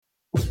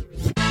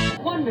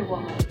Wonder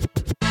Woman.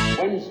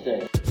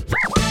 Wednesday.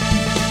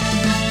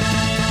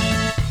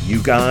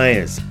 You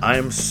guys,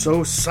 I'm so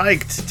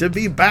psyched to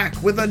be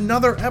back with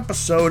another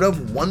episode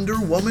of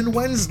Wonder Woman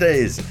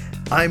Wednesdays.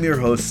 I'm your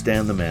host,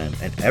 Stan the Man,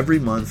 and every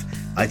month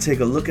I take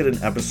a look at an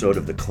episode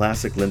of the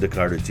classic Linda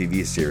Carter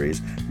TV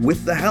series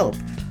with the help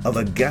of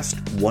a guest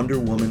Wonder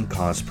Woman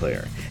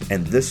cosplayer.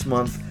 And this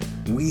month,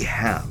 we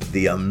have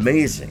the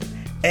amazing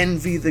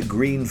Envy the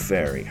Green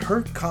Fairy.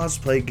 Her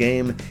cosplay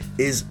game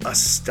is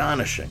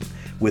astonishing,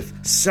 with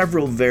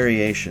several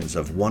variations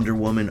of Wonder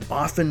Woman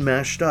often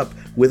mashed up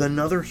with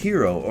another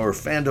hero or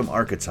fandom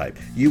archetype.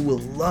 You will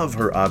love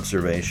her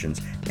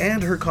observations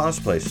and her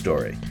cosplay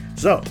story.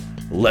 So,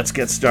 let's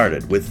get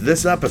started with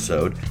this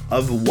episode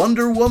of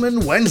Wonder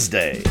Woman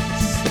Wednesdays.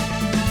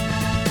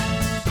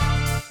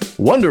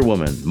 Wonder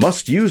Woman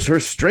must use her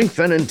strength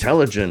and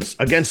intelligence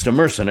against a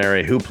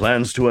mercenary who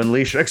plans to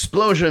unleash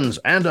explosions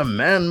and a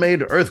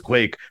man-made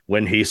earthquake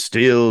when he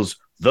steals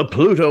the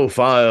Pluto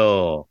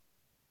File.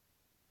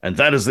 And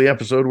that is the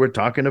episode we're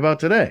talking about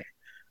today,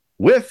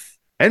 with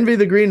Envy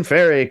the Green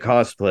Fairy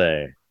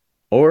cosplay.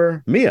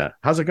 Or Mia,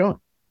 how's it going?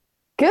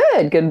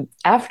 Good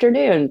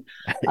afternoon.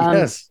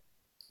 Yes.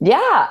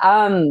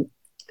 The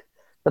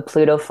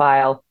Pluto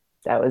File.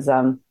 That was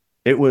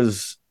It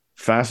was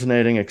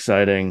fascinating,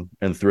 exciting,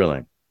 and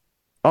thrilling,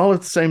 all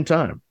at the same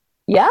time.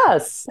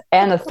 Yes,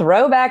 and a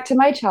throwback to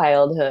my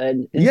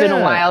childhood. It's been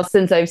a while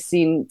since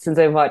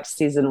I've watched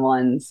season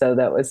 1, so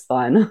that was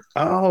fun.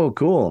 Oh,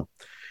 cool.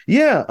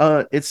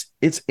 Yeah, it's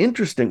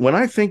interesting. When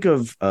I think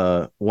of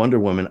Wonder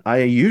Woman,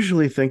 I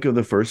usually think of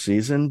the first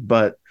season,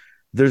 but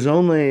there's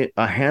only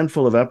a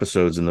handful of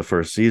episodes in the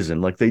first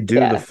season. Like they do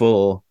the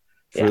full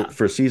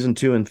for season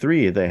 2 and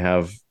 3, they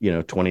have,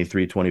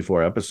 23,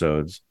 24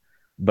 episodes,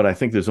 but I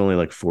think there's only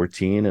like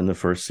 14 in the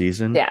first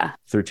season.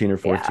 13 or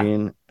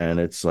 14, and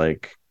it's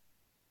like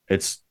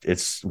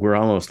we're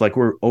almost like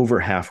we're over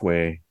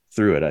halfway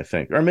through it, I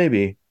think, or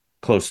maybe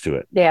close to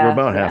it. We're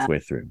about halfway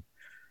through.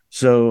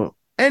 So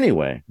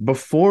anyway,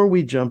 before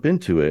we jump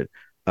into it,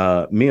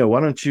 Mia,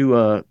 why don't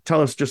you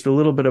tell us just a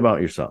little bit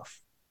about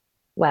yourself?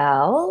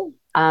 Well,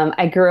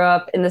 I grew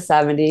up in the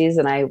 70s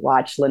and I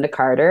watched Linda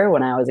Carter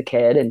when I was a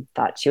kid and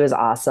thought she was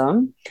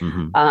awesome.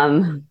 Mm-hmm.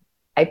 I'm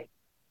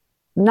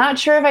not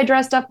sure if I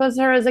dressed up as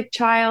her as a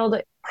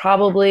child,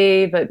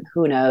 probably, but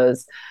who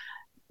knows?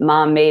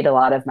 Mom made a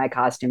lot of my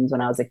costumes when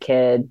I was a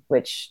kid,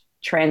 which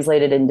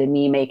translated into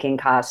me making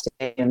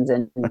costumes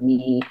and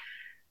me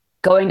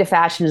going to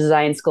fashion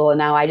design school. And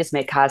now I just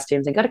make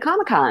costumes and go to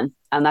Comic-Con.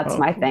 That's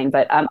my thing.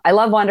 But I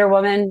love Wonder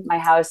Woman. My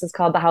house is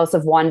called the House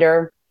of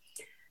Wonder.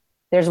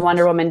 There's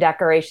Wonder Woman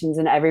decorations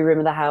in every room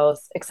of the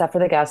house, except for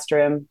the guest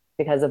room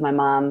because of my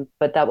mom.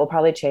 But that will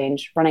probably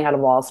change, running out of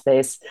wall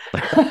space.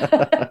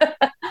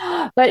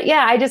 But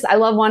yeah, I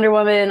love Wonder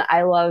Woman.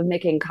 I love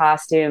making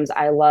costumes.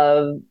 I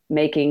love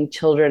making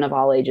children of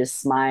all ages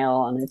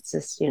smile. And it's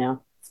just,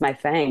 it's my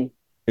thing.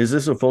 Is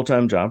this a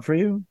full-time job for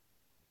you?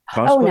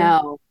 Cosplay?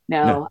 Oh,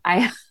 no.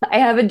 I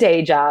have a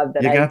day job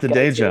that you got the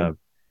day job.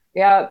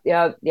 Yeah.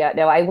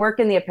 No, I work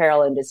in the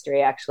apparel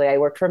industry, actually. I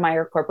work for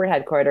my corporate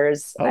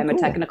headquarters. I'm a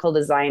technical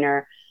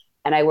designer,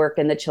 and I work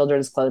in the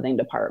children's clothing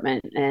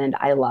department, and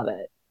I love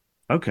it.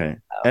 Okay.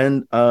 So.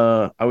 And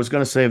I was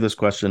going to save this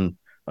question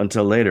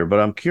until later, but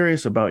I'm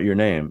curious about your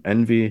name,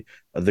 Envy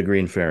the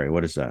Green Fairy.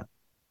 What is that?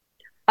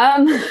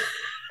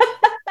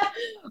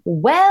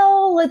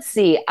 Well, let's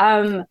see.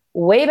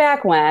 Way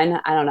back when,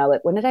 I don't know,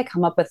 when did I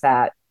come up with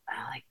that?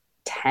 Like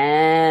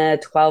 10,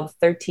 12,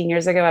 13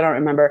 years ago. I don't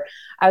remember.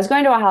 I was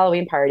going to a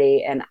Halloween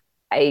party and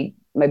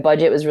my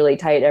budget was really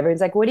tight.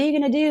 Everyone's like, what are you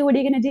going to do? What are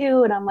you going to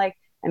do? And I'm like,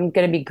 I'm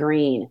going to be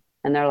green.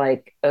 And they're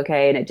like,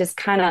 okay. And it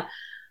just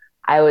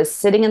I was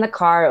sitting in the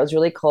car. It was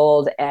really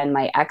cold. And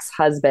my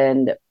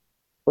ex-husband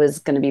was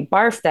going to be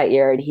barfed that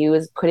year. And he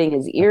was putting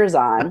his ears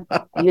on.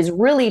 He was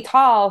really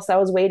tall. So I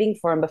was waiting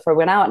for him before we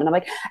went out. And I'm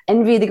like,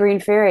 Envy the Green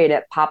Fairy. And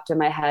it popped in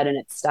my head and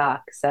it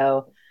stuck.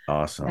 So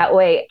awesome. That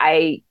way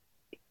I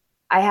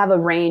have a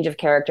range of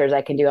characters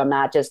I can do. I'm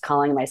not just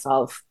calling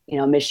myself,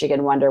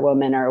 Michigan Wonder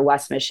Woman or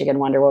West Michigan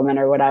Wonder Woman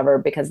or whatever,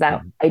 because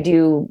I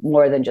do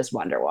more than just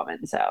Wonder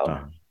Woman. So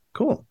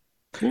cool.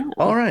 Yeah.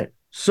 All right.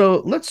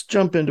 So let's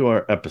jump into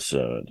our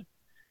episode.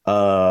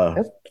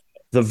 The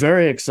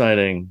very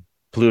exciting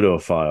Pluto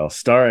File,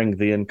 starring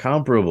the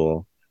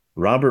incomparable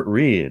Robert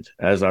Reed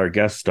as our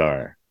guest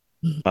star,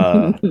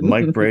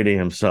 Mike Brady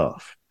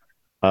himself.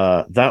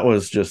 That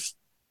was just,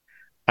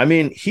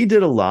 he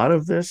did a lot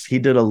of this. He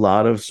did a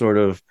lot of sort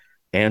of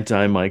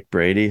anti-Mike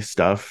Brady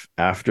stuff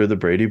after the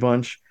Brady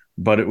Bunch,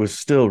 but it was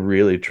still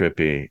really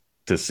trippy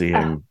to see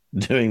him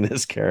doing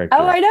this character.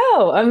 Oh, I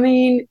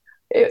know.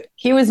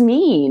 He was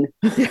mean.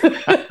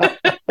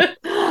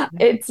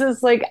 It's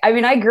just like,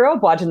 I grew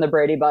up watching the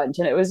Brady Bunch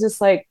and it was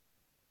just like,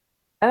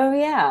 oh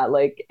yeah,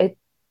 like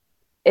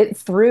it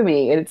threw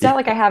me. And it's not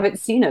like I haven't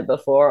seen it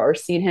before or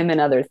seen him in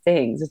other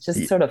things. It's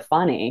just sort of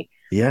funny.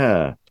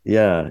 Yeah.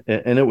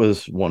 And it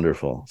was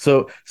wonderful.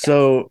 So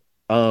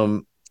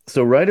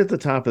right at the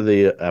top of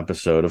the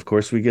episode, of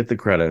course, we get the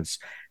credits.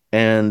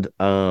 And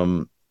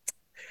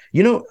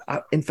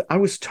I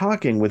was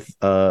talking with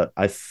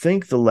I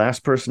think the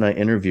last person I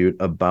interviewed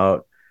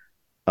about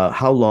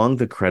how long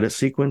the credit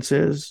sequence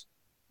is.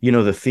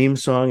 The theme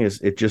song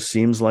is it just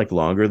seems like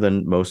longer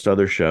than most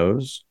other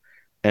shows.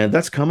 And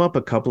that's come up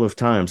a couple of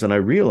times. And I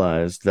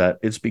realized that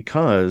it's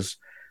because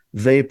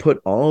they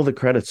put all the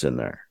credits in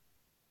there.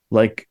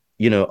 Like,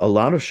 a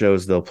lot of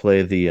shows they'll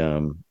play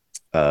the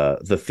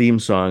theme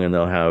song and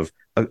they'll have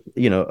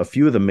a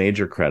few of the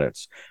major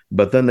credits.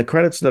 But then the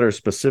credits that are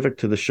specific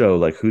to the show,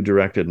 like who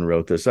directed and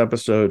wrote this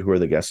episode, who are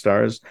the guest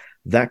stars,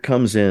 that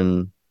comes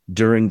in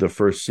during the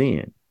first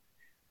scene.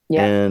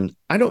 Yeah. And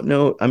I don't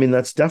know. I mean,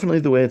 that's definitely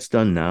the way it's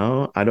done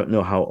now. I don't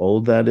know how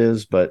old that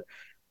is, but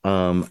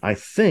I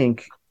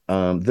think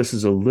this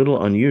is a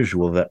little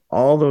unusual that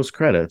all those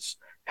credits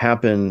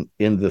happen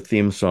in the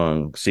theme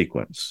song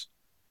sequence.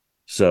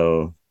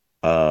 So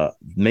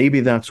maybe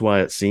that's why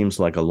it seems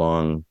like a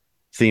long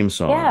theme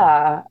song,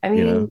 Yeah. I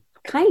you know? mean,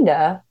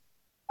 kinda.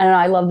 I don't know.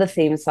 I love the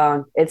theme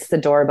song. It's the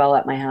doorbell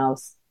at my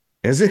house.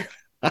 Is it?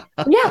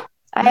 Yeah.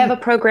 I have a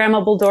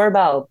programmable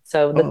doorbell.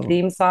 So the Oh,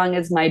 theme song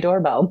is my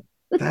doorbell.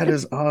 that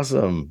is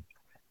awesome.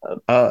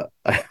 Uh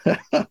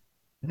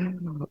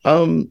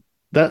um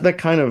that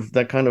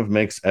kind of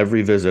makes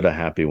every visit a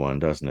happy one,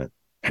 doesn't it?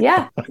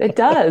 Yeah, it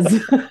does.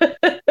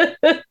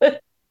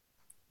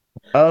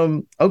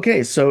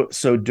 Okay,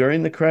 so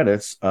during the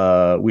credits,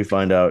 we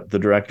find out the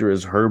director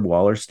is Herb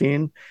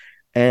Wallerstein,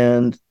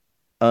 and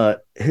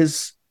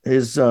his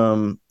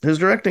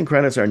directing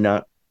credits are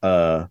not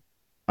on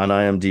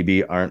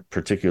IMDb aren't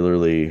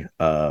particularly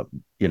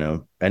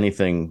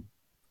anything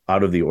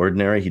out of the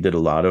ordinary. He did a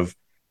lot of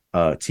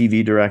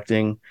TV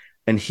directing,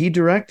 and he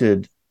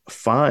directed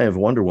 5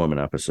 Wonder Woman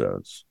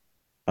episodes.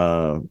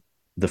 Uh,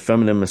 the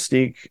Feminine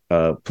Mystique,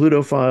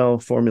 Pluto File,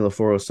 Formula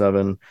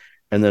 407,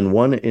 and then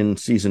one in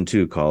season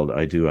 2 called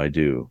I Do, I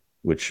Do,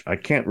 which I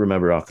can't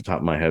remember off the top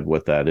of my head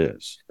what that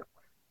is.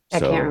 I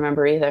can't So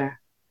remember either.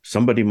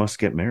 somebody must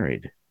get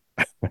married.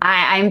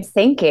 I'm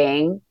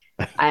thinking,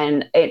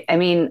 I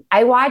mean,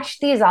 I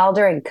watched these all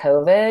during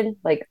COVID,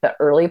 like the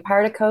early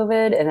part of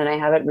COVID, and then I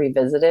haven't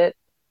revisited.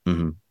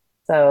 Mhm.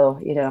 So,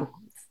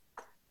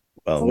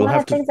 Well, a we'll lot have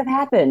of to. things have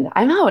happened.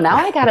 I know. Now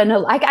I gotta know.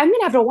 Like, I'm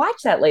gonna have to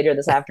watch that later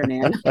this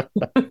afternoon.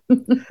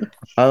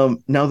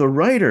 Now the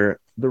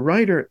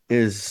writer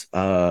is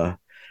I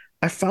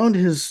found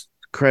his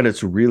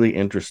credits really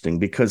interesting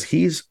because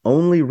he's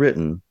only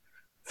written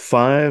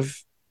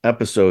 5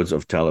 episodes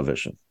of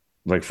television,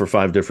 like for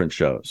 5 different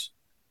shows.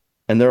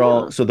 And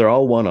Oh, they're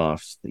all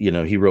one-offs.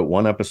 He wrote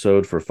one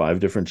episode for 5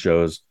 different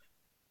shows.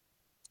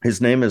 His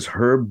name is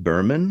Herb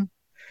Berman,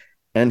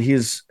 and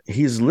he's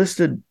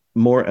listed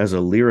more as a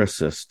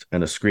lyricist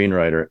and a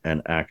screenwriter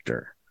and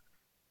actor.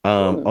 hmm.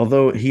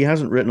 Although he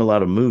hasn't written a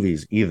lot of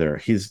movies either.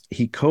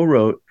 He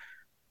co-wrote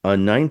a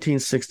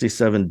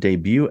 1967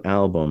 debut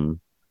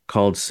album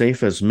called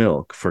Safe as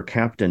Milk for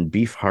Captain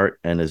Beefheart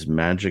and his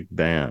Magic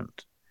Band,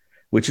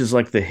 which is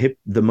like the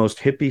most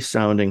hippie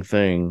sounding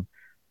thing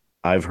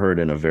I've heard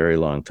in a very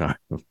long time.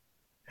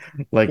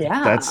 Like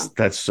Yeah.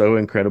 that's so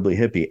incredibly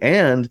hippie.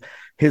 And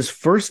his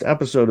first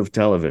episode of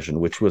television,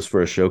 which was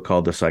for a show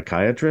called The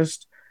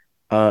Psychiatrist,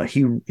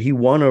 he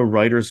won a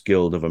Writers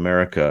Guild of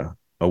America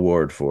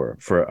award for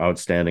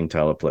outstanding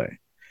teleplay.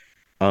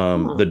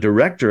 Huh. The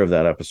director of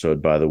that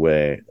episode, by the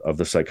way, of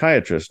The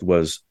Psychiatrist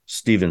was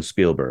Steven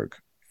Spielberg.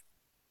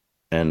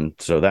 And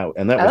that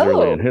was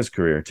early in Oh, his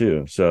career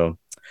too. So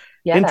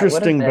yeah, that would have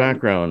interesting been.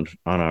 background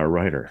on our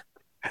writer.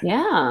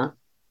 Yeah.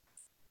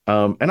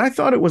 And I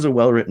thought it was a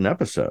well-written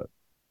episode.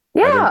 I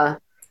didn't Yeah.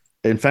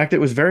 In fact, it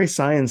was very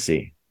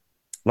sciency.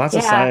 Yeah. Lots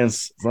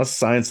of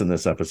science in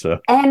this episode.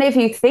 And if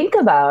you think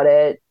about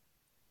it,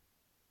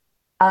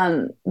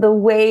 the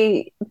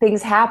way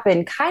things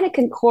happen kind of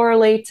can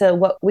correlate to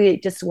what we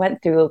just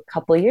went through a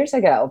couple of years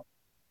ago.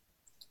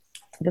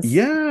 This,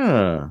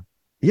 Yeah.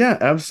 Yeah,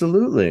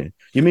 absolutely.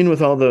 You mean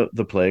with all the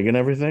plague and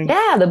everything?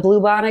 yeah, the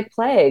bubonic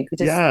plague.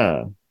 Just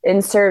Yeah.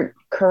 insert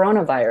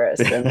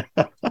coronavirus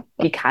and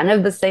be kind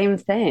of the same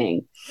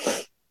thing.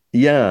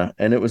 Yeah,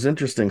 and it was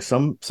interesting.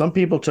 Some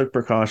people took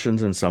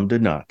precautions and some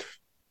did not.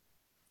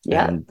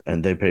 Yep.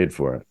 And they paid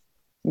for it.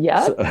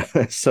 So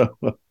Yep. so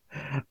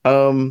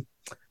um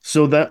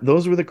so that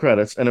those were the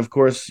credits. And of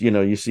course,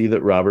 you see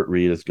that Robert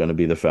Reed is going to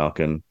be the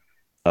Falcon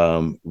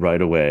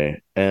right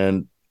away.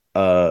 And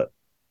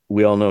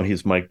we all know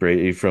he's Mike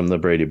Brady from the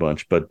Brady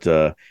Bunch,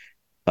 but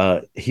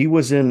he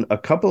was in a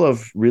couple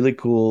of really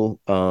cool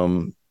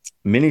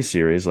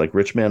miniseries like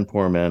Rich Man,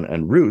 Poor Man,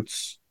 and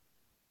Roots,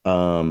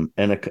 and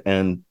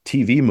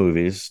TV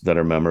movies that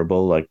are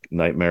memorable like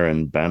Nightmare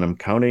in Banham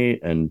County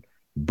and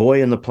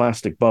Boy in the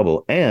Plastic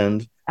Bubble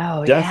and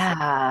Oh, Death,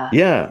 yeah.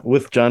 yeah,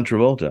 with John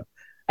Travolta.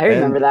 I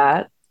remember And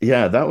that.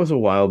 yeah, that was a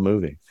wild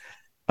movie.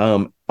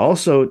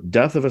 Also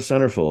Death of a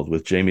Centerfold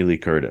with Jamie Lee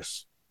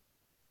Curtis.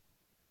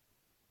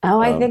 Oh,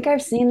 I Um, think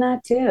I've seen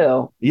that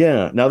too.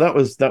 yeah, now that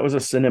was a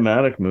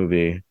cinematic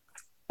movie.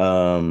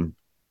 Um,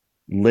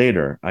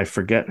 Later, I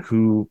forget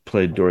who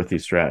played Dorothy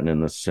Stratton in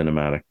the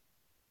cinematic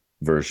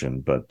version,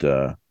 but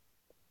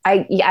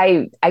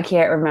I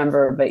can't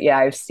remember, but yeah,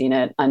 I've seen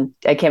it on.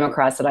 I came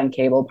across it on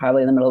cable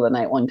probably in the middle of the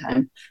night one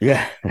time.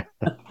 Yeah.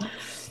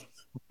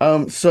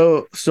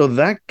 So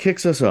that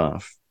kicks us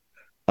off.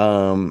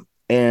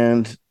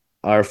 And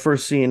our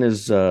first scene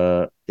is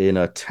in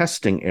a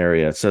testing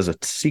area. It says a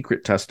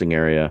secret testing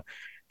area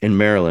in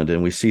Maryland,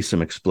 and we see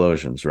some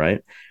explosions,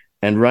 right?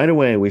 And right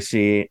away we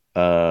see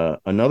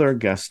another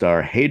guest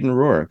star, Hayden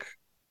Rourke,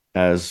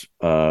 as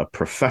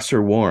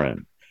Professor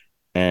Warren.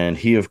 And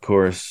he, of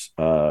course,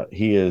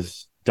 he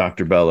is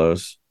Dr.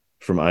 Bellows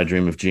from I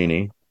Dream of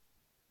Jeannie.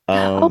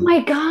 Oh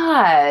my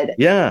God.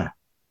 Yeah.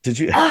 Did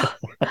you? Oh,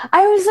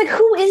 I was like,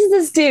 who is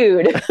this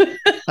dude?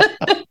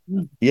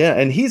 Yeah,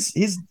 and he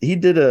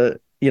did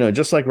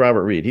just like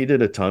Robert Reed, he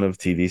did a ton of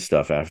TV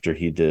stuff after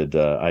he did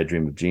I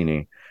Dream of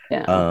Jeannie.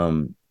 Yeah,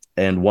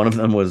 And one of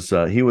them was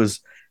he was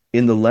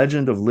in The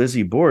Legend of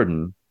Lizzie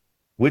Borden,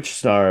 which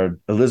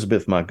starred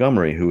Elizabeth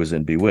Montgomery, who was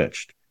in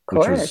Bewitched, of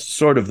which was course.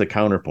 sort of the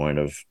counterpoint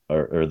of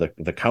or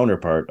the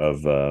counterpart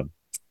of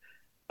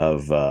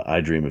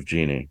I Dream of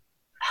Jeannie.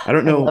 I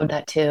don't I know. love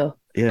that too.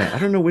 Yeah, I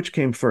don't know which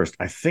came first.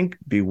 I think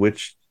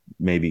Bewitched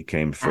maybe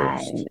came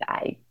first.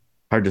 I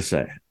Hard to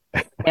say.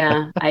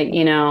 yeah,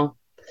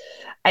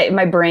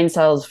 my brain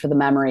cells for the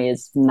memory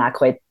is not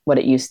quite what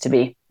it used to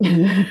be.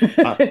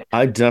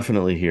 I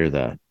definitely hear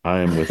that. I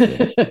am with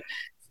you.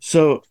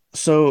 So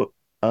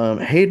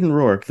Hayden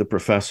Rourke, the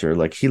professor,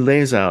 like he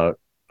lays out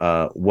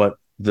what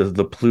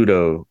the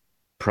Pluto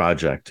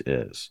project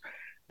is,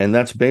 and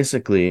that's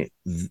basically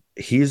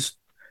he's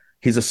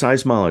a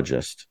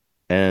seismologist,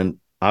 and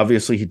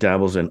obviously he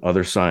dabbles in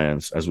other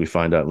science, as we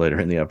find out later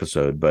in the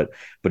episode. But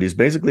he's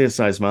basically a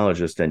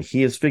seismologist, and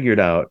he has figured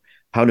out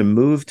how to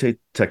move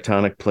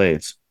tectonic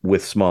plates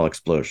with small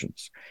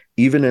explosions,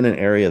 even in an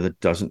area that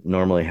doesn't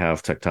normally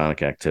have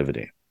tectonic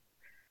activity.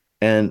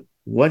 And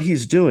what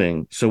he's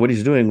doing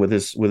with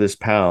his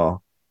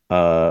pal,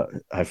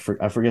 I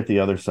forget the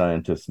other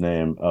scientist's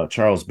name,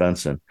 Charles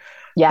Benson.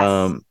 Yes.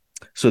 Um,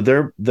 so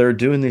they're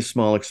doing these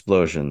small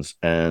explosions,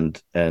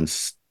 and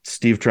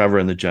Steve Trevor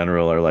and the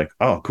general are like,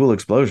 "Oh, cool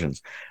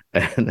explosions,"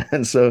 and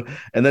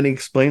then he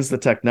explains the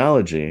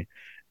technology,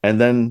 and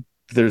then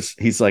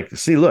he's like,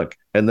 "See, look,"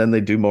 and then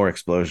they do more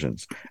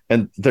explosions,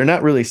 and they're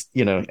not really,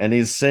 and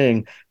he's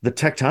saying the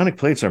tectonic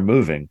plates are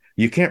moving.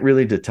 You can't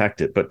really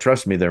detect it, but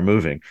trust me, they're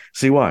moving.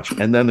 See, watch,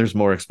 and then there's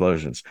more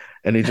explosions,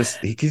 and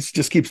just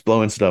keeps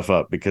blowing stuff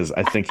up because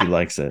I think he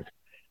likes it.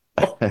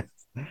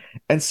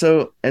 And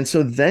so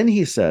then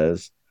he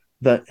says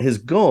that his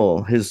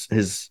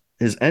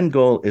end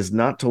goal is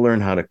not to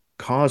learn how to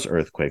cause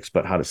earthquakes,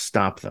 but how to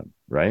stop them,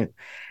 right?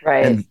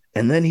 Right.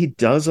 And then he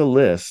does a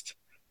list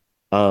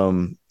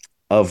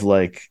of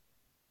like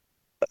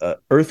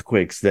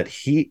earthquakes that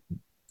he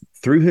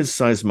through his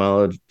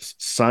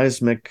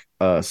seismic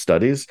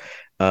studies,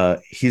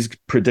 he's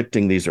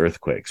predicting these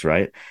earthquakes,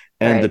 right?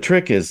 And the Right.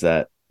 trick is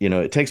that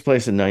it takes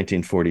place in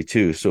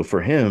 1942, so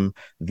for him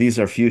these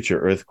are future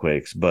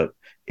earthquakes, but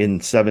in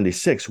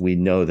 76 we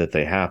know that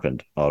they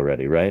happened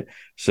already, right?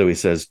 So he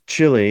says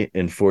Chile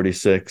in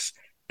 46,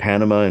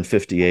 Panama in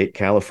 58,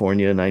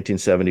 California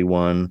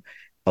 1971,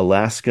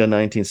 Alaska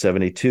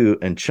 1972,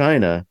 and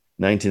China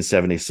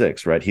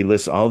 1976, right? He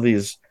lists all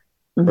these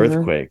Hmm.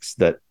 earthquakes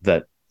that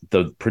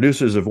the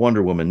producers of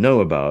Wonder Woman know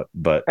about,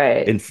 but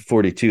Right. in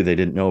 42 they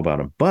didn't know about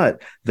them.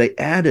 But they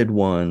added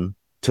one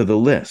to the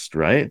list,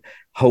 right?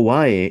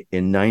 Hawaii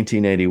in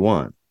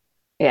 1981. And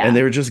Yeah.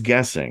 they were just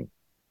guessing.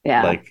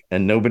 Yeah.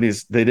 And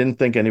they didn't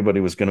think anybody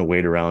was going to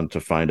wait around to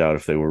find out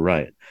if they were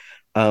right.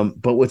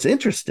 But what's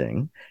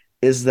interesting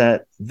is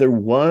that there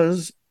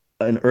was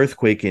an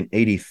earthquake in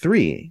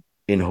 83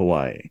 in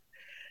Hawaii.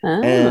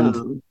 And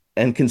Oh.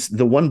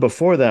 the one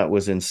before that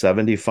was in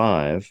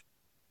 75,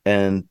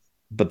 and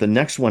but the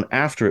next one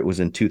after it was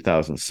in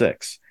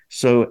 2006.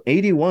 So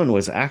 81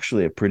 was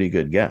actually a pretty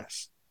good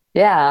guess.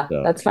 Yeah,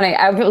 So that's funny.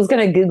 I was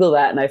gonna Google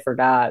that and I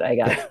forgot. I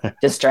got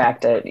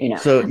distracted.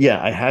 so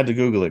yeah, I had to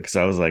Google it because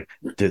I was like,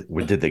 did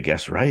they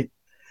guess right?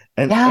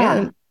 And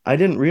Yeah. I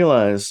didn't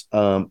realize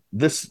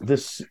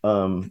this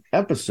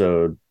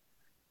episode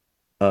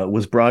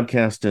was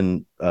broadcast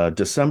in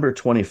December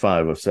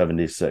 25 of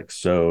 76.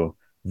 So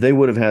they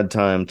would have had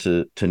time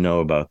to know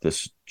about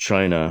this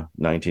China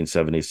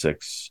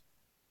 1976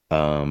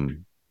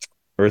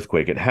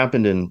 earthquake. It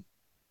happened in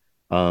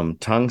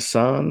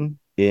Tangsan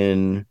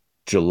in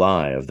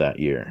July of that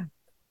year.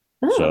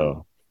 Oh,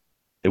 So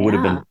it would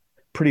have yeah. been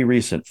pretty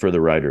recent for the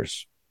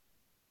writers.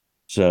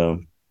 So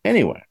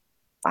anyway,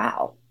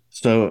 Wow.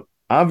 so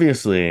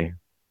obviously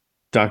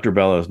Dr.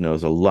 Bellows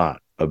knows a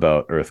lot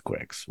about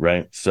earthquakes,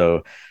 right?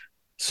 So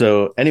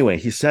anyway,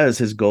 he says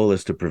his goal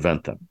is to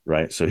prevent them,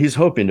 right? So he's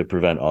hoping to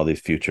prevent all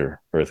these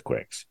future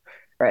earthquakes.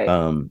 Right.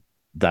 Um,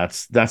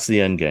 that's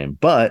the end game.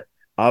 But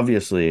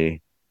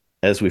obviously,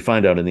 as we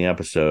find out in the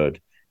episode,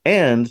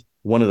 and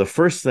one of the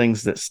first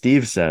things that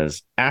Steve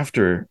says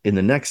after in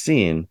the next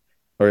scene,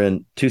 or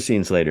in two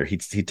scenes later, he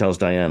tells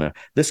Diana,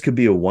 this could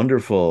be a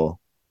wonderful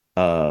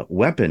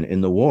weapon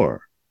in the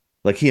war.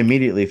 Like he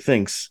immediately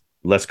thinks,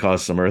 let's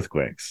cause some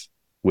earthquakes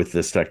with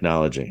this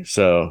technology.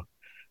 So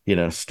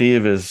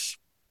Steve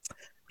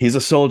he's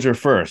a soldier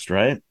first,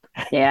 right?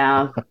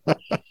 Yeah.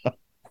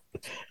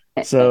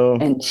 So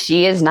And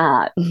she is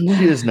not.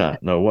 she is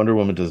not. No, Wonder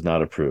Woman does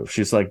not approve.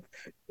 She's like,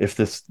 if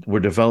this were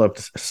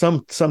developed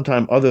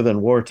sometime other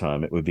than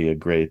wartime, it would be a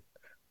great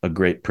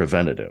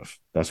preventative.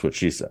 That's what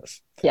she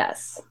says.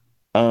 Yes.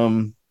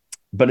 Um,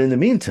 but in the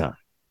meantime,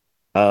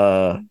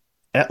 uh,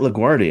 at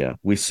LaGuardia,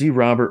 we see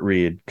Robert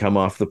Reed come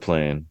off the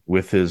plane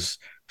with his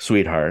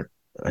sweetheart,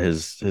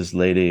 his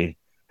lady,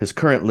 his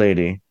current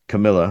lady,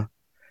 Camilla,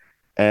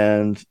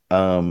 and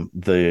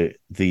the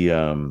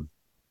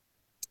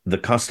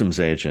customs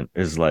agent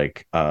is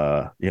like,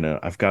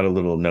 I've got a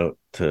little note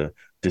to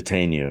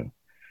detain you,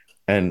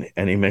 and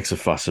he makes a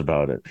fuss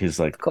about it. He's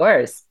like, Of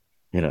course.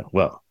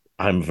 well,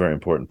 I'm a very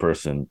important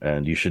person,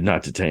 and you should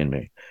not detain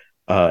me.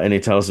 And he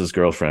tells his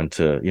girlfriend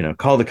to,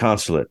 call the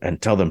consulate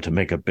and tell them to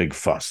make a big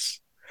fuss,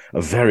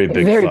 a very A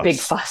big very fuss. big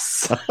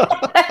fuss.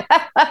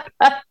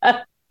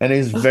 And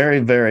he's very,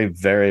 very,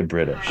 very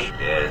British.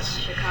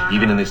 Yes,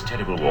 even in this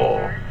terrible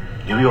war,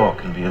 New York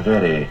can be a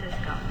very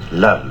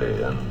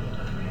lovely and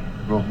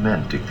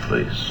romantic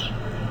place.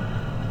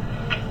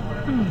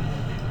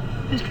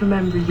 Just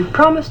remember, you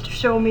promised to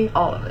show me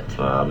all of it.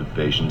 Ah, but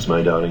patience,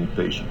 my darling,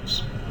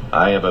 patience.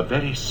 I have a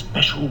very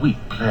special week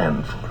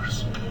planned for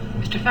us.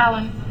 Mr.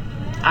 Fallon,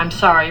 I'm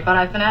sorry, but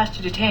I've been asked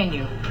to detain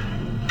you.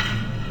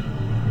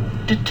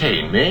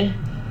 Detain me?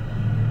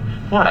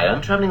 Why?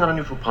 I'm traveling on a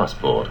neutral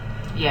passport.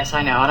 Yes,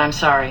 I know, and I'm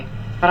sorry.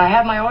 But I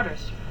have my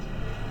orders.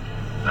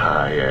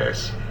 Ah,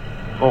 yes.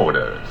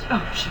 Orders.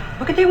 Oh, sure.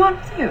 What could they want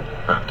with you?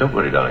 Ah, don't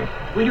worry, darling.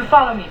 Will you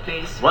follow me,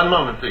 please? One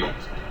moment, please.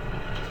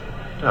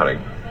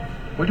 Darling,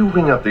 will you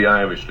ring up the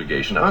Irish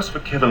legation? Ask for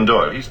Kevin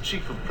Doyle. He's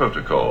chief of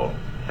protocol.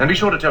 And be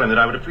sure to tell him that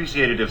I would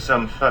appreciate it if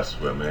some fuss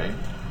were made.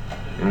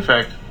 In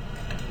fact,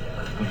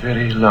 a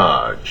very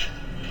large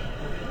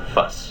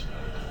fuss.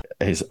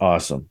 He's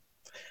awesome.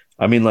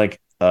 I mean,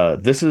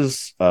 this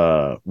is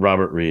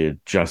Robert Reed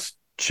just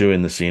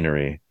chewing the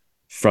scenery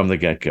from the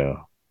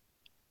get-go.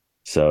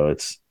 So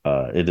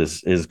it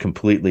is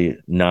completely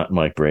not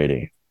Mike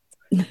Brady.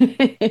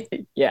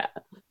 Yeah.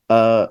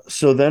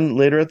 So then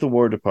later at the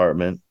War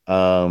Department,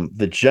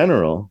 the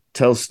general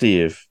tells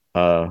Steve,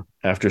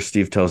 after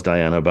Steve tells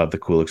Diana about the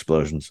cool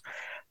explosions,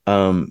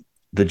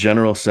 the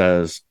general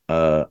says,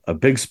 a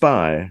big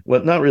spy,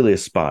 well, not really a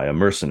spy, a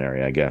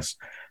mercenary, I guess,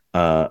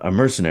 a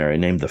mercenary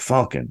named the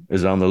Falcon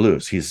is on the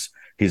loose. He's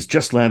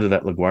just landed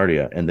at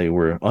LaGuardia, and they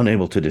were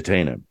unable to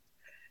detain him.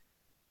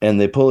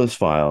 And they pull his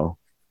file,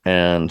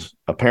 and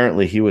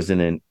apparently he was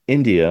in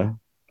India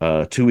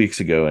 2 weeks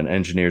ago and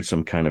engineered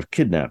some kind of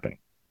kidnapping.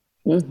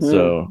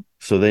 Mm-hmm.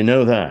 So they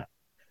know that,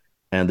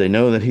 and they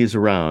know that he's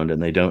around,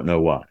 and they don't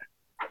know why.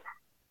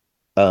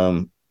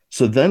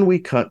 So then we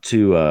cut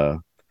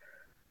to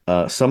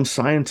some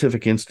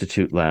scientific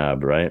institute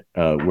lab, right,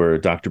 where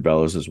Dr.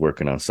 Bellows is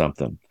working on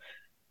something.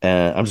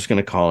 And I'm just going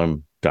to call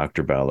him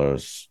Dr.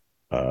 Bellows,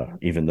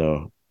 even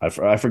though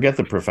I forget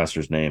the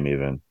professor's name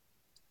even.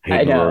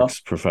 I know.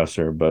 Works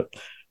professor, but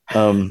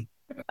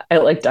I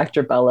like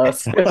Dr.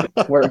 Bellows.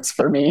 It works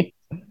for me.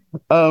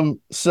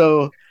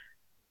 So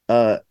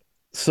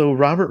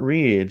Robert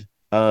Reed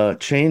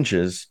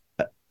changes,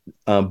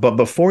 but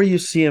before you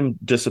see him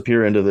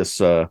disappear into this,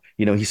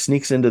 he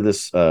sneaks into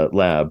this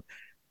lab,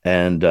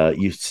 and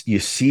you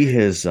see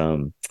his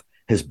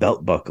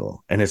belt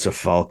buckle, and it's a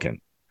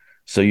Falcon.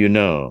 So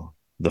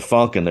the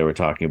Falcon they were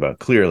talking about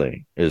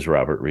clearly is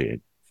Robert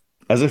Reed,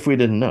 as if we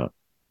didn't know.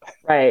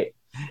 Right.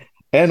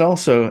 And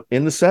also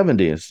in the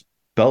 70s,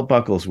 belt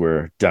buckles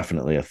were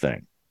definitely a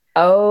thing.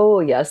 Oh,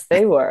 yes,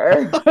 they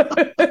were.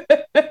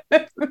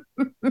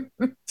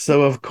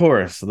 So, of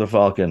course, the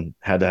Falcon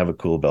had to have a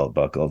cool belt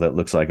buckle that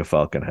looks like a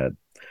Falcon head.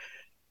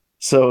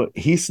 So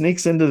he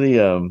sneaks into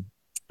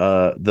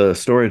the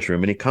storage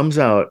room, and he comes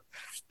out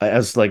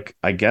as, like,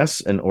 I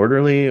guess an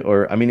orderly,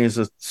 or I mean, he's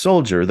a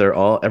soldier.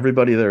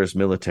 Everybody there is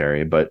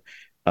military, but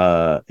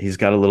he's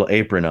got a little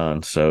apron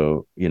on,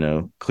 so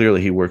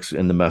clearly he works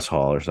in the mess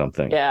hall or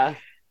something. Yeah.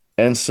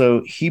 And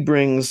so he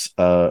brings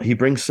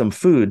some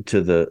food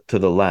to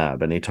the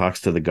lab, and he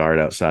talks to the guard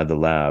outside the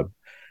lab.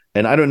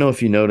 And I don't know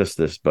if you noticed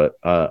this, but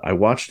I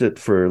watched it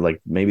for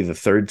like maybe the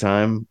third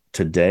time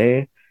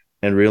today,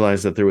 and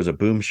realized that there was a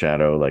boom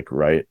shadow like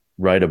right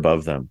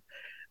above them.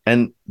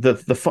 And the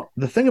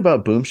thing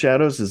about boom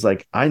shadows is,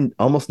 like, I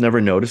almost never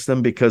notice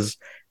them, because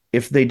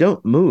if they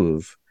don't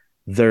move,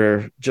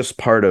 they're just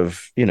part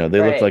of, they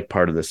look like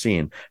part of the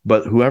scene.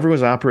 But whoever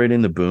was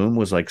operating the boom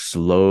was like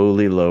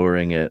slowly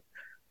lowering it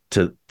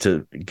to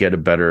get a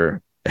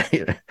better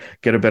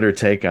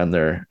take on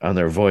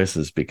their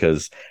voices,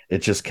 because it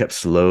just kept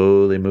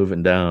slowly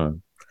moving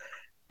down.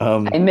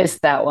 I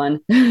missed that one.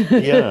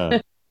 Yeah.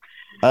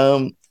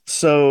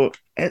 So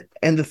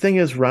and the thing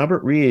is,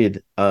 Robert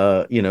Reed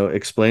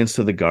explains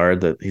to the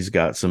guard that he's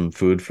got some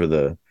food for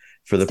the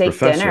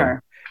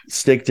professor.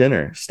 Steak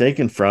dinner, steak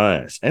and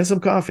fries, and some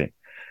coffee.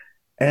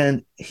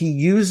 And he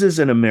uses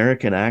an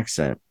American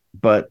accent,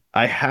 but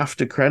I have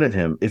to credit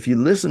him. If you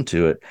listen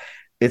to it,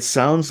 it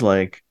sounds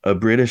like a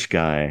British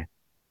guy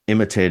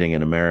imitating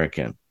an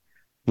American.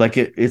 Like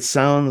it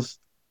sounds,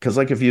 because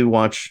like if you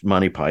watch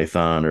Monty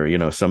Python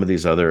or some of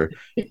these other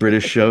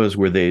British shows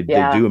where they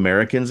Yeah. do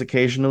Americans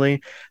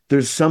occasionally,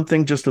 there's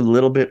something just a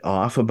little bit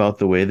off about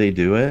the way they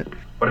do it.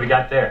 What have we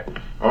got there?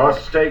 Oh,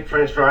 steak,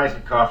 French fries,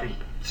 and coffee.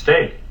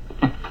 Steak.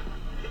 I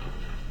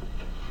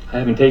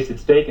haven't tasted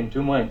steak in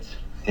 2 months.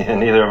 Yeah,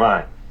 neither have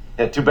I.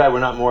 Yeah, too bad we're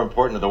not more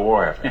important to the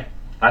war effort.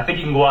 I think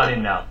you can go on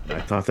in now.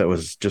 I thought that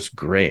was just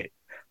great.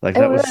 Like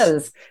It that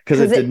was because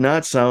it did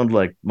not sound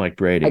like Mike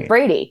Brady. like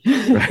Brady.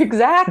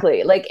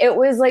 Exactly. Like it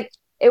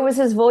was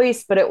his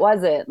voice, but it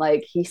wasn't.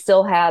 Like he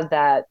still had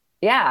that.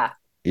 Yeah.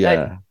 Yeah.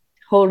 That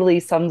totally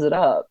sums it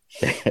up.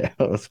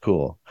 That's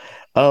cool.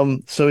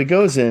 So he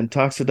goes in,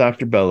 talks to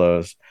Dr.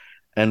 Bellows,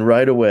 and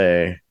right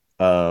away,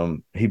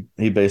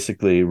 he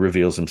basically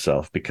reveals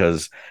himself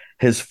because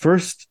his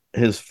first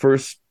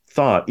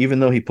thought, even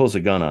though he pulls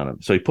a gun on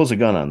him, so he pulls a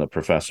gun on the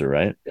professor,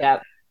 right? Yeah.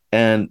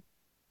 And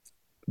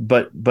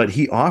but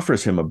he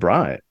offers him a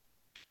bribe.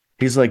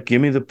 He's like,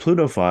 give me the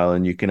Pluto file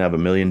and you can have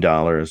 $1 million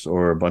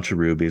or a bunch of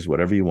rubies,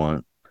 whatever you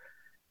want.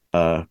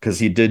 Because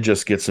he did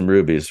just get some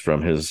rubies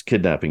from his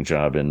kidnapping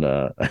job in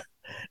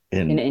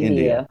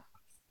India.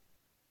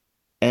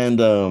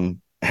 And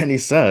he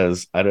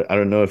says, I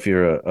don't know if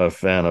you're a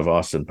fan of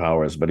Austin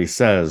Powers, but he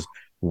says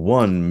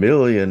 $1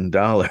 million.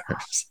 And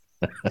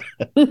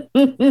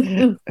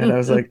I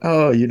was like,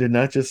 oh, you did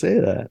not just say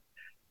that.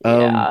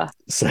 Yeah.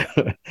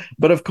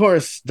 But of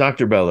course,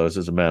 Dr. Bellows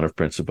is a man of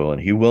principle and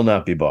he will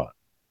not be bought.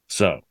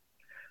 So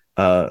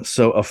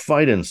a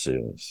fight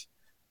ensues,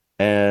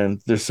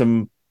 and there's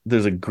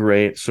a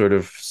great sort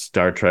of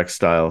Star Trek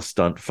style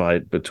stunt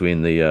fight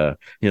between the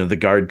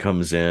guard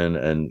comes in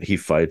and he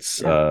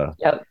fights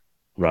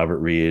Robert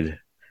Reed.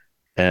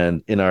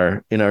 And in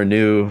our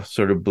new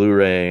sort of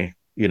Blu-ray,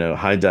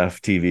 high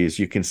def TVs,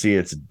 you can see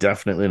it's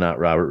definitely not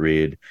Robert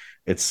Reed.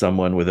 It's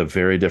someone with a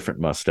very different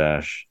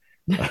mustache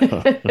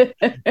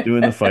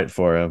doing the fight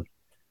for him.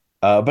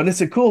 But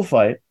it's a cool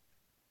fight.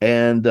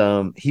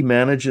 And he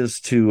manages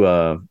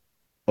to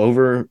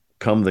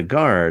overcome the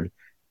guard.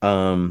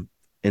 In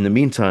the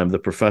meantime, the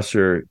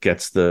professor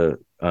picks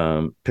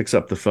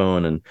up the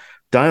phone and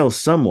dials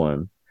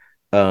someone.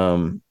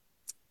 And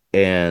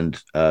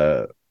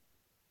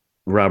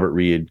Robert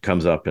Reed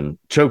comes up and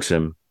chokes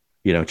him,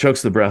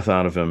 chokes the breath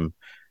out of him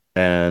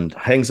and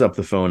hangs up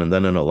the phone. And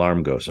then an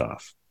alarm goes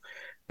off.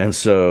 And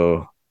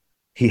so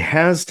he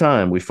has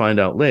time, we find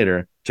out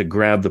later, to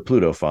grab the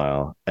Pluto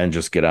file and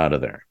just get out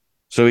of there.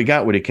 So he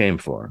got what he came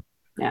for.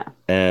 Yeah.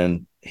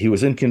 And he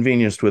was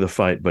inconvenienced with a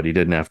fight, but he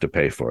didn't have to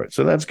pay for it.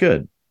 So that's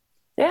good.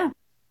 Yeah.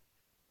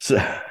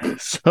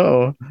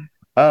 So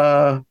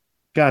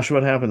gosh,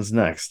 what happens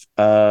next?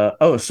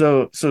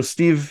 So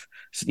Steve,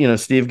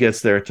 Steve gets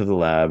there to the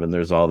lab and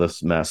there's all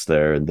this mess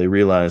there. And they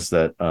realize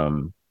that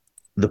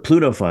the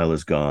Pluto file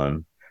is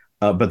gone,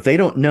 but they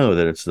don't know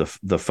that it's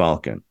the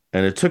Falcon.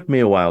 And it took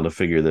me a while to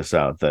figure this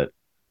out, that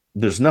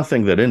there's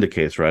nothing that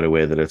indicates right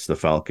away that it's the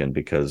Falcon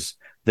because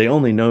they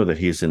only know that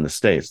he's in the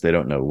States. They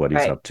don't know what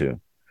he's up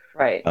to.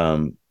 Right.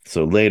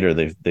 So later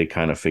they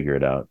kind of figure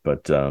it out.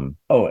 But and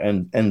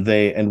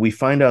we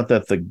find out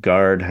that the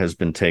guard has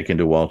been taken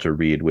to Walter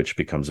Reed, which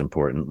becomes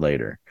important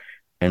later.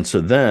 And so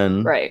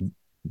then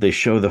they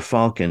show the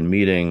Falcon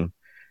meeting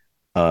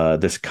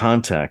this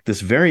contact,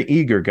 this very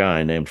eager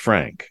guy named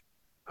Frank,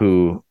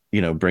 who,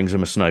 brings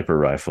him a sniper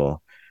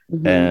rifle.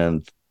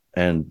 Mm-hmm.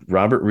 And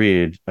Robert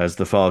Reed as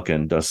the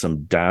Falcon does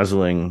some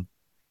dazzling.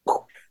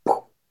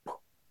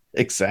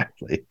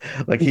 Exactly.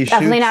 Like he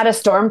definitely shoots... not a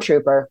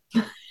stormtrooper.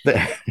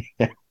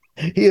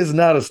 He is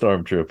not a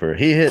stormtrooper.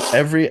 He hit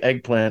every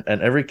eggplant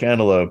and every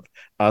cantaloupe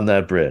on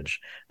that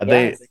bridge.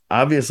 Yes.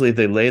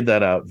 They laid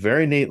that out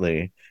very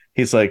neatly.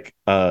 He's like,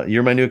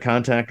 you're my new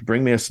contact.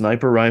 Bring me a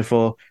sniper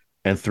rifle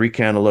and 3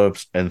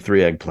 cantaloupes and 3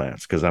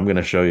 eggplants because I'm going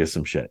to show you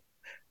some shit.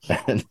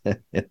 And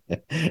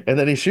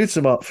then he shoots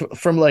them up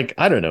from like,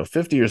 I don't know,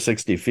 50 or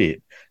 60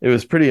 feet. It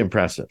was pretty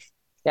impressive.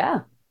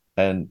 Yeah.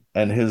 And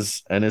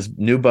his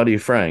new buddy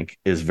Frank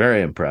is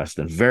very impressed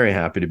and very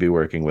happy to be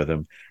working with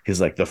him.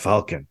 He's like, the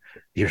Falcon,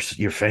 you're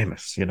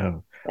famous, Yeah,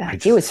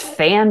 he was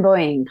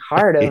fanboying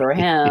hard over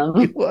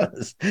him.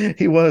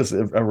 He was.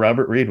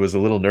 Robert Reed was a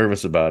little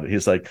nervous about it.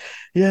 He's like,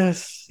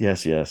 yes,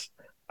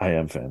 I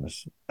am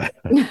famous.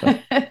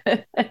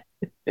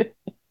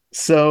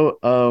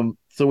 So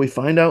we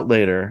find out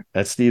later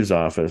at Steve's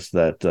office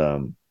that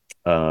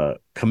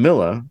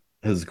Camilla,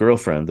 his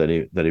girlfriend that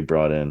he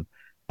brought in,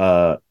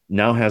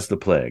 now has the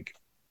plague.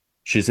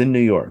 She's in New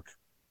York,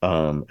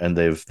 and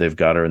they've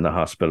got her in the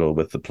hospital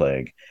with the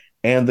plague.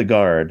 And the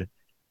guard,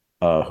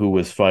 who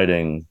was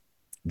fighting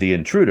the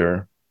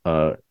intruder,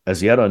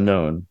 as yet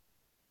unknown,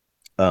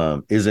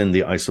 is in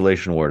the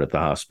isolation ward at the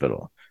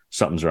hospital.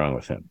 Something's wrong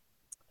with him.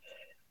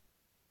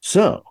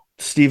 So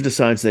Steve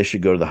decides they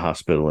should go to the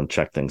hospital and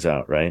check things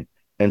out, right?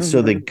 And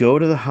so they go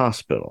to the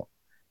hospital,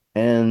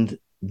 and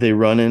they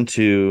run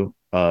into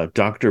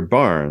Dr.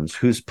 Barnes,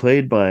 who's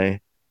played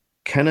by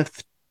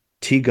Kenneth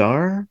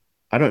Tigar.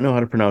 I don't know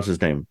how to pronounce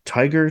his name.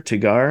 Tigar,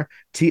 Tigar,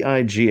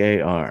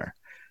 Tigar.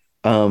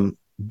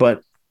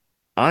 But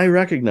I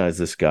recognize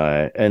this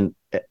guy, and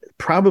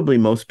probably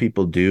most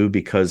people do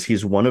because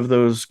he's one of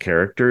those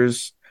character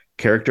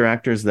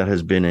actors that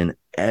has been in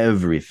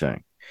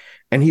everything,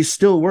 and he's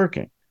still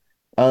working.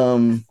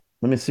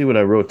 Let me see what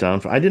I wrote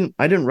down. I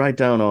didn't write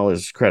down all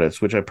his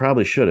credits, which I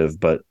probably should have,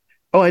 but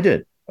oh, I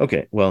did.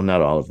 Okay, well,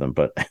 not all of them,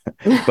 but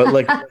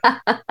but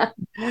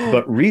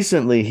but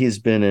recently he's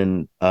been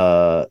in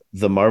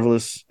the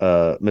marvelous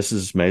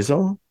Mrs.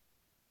 Maisel,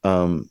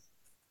 um,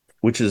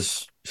 which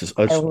is just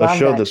I a love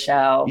show that that's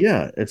show.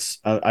 yeah, it's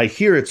I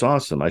hear it's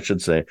awesome. I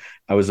should say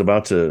I was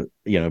about to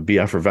be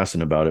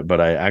effervescent about it, but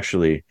I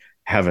actually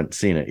haven't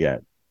seen it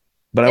yet.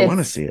 But I want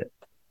to It's see it.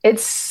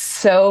 it's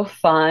so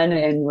fun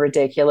and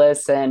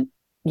ridiculous, and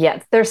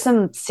yeah, there's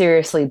some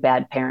seriously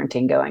bad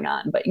parenting going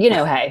on, but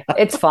hey,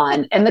 it's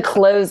fun, and the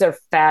clothes are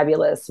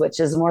fabulous, which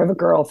is more of a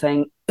girl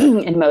thing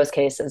in most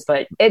cases,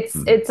 but it's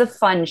Hmm. it's a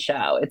fun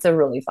show. It's a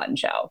really fun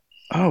show.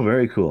 Oh,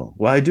 very cool.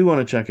 Well, I do want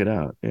to check it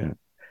out. Yeah.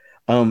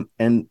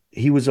 And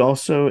he was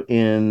also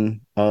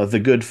in The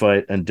Good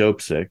Fight and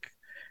Dope Sick.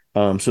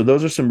 So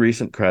those are some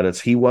recent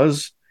credits. He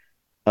was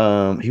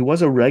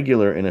a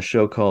regular in a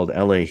show called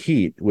L.A.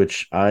 Heat,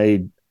 which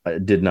I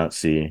did not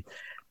see.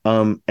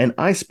 And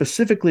I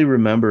specifically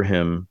remember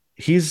him.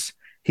 He's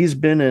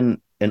been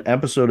in an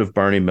episode of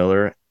Barney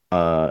Miller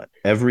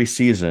every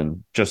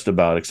season, just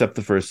about, except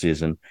the first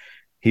season.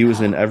 He was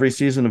in every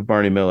season of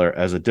Barney Miller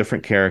as a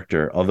different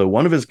character, although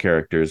one of his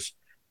characters,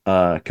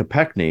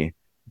 Kopechne,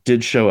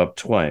 did show up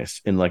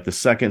twice in like the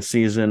second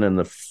season and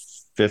the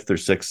fifth or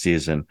sixth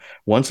season,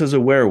 once as a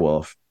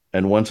werewolf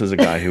and once as a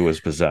guy who was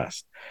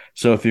possessed.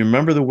 So if you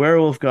remember the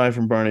werewolf guy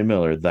from Barney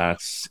Miller,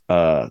 that's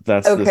Okay,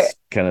 this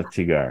Kenneth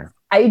Tigar.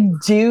 I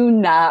do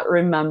not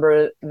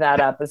remember that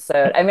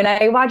episode. I mean,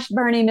 I watched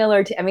Bernie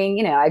Miller. I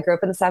mean, I grew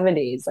up in the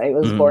 70s. I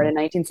was born Mhm. in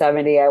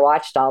 1970. I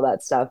watched all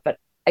that stuff, but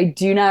I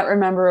do not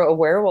remember a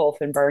werewolf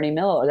in Bernie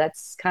Miller.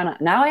 That's kind of,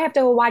 now I have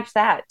to watch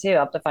that too. I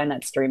have to find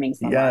that streaming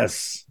somewhere.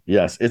 Yes,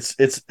 yes,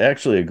 it's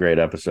actually a great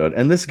episode,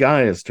 and this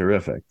guy is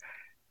terrific.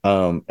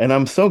 And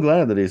I'm so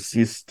glad that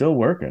he's still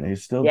working.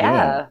 He's still doing it.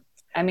 Yeah.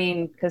 I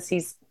mean, because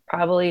he's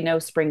probably no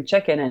spring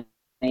chicken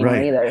anymore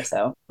Right, either.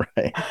 So,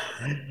 right,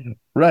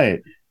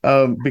 right.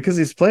 Because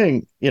he's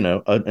playing,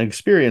 an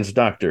experienced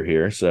doctor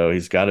here, so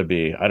he's got to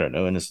be, I don't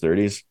know, in his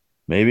 30s,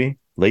 maybe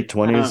late I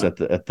 20s don't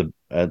know.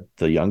 at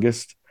the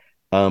youngest.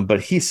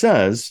 But he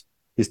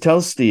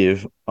tells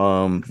Steve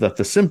that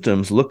the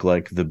symptoms look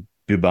like the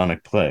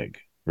bubonic plague,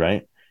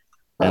 right?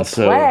 The And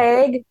so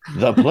plague.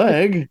 the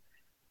plague,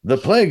 the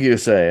plague, you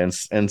say,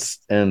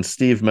 and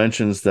Steve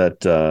mentions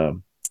that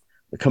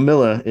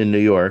Camilla in New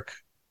York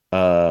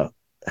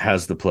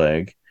has the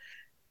plague,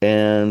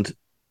 and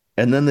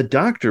and then the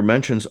doctor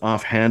mentions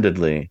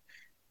offhandedly,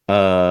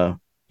 uh,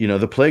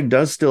 the plague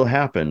does still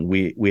happen.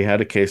 We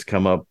had a case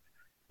come up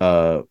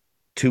uh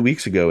 2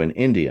 weeks ago in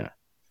India,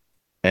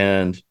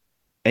 and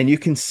you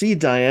can see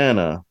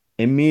Diana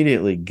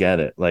immediately get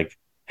it, like,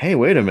 hey,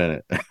 wait a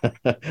minute,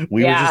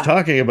 we were just Yeah.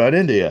 talking about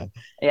India,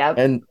 Yep.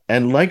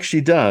 and like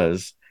she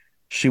does,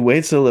 she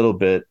waits a little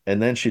bit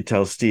and then she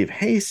tells Steve,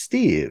 hey,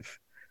 Steve,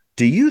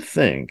 do you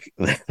think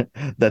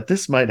that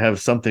this might have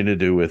something to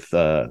do with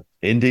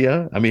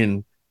India? I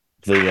mean,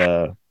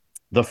 the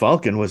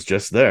Falcon was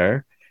just there.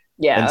 And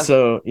Yeah.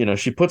 so,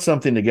 she puts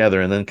something together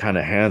and then kind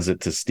of hands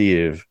it to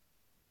Steve,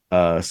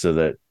 so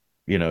that,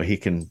 he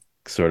can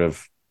sort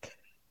of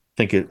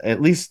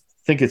at least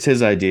think it's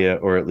his idea,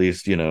 or at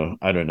least,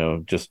 I don't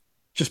know, just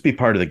be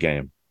part of the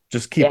game.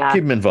 Just keep Yeah.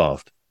 him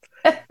involved.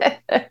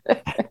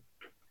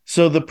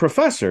 So the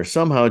professor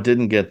somehow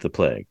didn't get the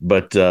plague,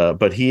 but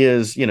he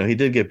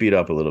did get beat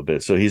up a little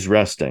bit, so he's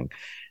resting.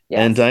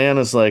 And Yes.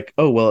 Diana's like,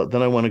 "Oh, well,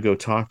 then I want to go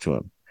talk to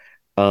him."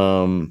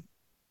 Um,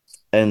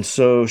 and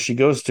so she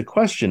goes to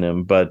question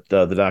him, but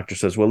the doctor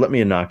says, "Well, let me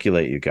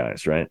inoculate you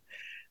guys, right?"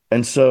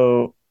 And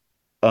so,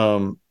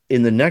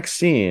 in the next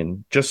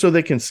scene, just so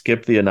they can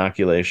skip the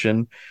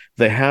inoculation,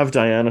 they have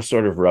Diana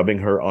sort of rubbing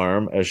her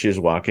arm as she's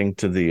walking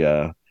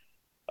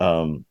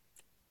um,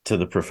 to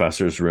the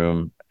professor's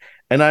room.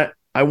 And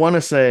I want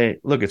to say,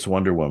 look, it's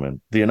Wonder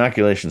Woman. The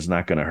inoculation's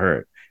not going to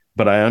hurt.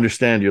 But I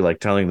understand you're like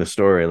telling the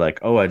story like,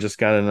 oh, I just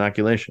got an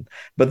inoculation.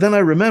 But then I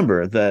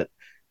remember that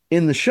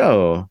in the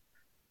show,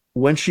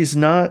 when she's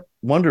not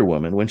Wonder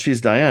Woman, when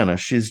she's Diana,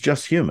 she's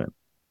just human.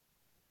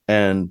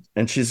 And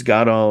she's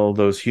got all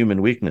those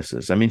human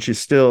weaknesses. I mean, she's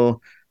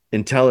still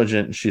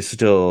intelligent, she's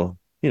still,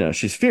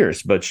 she's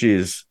fierce, but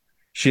she's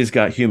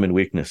got human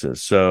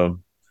weaknesses. So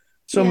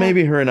Yeah.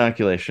 maybe her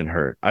inoculation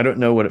hurt. I don't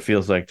know what it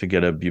feels like to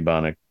get a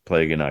bubonic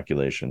plague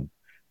inoculation.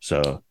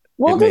 So it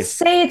We'll may. just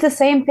say it's the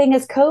same thing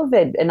as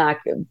COVID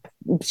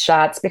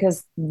shots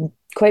because,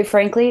 quite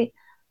frankly,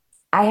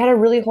 I had a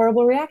really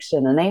horrible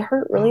reaction and they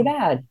hurt really Oh,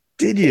 bad.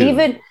 did you?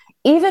 Even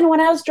even when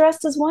I was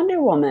dressed as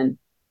Wonder Woman,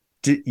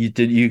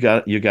 You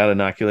got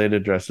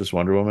inoculated dressed as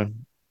Wonder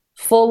Woman?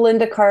 full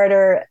Linda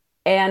Carter,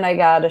 and I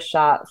got a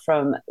shot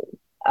from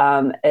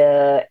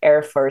a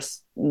Air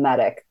Force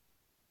medic.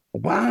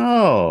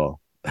 Wow.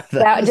 That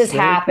That is just so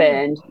cool.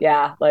 happened.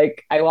 Yeah,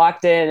 like I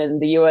walked in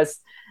and the U.S.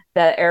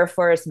 the Air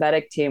Force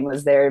medic team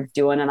was there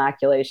doing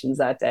inoculations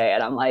that day.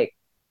 And I'm like,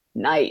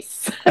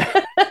 nice.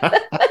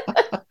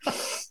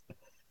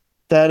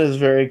 That is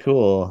very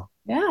cool.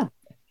 Yeah.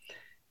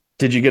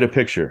 Did you get a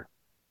picture?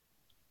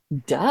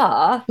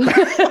 Duh.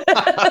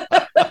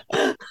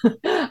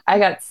 I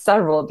got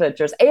several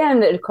pictures.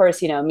 And of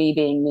course, me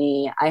being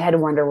me, I had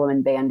Wonder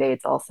Woman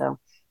band-aids also.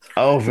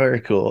 Oh,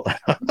 very cool.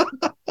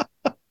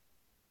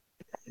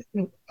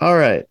 All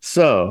right.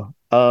 So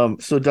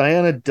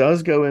Diana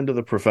does go into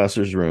the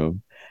professor's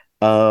room.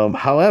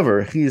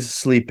 However, he's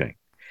sleeping.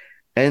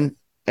 And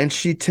and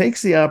she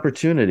takes the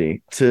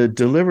opportunity to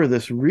deliver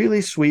this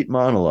really sweet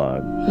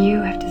monologue.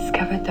 You have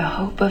discovered the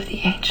hope of the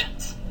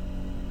ancients.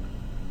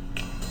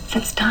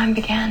 Since time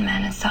began,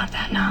 man has sought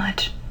that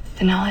knowledge.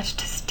 The knowledge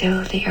to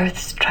still the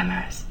earth's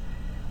tremors,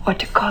 or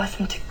to cause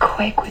them to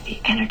quake with the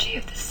energy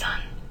of the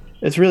sun.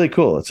 It's really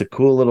cool. It's a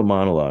cool little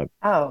monologue.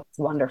 Oh, it's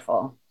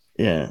wonderful.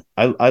 Yeah.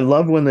 I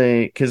love when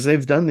because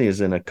they've done these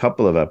in a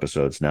couple of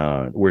episodes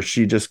now where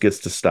she just gets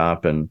to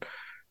stop and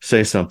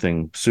say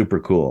something super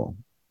cool,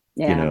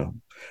 Yeah.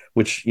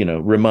 which,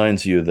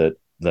 reminds you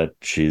that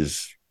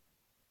she's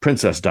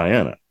Princess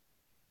Diana.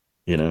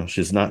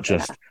 She's not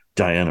just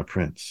Diana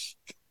Prince.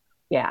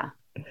 Yeah.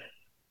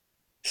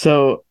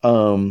 So,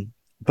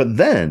 but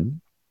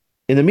then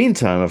in the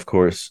meantime, of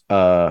course,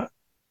 the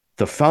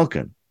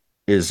Falcon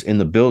is in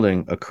the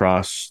building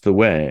across the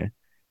way,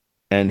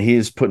 and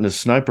he's putting his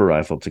sniper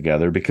rifle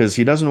together because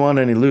he doesn't want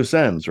any loose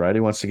ends, right?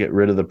 He wants to get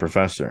rid of the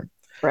professor.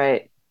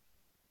 Right.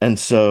 And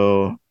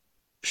so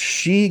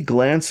she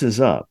glances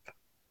up,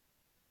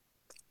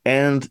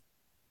 and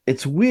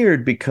it's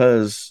weird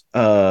because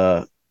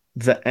the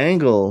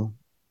angle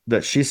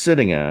that she's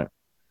sitting at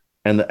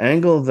and the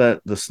angle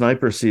that the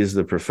sniper sees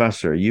the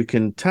professor, you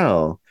can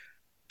tell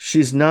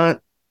she's not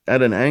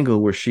at an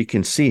angle where she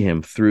can see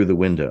him through the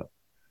window,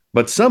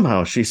 but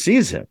somehow she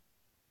sees him.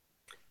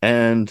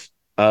 And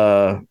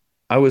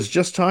I was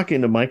just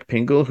talking to Mike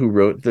Pingle, who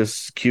wrote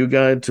this Q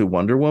guide to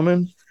Wonder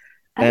Woman.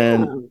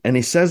 And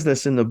he says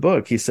this in the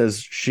book. He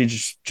says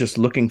she's just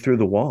looking through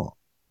the wall.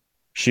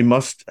 She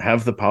must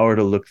have the power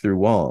to look through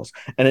walls.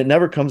 And it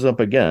never comes up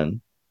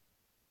again.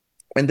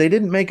 And they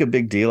didn't make a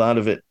big deal out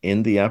of it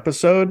in the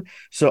episode.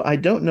 So I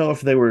don't know if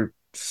they were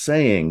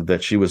saying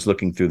that she was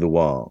looking through the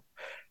wall.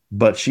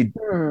 But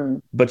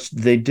but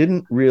they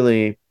didn't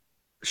really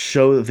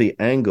show the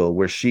angle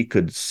where she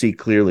could see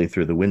clearly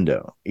through the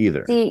window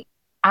either. See,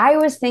 I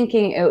was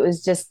thinking it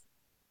was just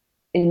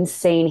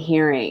insane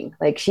hearing.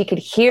 Like she could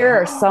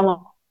hear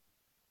someone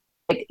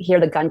hear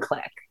the gun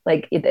click,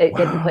 like it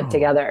getting put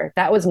together.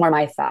 That was more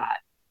my thought.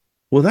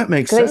 Well, that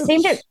makes sense.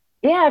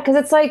 Because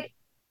it's like,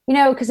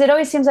 because it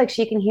always seems like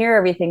she can hear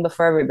everything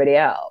before everybody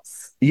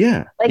else.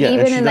 Yeah. Like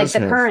even in like the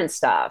current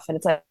stuff. And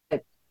it's like,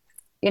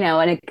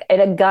 and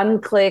a gun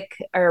click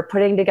or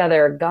putting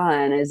together a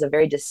gun is a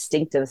very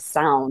distinctive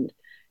sound.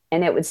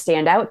 And it would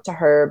stand out to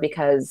her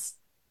because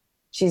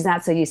she's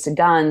not so used to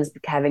guns,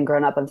 having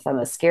grown up in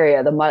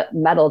Themyscira. The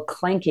metal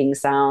clanking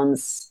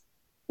sounds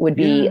would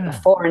be a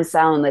foreign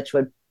sound that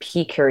would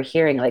pique her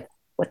hearing, like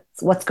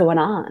what's going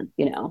on,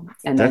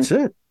 And that's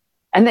it.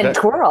 And then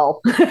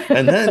twirl.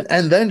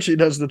 and then she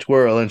does the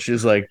twirl, and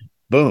she's like,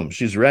 boom,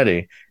 she's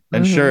ready.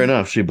 And sure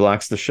enough, she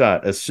blocks the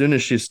shot as soon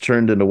as she's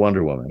turned into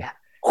Wonder Woman.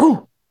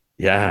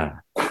 Yeah.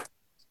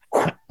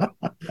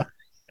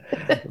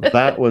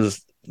 That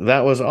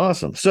was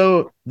awesome.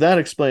 So that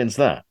explains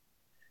that.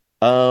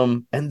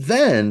 And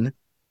then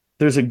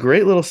there's a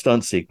great little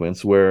stunt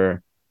sequence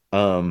where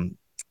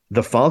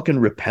the Falcon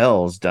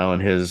rappels down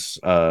his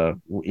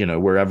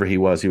wherever he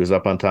was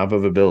up on top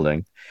of a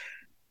building,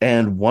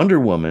 and Wonder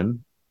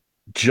Woman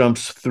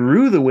jumps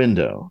through the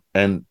window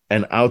and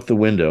out the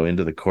window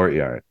into the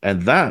courtyard.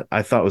 And that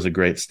I thought was a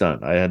great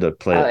stunt. I had to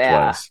play it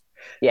twice.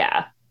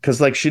 Yeah. Because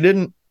like she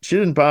didn't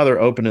bother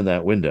opening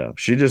that window.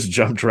 She just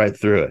jumped right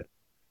through it.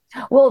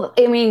 Well,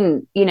 I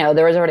mean,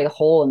 there was already a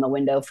hole in the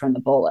window from the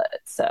bullet.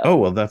 So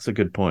well, that's a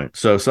good point.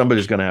 So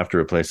somebody's going to have to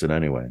replace it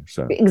anyway.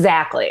 So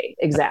exactly.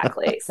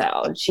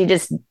 So she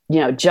just,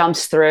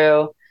 jumps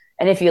through.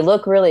 And if you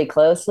look really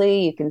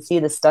closely, you can see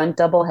the stunt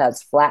double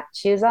has flat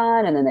shoes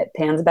on, and then it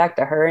pans back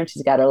to her and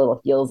she's got her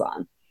little heels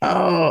on.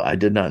 Oh, I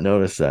did not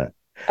notice that.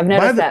 I've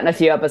noticed that in a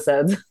few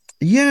episodes.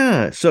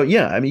 Yeah. So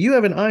yeah, I mean, you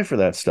have an eye for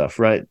that stuff,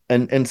 right?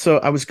 And so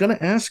I was going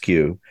to ask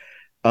you,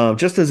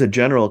 just as a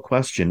general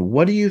question,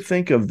 what do you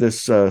think of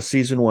this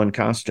season 1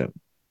 costume?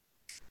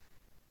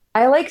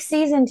 I like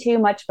season 2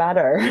 much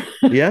better.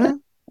 Yeah.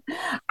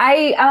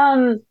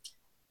 Because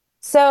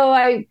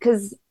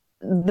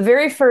the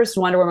very first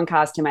Wonder Woman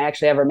costume I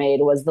actually ever made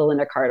was the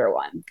Linda Carter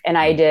one. And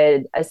I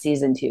did a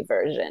season 2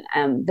 version.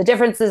 The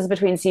differences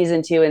between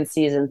season 2 and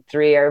season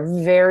 3 are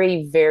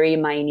very, very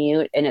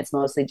minute. And it's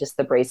mostly just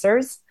the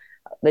bracers.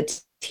 The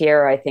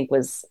tiara, I think,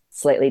 was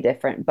slightly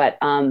different. But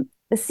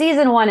the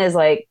season 1 is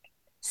like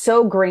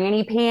so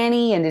granny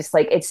panty, and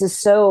it's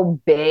just so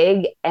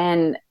big.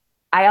 And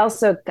I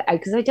also,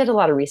 because I did a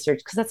lot of research,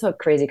 because that's what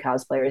crazy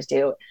cosplayers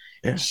do.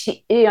 Yeah.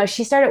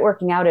 she started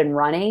working out and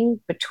running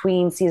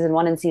between season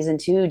 1 and season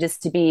 2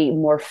 just to be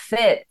more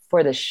fit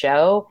for the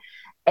show.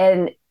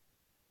 And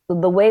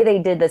the way they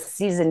did the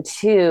season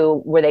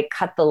 2, where they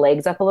cut the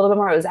legs up a little bit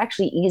more, it was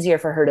actually easier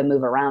for her to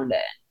move around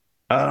it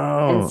and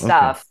Oh, okay.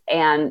 stuff.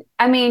 And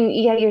I mean,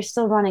 yeah, you're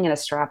still running in a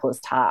strapless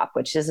top,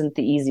 which isn't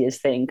the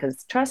easiest thing,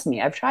 because trust me,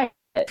 I've tried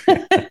it.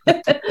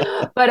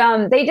 But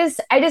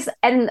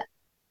and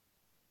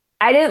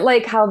I didn't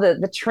like how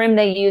the trim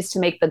they used to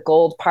make the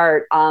gold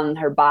part on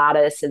her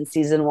bodice in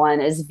season 1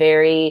 is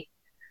very,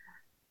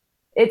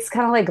 it's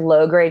kind of like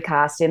low grade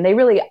costume. They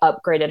really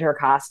upgraded her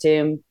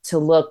costume to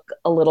look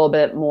a little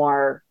bit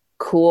more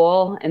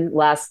cool and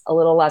a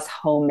little less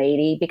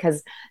homemadey,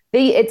 because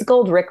it's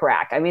gold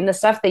rickrack. I mean, the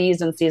stuff they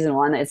used in season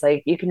 1, it's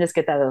like you can just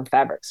get that at the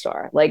fabric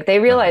store. Like, they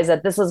Right. realized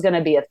that this was going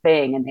to be a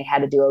thing, and they had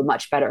to do a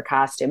much better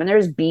costume. And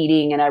there's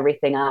beading and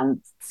everything on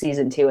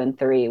season 2 and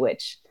 3,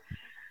 which,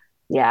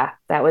 yeah,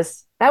 that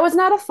was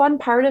not a fun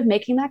part of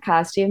making that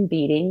costume,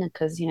 beading,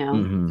 because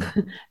Hmm.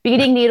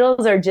 beading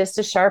needles are just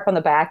as sharp on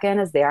the back end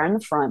as they are in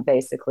the front,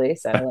 basically.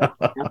 So,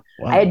 like, I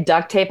Wow. had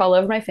duct tape all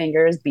over my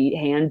fingers,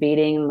 hand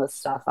beating the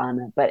stuff on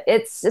it. But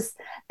it's just,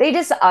 they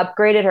just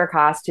upgraded her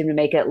costume to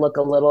make it look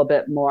a little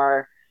bit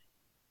more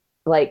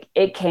like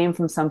it came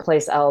from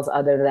someplace else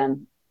other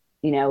than,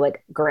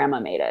 like grandma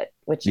made it,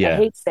 which I Yeah.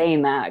 hate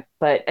saying that.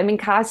 But I mean,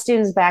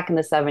 costumes back in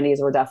the 70s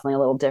were definitely a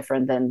little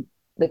different than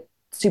the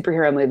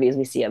superhero movies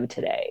we see of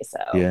today. So,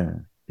 Yeah.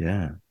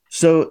 Yeah.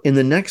 So in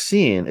the next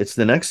scene, it's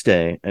the next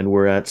day, and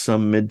we're at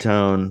some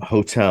midtown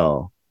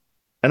hotel.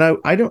 And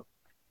I don't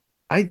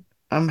I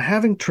I'm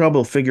having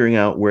trouble figuring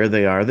out where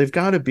they are. They've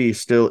got to be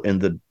still in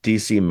the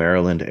DC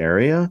Maryland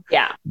area,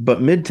 yeah. but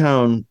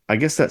Midtown, I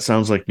guess that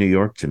sounds like New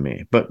York to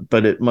me.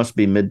 But it must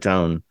be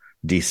Midtown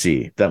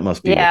DC. That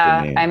must be what they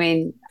Yeah. I mean.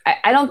 mean,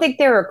 I don't think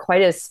they were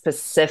quite as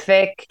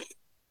specific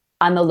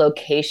on the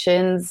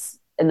locations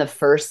in the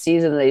first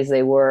season as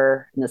they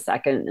were in the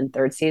second and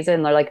third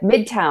season. They're like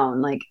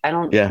Midtown. Like, I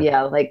don't, Yeah.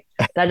 yeah, like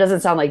that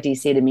doesn't sound like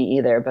DC to me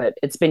either, but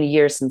it's been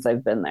years since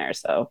I've been there.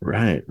 So,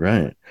 Right,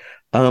 right.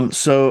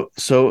 So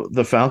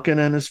the Falcon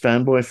and his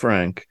fanboy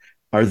Frank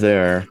are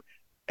there,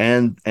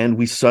 and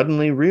we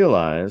suddenly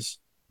realize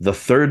the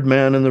third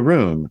man in the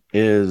room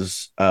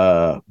is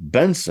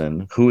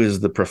Benson, who is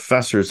the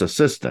professor's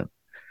assistant.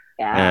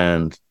 yeah.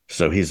 And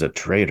so he's a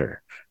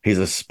traitor. He's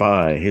a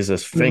spy. He's a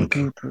fink.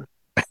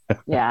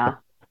 Yeah.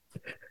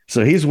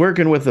 So he's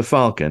working with the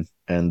Falcon,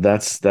 and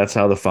that's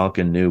how the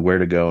Falcon knew where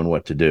to go and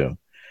what to do.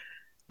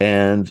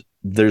 And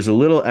there's a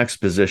little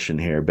exposition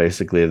here.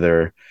 Basically,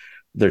 they're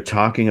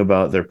talking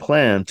about their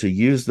plan to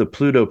use the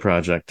Pluto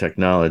project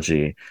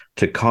technology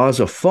to cause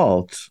a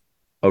fault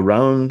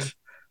around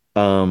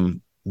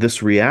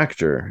this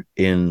reactor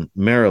in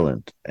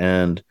Maryland.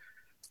 And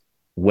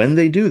when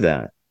they do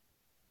that,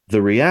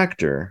 the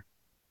reactor,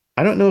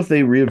 I don't know if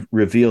they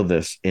reveal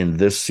this in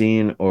this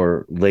scene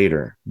or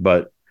later,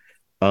 but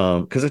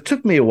because it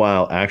took me a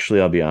while, actually,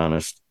 I'll be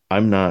honest,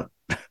 I'm not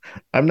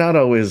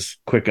always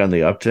quick on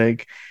the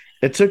uptake.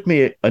 It took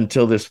me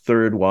until this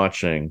third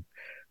watching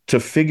to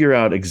figure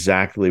out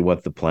exactly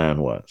what the plan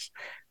was,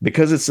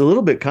 because it's a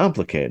little bit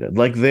complicated.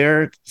 Like,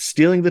 they're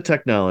stealing the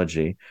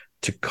technology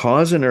to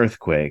cause an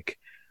earthquake,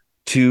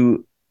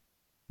 to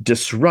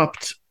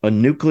disrupt a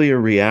nuclear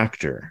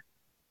reactor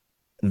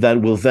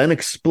that will then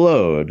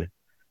explode,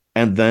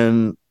 and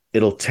then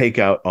it'll take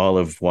out all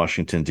of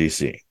Washington,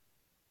 D.C.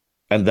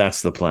 And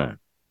that's the plan,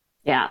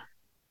 Yeah.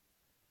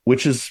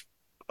 which is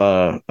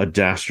a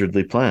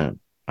dastardly plan,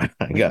 I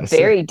gotta say.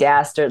 Very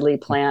dastardly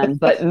plan,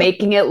 but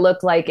making it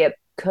look like it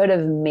could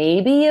have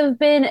maybe have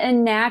been a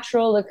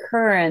natural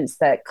occurrence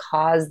that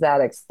caused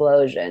that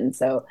explosion.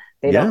 So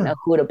they don't Yeah, know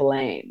who to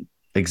blame.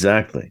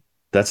 exactly.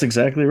 That's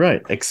exactly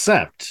right.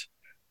 Except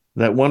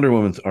that Wonder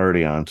Woman's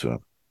already onto him.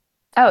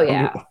 Oh, Wonder,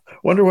 yeah.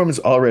 Wonder Woman's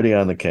already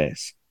on the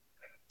case.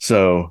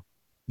 So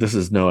this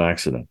is no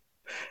accident.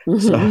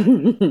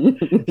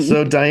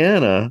 So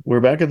Diana, we're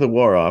back at the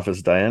War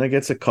Office. Diana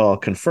gets a call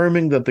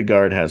confirming that the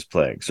guard has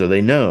plague. So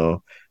they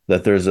know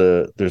that there's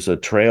a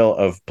trail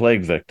of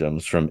plague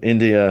victims from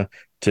India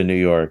to New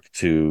York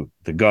to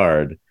the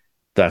guard.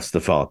 That's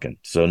the Falcon.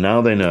 So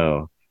now they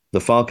know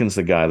the Falcon's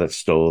the guy that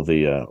stole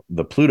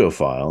the Pluto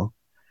file,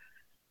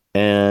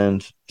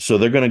 and so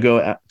they're going to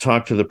go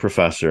talk to the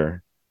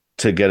professor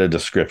to get a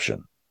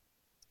description.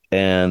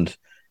 And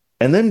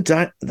then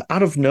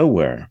out of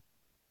nowhere,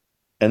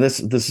 and this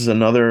is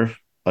another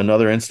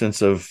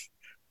instance of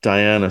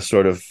Diana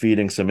sort of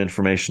feeding some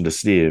information to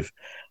Steve,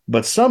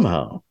 but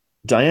somehow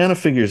Diana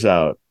figures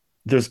out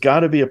there's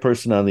got to be a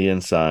person on the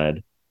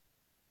inside.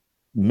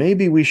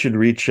 Maybe we should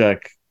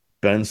recheck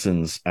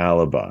Benson's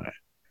alibi.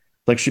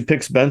 Like, she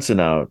picks Benson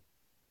out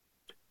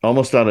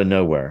almost out of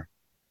nowhere,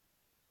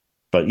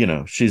 but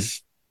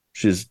she's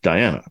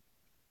Diana.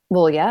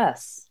 Well,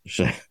 yes.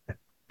 She,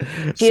 She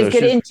has so good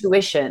she's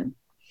intuition.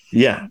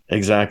 yeah,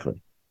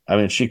 exactly. I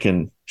mean, she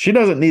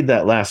doesn't need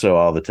that lasso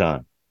all the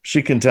time.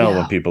 She can tell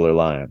when No. people are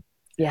lying.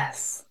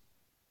 Yes.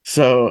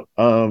 So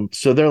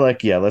they're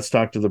like, yeah, let's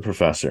talk to the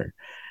professor.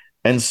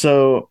 And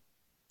so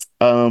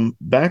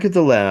Back at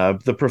the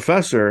lab, the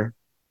professor,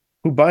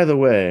 who, by the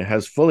way,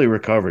 has fully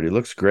recovered. He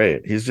looks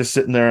great. He's just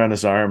sitting there on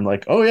his arm,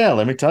 like, "Oh yeah,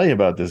 let me tell you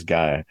about this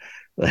guy."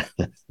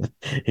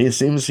 He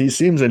seems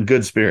in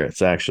good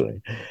spirits,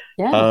 actually.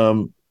 Yeah.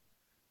 Um,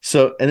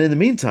 and in the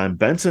meantime,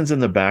 Benson's in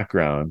the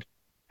background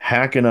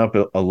hacking up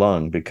a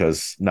lung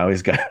because now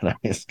he's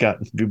got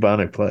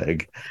bubonic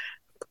plague,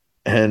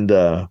 and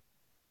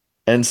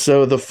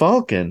so the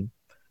Falcon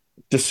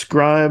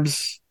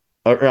describes,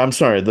 or I'm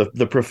sorry,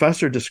 the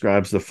professor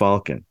describes the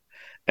Falcon,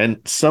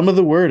 and some of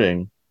the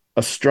wording: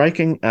 a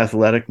striking,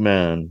 athletic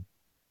man,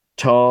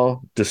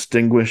 tall,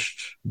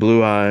 distinguished,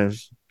 blue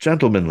eyes,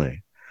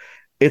 gentlemanly.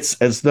 It's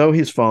as though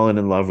he's fallen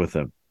in love with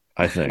him,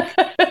 I think.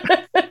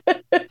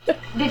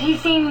 Did he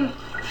seem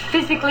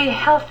physically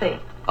healthy?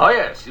 Oh,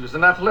 yes, he was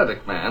an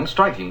athletic man,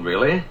 striking,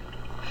 really.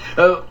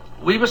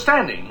 We were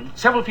standing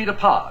several feet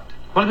apart.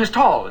 Well, he was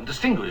tall and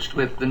distinguished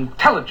with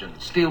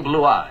intelligent, steel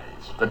blue eyes.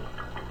 But,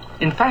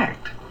 in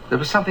fact, there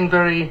was something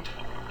very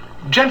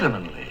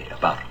gentlemanly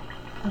about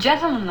him.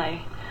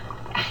 Gentlemanly.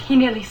 He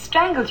nearly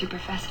strangled you,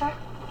 Professor.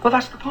 Well,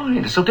 that's the point.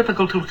 It's so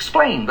difficult to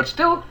explain, but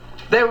still,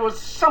 there was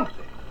something.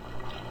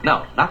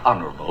 No, not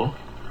honorable.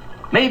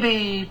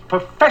 Maybe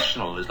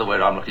professional is the word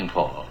I'm looking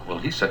for. Well,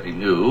 he certainly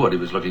knew what he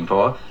was looking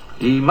for.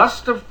 He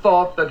must have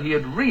thought that he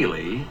had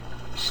really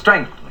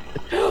strangled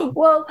me.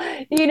 Well,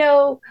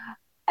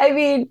 I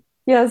mean,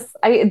 yes,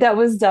 that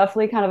was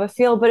definitely kind of a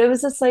feel, but it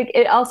was just like,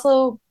 it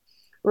also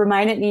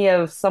reminded me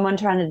of someone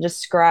trying to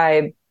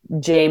describe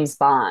James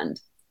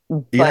Bond,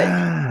 but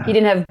Yeah. he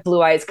didn't have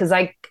blue eyes because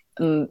I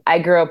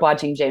grew up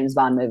watching James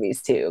Bond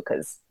movies too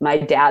because my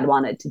dad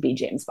wanted to be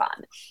James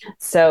Bond.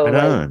 So Right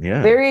on,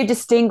 yeah. very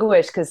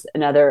distinguished because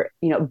another,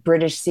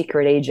 British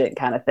secret agent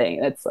kind of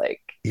thing. It's like,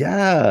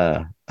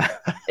 Yeah.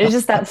 it's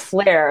just that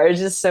flair. It's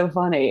just so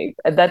funny.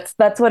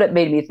 That's what it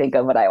made me think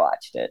of when I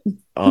watched it.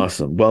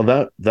 Awesome.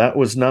 Well, that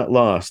was not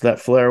lost. That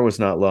flair was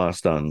not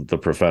lost on the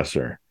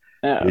professor.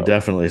 Oh. We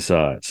definitely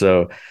saw it.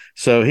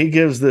 So he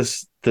gives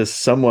this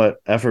somewhat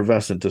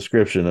effervescent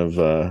description of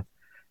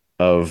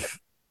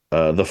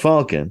the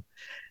Falcon,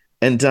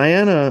 and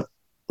Diana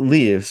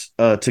leaves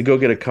to go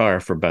get a car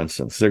for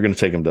Benson. So they're going to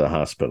take him to the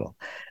hospital,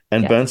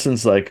 and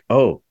Benson's like,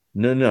 "Oh,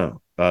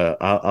 no,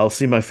 I'll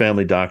see my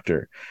family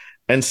doctor,"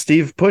 and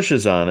Steve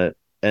pushes on it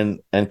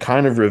and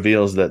kind of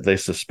reveals that they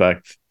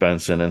suspect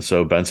Benson, and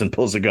so Benson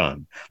pulls a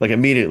gun. Like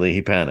immediately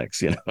he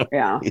panics,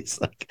 Yeah.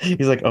 he's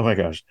like, "Oh my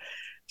gosh."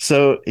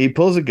 So he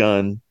pulls a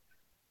gun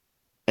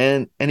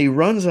and he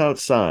runs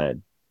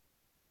outside.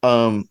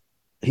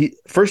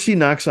 He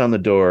knocks on the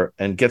door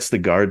and gets the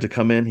guard to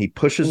come in. He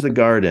pushes the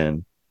guard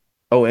in.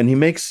 Oh, and he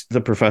makes the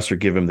professor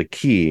give him the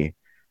key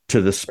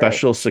to the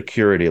special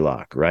security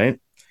lock, right?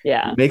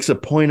 Yeah. He makes a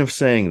point of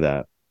saying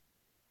that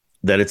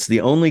it's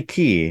the only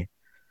key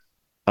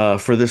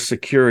for this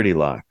security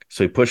lock.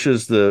 So he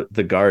pushes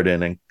the guard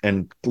in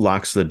and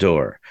locks the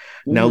door.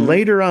 Now,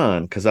 later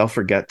on, because I'll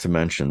forget to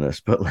mention this,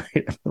 but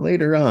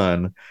later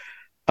on,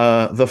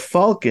 the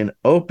Falcon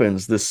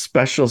opens this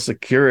special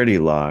security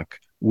lock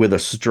with a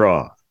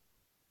straw.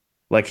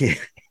 Like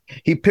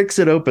he picks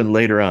it open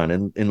later on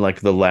in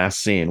like the last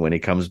scene when he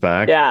comes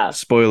back. Yeah.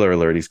 Spoiler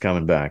alert, he's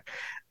coming back.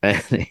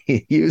 And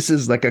he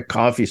uses like a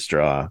coffee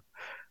straw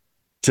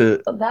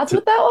to That's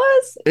what that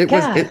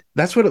was?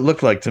 That's what it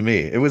looked like to me.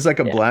 It was like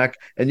a black,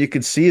 and you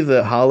could see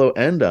the hollow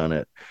end on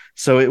it.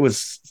 So it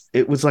was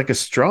like a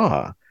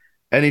straw.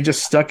 And he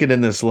just stuck it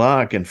in this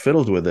lock and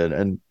fiddled with it,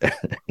 and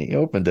he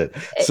opened it.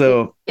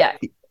 So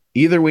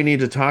either we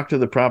need to talk to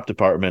the prop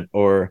department,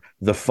 or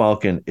the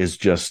Falcon is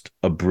just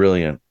a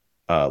brilliant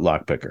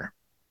lock picker.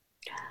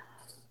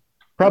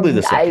 Probably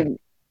the second.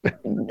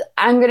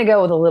 I'm going to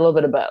go with a little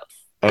bit of both.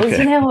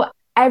 Okay.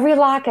 Every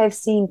lock I've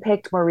seen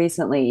picked more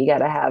recently, you got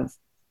to have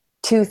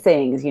two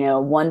things,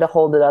 one to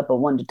hold it up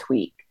and one to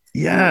tweak.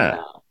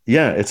 Yeah.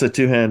 Yeah, it's a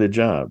two-handed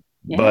job,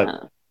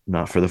 but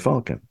not for the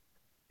Falcon.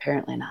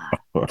 Apparently not.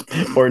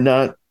 Or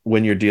not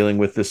when you're dealing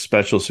with this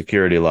special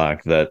security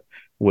lock that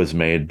was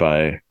made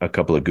by a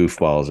couple of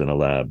goofballs in a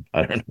lab.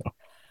 I don't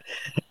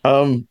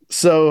know.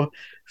 So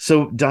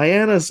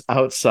Diana's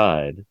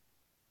outside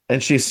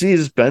and she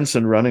sees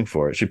Benson running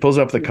for it. She pulls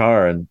up the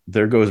car and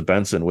there goes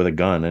Benson with a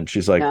gun, and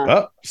she's like,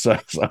 "Oh,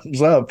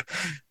 something's up."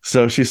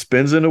 So she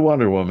spins into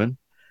Wonder Woman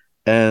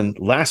and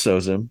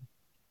lassos him.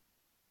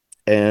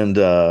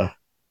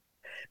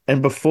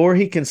 And before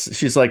he can,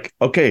 she's like,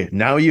 "Okay,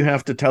 now you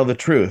have to tell the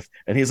truth."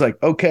 And he's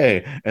like,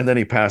 "Okay." And then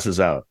he passes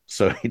out.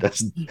 So he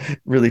doesn't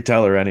really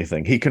tell her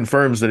anything. He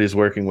confirms that he's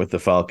working with the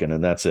Falcon,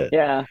 and that's it.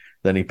 Yeah.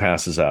 Then he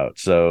passes out.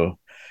 So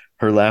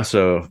her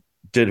lasso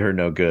did her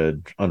no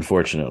good,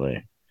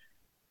 unfortunately.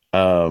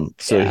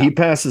 He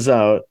passes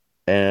out,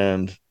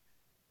 and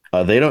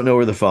they don't know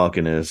where the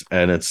Falcon is,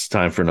 and it's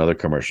time for another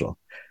commercial.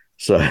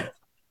 So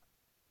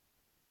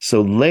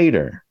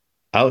later,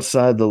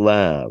 outside the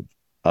lab,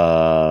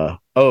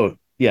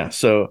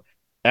 so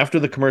after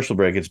the commercial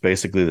break, it's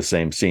basically the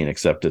same scene,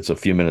 except it's a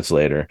few minutes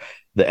later.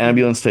 The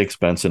ambulance takes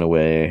Benson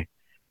away.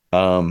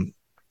 And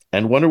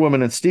Wonder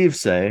Woman and Steve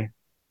say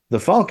the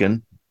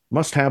Falcon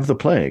must have the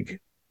plague.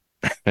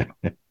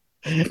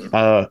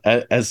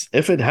 As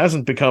if it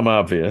hasn't become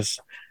obvious,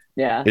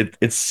 Yeah.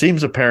 it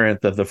seems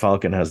apparent that the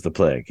Falcon has the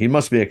plague. He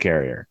must be a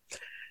carrier.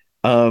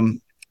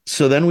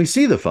 So then we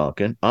see the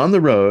Falcon on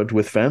the road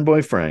with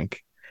fanboy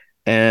Frank,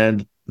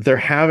 and they're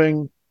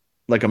having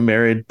like a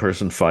married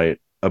person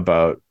fight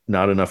about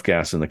not enough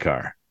gas in the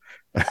car.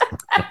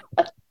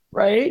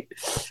 Right.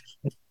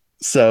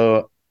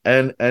 So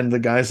and the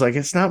guy's like,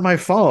 it's not my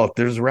fault.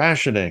 There's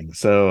rationing.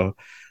 So,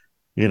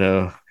 you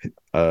know,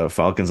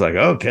 Falcon's like,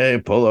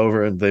 okay, pull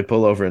over, and they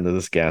pull over into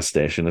this gas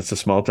station. It's a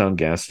small town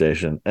gas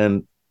station,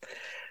 and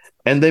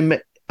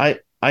I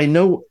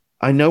know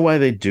why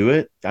they do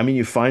it. I mean,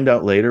 you find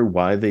out later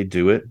why they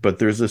do it, but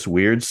there's this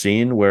weird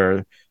scene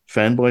where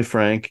fanboy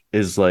Frank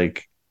is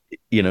like,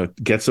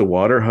 gets a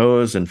water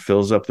hose and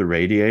fills up the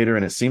radiator,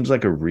 and it seems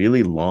like a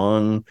really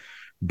long,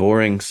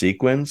 boring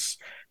sequence.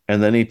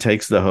 And then he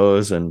takes the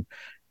hose and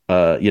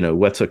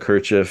wets a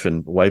kerchief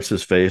and wipes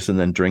his face and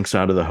then drinks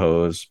out of the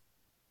hose.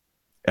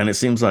 And it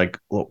seems like,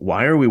 well,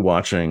 why are we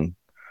watching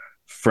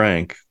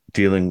Frank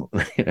dealing?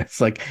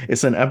 It's like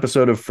it's an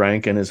episode of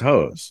Frank and his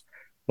hose.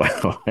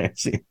 Wow,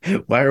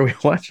 why are we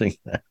watching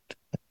that?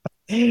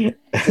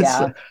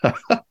 Yeah.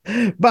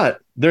 But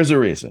there's a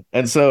reason.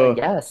 And so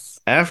Yes.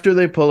 after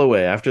they pull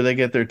away, after they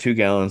get their 2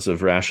 gallons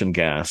of ration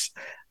gas,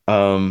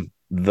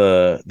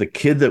 the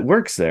kid that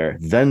works there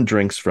then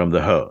drinks from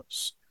the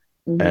hose.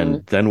 Mm-hmm.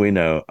 And then we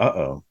know,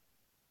 uh-oh.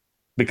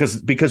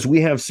 Because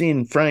we have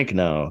seen Frank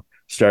now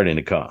starting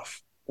to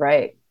cough.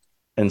 Right.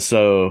 And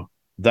so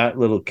that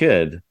little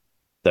kid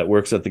that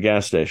works at the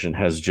gas station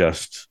has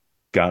just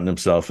gotten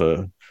himself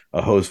a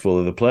hose full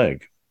of the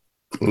plague.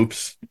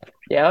 Oops.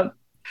 Yep.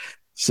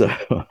 So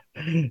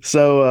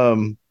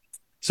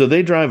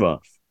they drive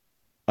off.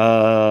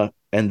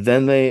 And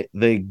then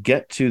they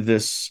get to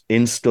this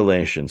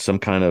installation, some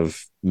kind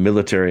of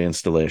military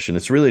installation.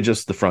 It's really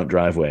just the front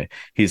driveway.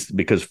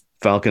 Because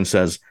Falcon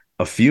says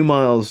a few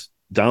miles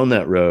down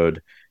that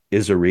road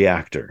is a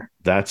reactor.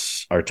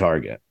 That's our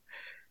target.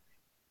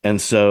 And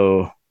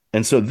so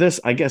this,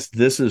 I guess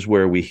this is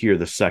where we hear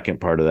the second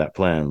part of that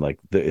plan. Like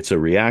it's a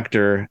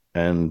reactor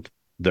and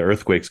the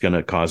earthquake's going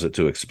to cause it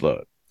to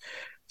explode.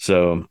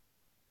 So,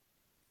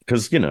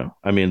 because,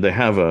 I mean, they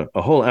have a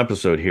whole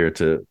episode here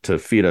to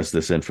feed us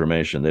this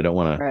information. They don't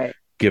want to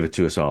give it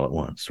to us all at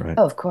once, right?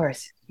 Oh, of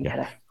course. You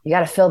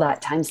gotta fill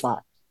that time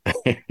slot.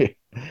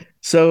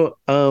 So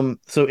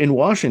in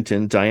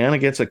Washington, Diana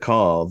gets a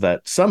call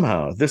that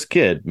somehow this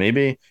kid,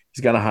 maybe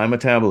he's got a high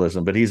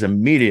metabolism, but he's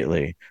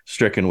immediately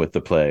stricken with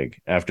the plague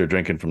after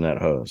drinking from that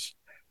hose,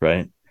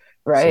 right?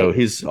 Right. So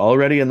he's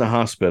already in the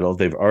hospital.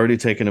 They've already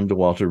taken him to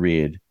Walter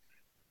Reed,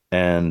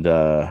 and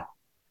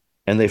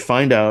they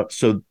find out.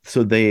 So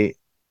they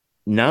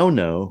now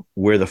know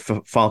where the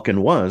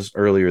Falcon was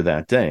earlier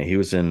that day. He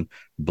was in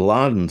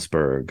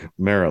Bladensburg,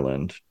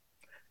 Maryland.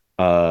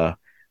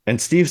 And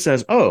Steve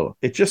says, oh,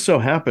 it just so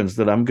happens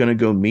that I'm going to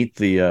go meet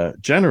the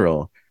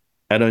general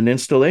at an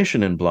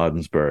installation in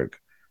Bladensburg.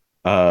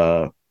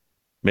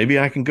 Maybe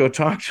I can go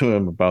talk to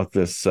him about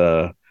this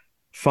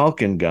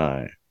Falcon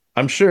guy.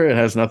 I'm sure it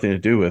has nothing to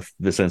do with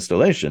this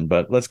installation,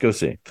 but let's go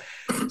see.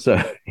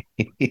 So,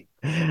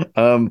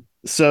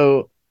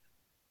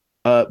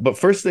 but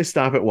first they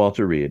stop at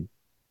Walter Reed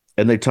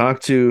and they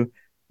talk to,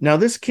 now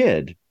this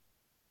kid's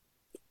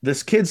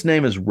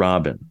name is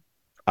Robin.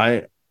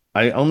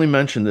 I only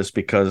mentioned this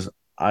because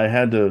I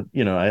had to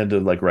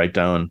like write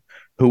down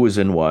who was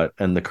in what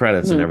and the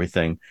credits and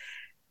everything.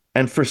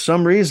 And for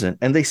some reason,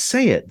 and they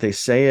say it,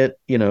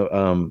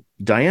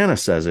 Diana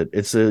says it,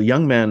 it's a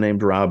young man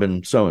named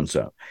Robin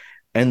so-and-so.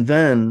 And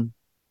then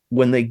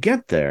when they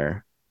get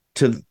there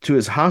to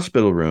his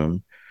hospital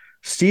room,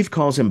 Steve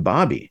calls him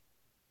Bobby.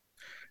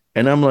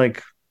 And I'm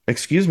like,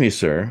 excuse me,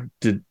 sir,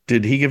 did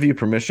he give you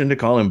permission to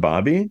call him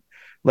Bobby?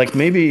 Like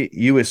maybe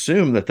you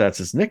assume that that's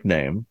his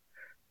nickname.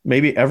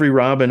 Maybe every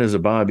Robin is a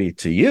Bobby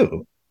to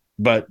you,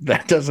 but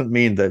that doesn't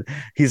mean that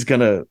he's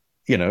going to,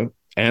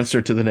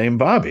 answer to the name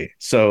Bobby.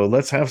 So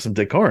let's have some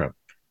decorum.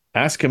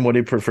 Ask him what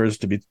he prefers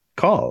to be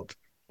called.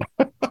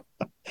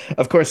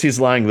 Of course, he's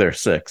lying there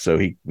sick, so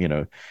he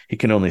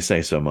can only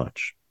say so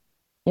much.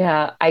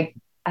 Yeah, I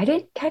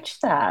didn't catch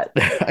that.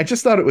 I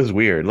just thought it was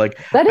weird. Like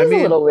that is a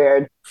little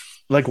weird.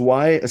 Like,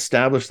 why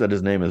establish that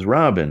his name is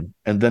Robin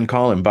and then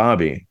call him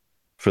Bobby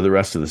for the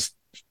rest of the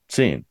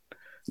scene?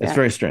 It's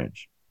very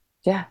strange.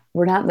 Yeah,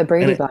 we're not in the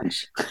Brady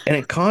Bunch. And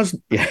it caused,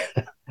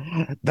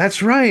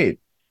 that's right.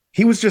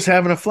 He was just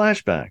having a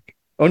flashback.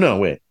 Oh, no,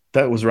 wait.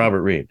 That was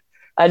Robert Reed.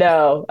 I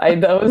know.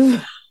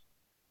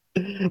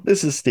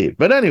 This is Steve.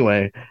 But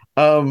anyway,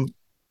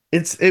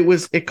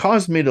 it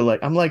caused me to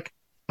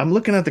I'm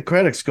looking at the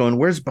credits going,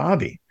 where's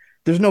Bobby?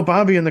 There's no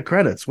Bobby in the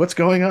credits. What's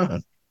going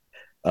on?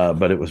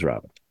 But it was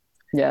Robin.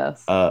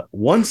 Yes.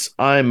 Once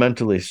I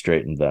mentally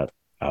straightened that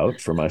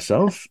out for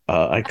myself,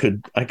 I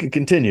could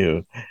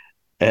continue.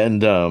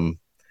 And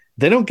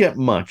they don't get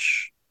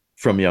much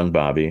from young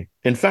Bobby.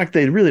 In fact,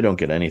 they really don't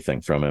get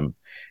anything from him.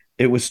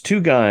 It was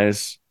 2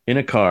 guys in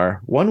a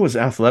car. One was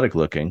athletic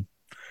looking.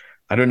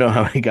 I don't know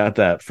how he got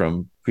that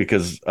from,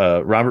 because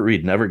Robert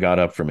Reed never got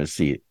up from his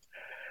seat.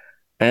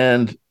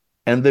 and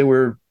they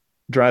were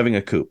driving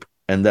a coupe,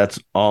 and that's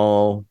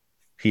all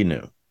he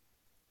knew.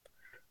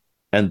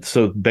 And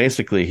so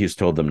basically, he's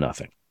told them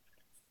nothing.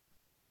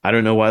 I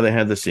don't know why they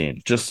had the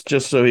scene, just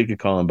so he could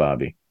call him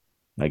Bobby,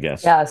 I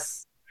guess.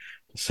 Yes.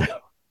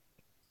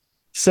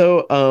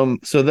 So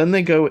then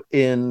they go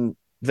in.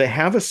 They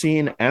have a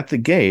scene at the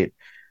gate,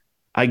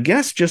 I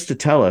guess, just to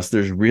tell us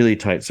there's really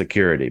tight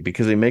security,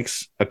 because he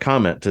makes a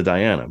comment to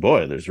Diana.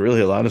 Boy, there's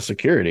really a lot of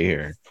security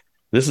here.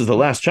 This is the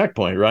last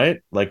checkpoint,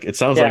 right? Like, it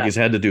sounds like he's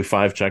had to do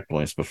 5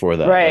 checkpoints before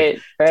that. Right,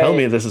 like, right. Tell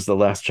me this is the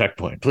last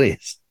checkpoint,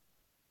 please.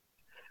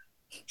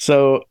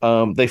 So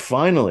they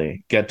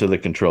finally get to the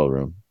control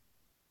room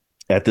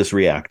at this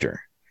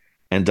reactor.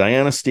 And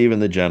Diana, Steve,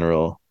 and the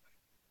general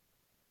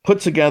put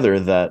together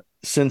that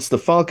since the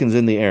Falcon's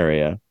in the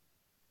area,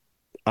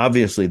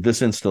 obviously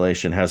this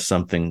installation has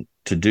something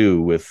to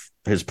do with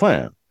his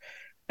plan.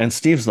 And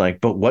Steve's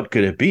like, but what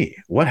could it be?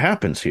 What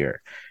happens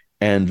here?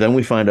 And then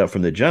we find out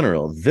from the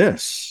general,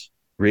 this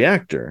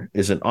reactor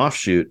is an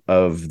offshoot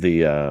of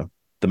the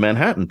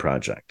Manhattan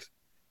Project,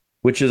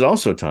 which is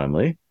also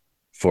timely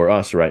for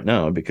us right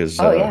now, because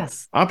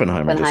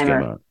Oppenheimer just came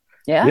out.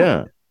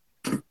 Yeah.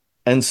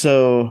 And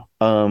so,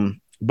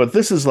 but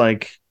this is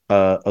like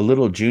a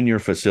little junior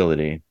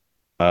facility,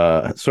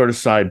 sort of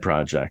side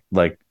project.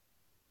 Like,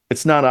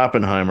 it's not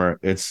Oppenheimer,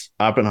 it's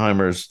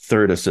Oppenheimer's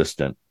third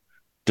assistant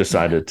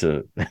decided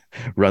to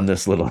run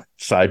this little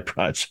side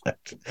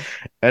project.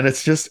 And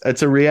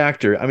it's a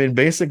reactor. I mean,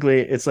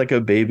 basically it's like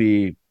a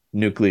baby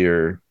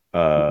nuclear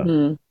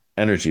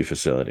energy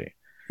facility.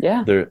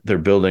 Yeah. They're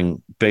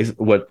building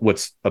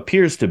what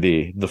appears to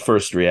be the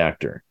first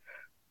reactor,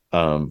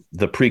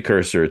 the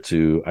precursor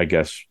to, I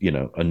guess,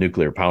 a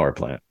nuclear power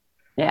plant.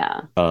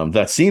 Yeah.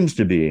 That seems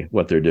to be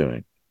what they're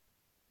doing.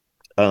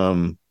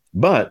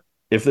 But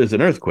if there's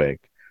an earthquake,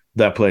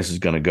 that place is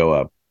going to go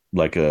up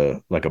like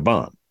a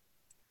bomb.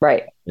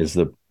 Right. Is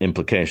the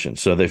implication.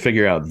 So they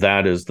figure out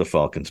that is the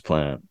Falcon's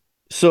plan.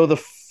 So the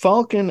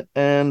Falcon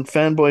and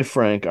fanboy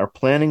Frank are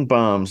planning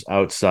bombs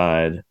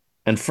outside,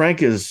 and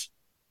Frank is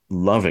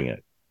loving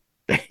it.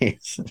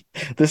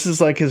 This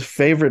is like his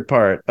favorite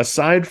part,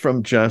 aside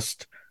from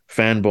just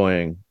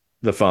fanboying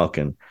the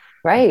Falcon.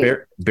 Right.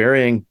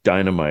 Burying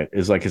dynamite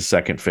is like his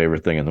second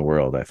favorite thing in the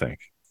world, I think.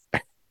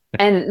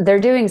 And they're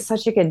doing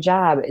such a good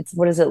job. It's,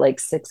 what is it, like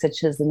 6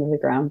 inches into the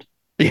ground?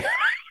 Yeah.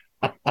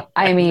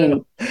 I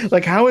mean,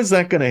 like, how is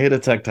that going to hit a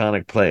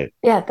tectonic plate?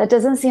 Yeah, that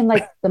doesn't seem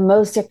like the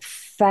most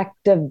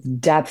effective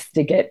depth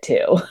to get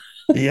to.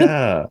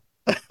 Yeah.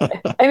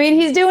 I mean,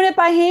 he's doing it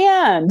by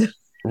hand.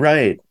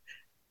 Right.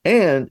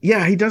 And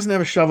yeah, he doesn't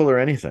have a shovel or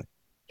anything.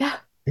 Yeah.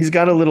 He's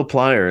got a little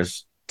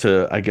pliers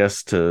to, I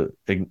guess, I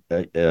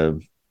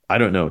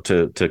don't know,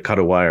 to cut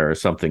a wire or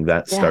something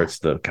that starts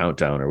the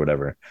countdown or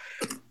whatever.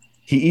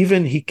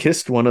 He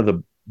kissed one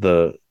of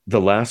the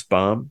last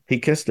bomb. He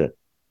kissed it.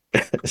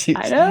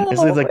 I know.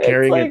 It's like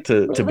carrying it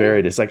to really? bury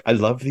it. It's like, I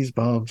love these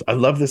bombs. I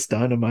love this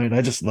dynamite.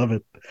 I just love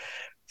it.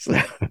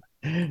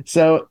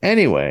 So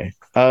anyway,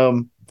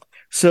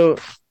 so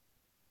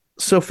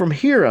from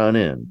here on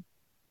in,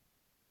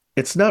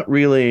 it's not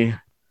really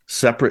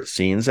separate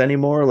scenes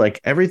anymore. Like,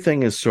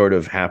 everything is sort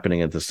of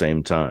happening at the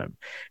same time.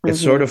 It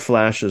sort of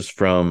flashes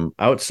from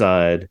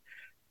outside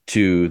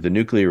to the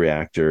nuclear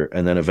reactor,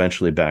 and then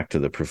eventually back to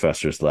the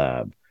professor's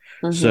lab.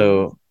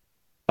 So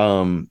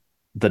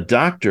the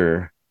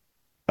doctor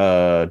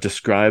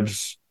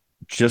describes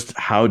just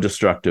how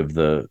destructive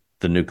the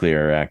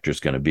nuclear reactor is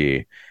going to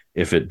be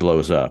if it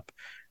blows up.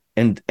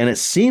 And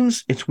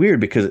it's weird,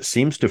 because it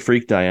seems to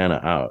freak Diana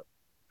out.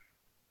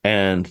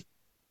 And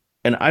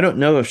I don't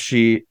know if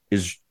she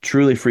is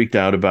truly freaked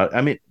out about,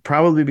 I mean,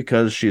 probably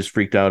because she's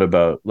freaked out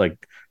about,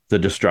 like, the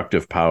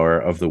destructive power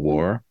of the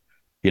war,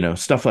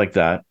 stuff like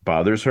that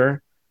bothers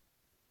her.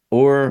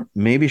 Or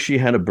maybe she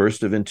had a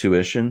burst of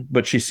intuition,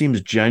 but she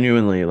seems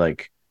genuinely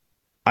like,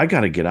 I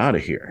got to get out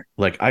of here.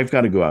 Like, I've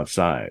got to go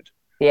outside.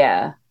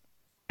 Yeah.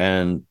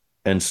 And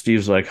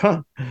Steve's like,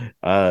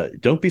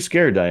 don't be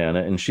scared,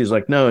 Diana. And she's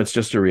like, no, it's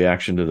just a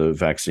reaction to the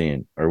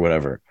vaccine or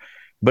whatever.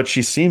 But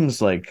she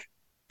seems like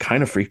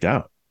kind of freaked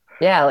out.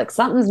 Yeah, like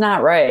something's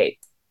not right.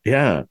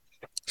 Yeah.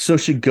 So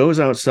she goes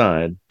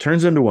outside,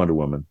 turns into Wonder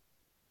Woman,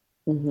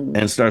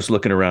 and starts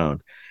looking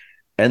around.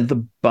 And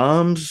the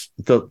bombs,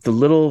 the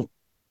little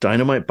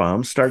dynamite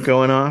bombs start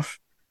going off.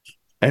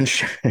 And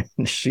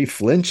she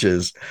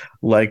flinches,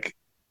 like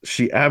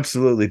she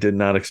absolutely did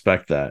not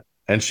expect that.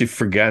 And she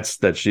forgets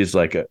that she's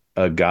like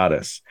a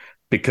goddess,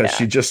 because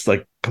she just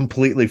like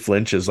completely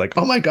flinches, like,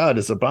 oh my God,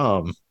 it's a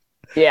bomb.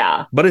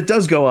 Yeah. But it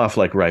does go off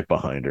like right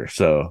behind her.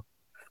 So,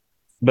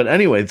 but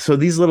anyway, so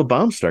these little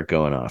bombs start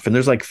going off, and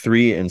there's like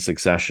 3 in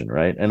succession,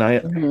 right? And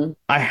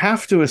I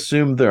have to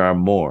assume there are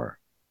more,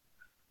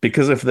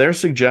 because if they're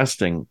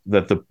suggesting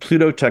that the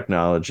Pluto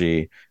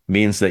technology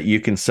means that you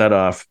can set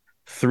off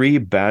 3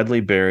 badly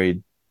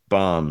buried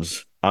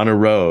bombs on a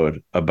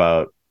road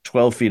about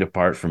 12 feet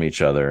apart from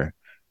each other,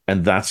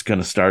 and that's going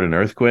to start an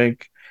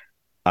earthquake,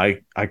 I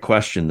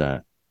question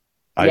that.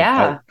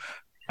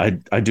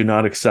 I do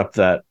not accept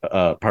that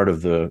part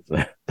of the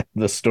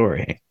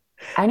story.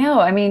 I know.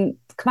 I mean,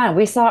 come on.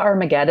 We saw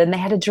Armageddon. They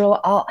had to drill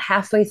all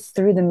halfway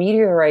through the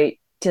meteorite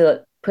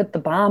to put the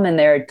bomb in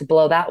there to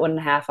blow that one in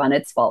half on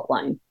its fault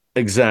line.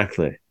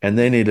 Exactly. And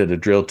they needed a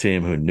drill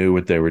team who knew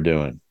what they were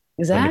doing.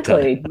 Let me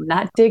tell you. Exactly.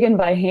 Not digging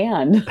by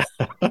hand.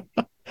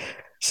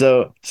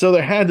 So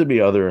there had to be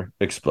other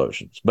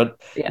explosions,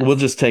 but Yes. we'll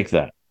just take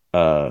that.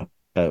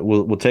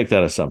 We'll take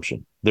that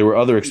assumption. There were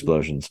other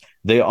explosions.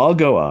 They all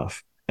go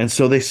off, and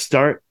so they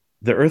start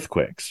the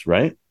earthquakes,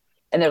 right?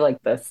 And they're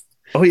like this.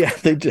 Oh yeah,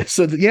 they do.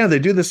 So yeah, they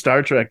do the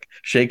Star Trek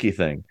shaky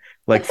thing.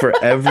 Like for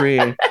every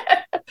Shake time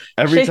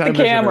the there's an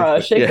camera.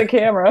 earthquake- Shake yeah, the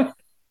camera.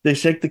 they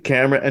shake the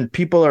camera, and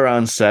people are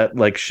on set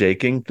like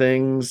shaking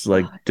things,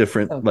 like Oh,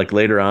 different. so Like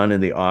later on in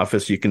the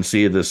office, you can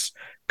see this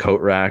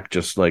coat rack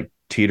just like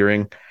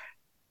teetering,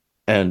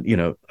 and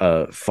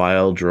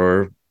file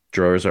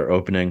drawers are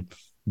opening,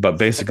 but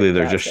basically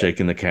they're just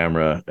shaking the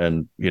camera,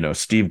 and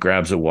Steve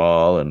grabs a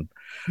wall, and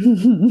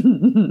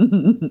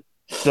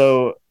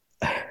so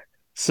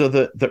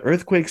the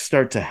earthquakes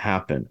start to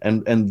happen,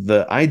 and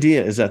the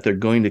idea is that they're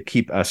going to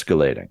keep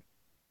escalating.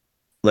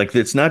 Like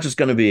it's not just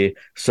going to be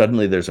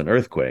suddenly there's an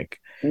earthquake.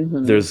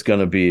 Mhm. There's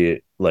going to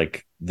be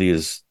like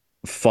these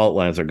fault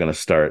lines are going to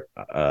start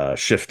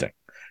shifting,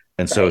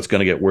 and so Right. it's going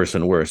to get worse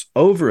and worse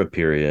over a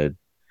period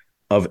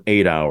of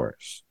 8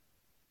 hours.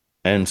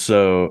 And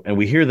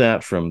we hear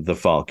that from the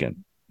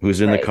Falcon,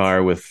 who's in the Right.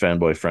 car with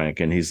fanboy Frank,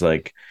 and he's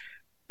like,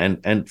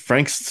 and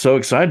Frank's so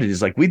excited,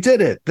 he's like, "We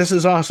did it! This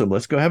is awesome!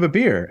 Let's go have a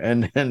beer."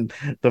 And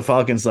the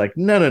Falcon's like,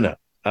 "No.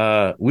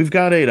 We've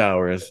got 8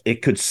 hours.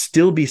 It could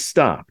still be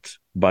stopped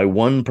by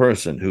one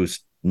person who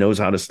knows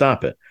how to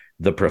stop it.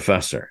 The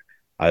professor.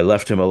 I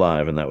left him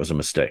alive, and that was a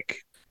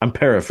mistake." I'm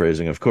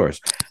paraphrasing, of course,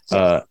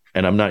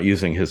 and I'm not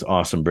using his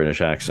awesome British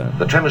accent.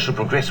 The tremor should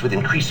progress with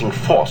increasing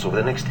force over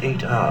the next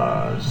 8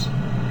 hours.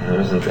 There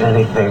isn't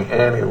anything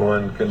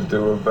anyone can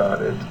do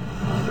about it.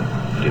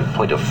 But in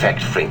point of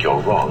fact, Frank, you're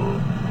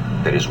wrong.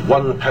 There is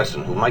one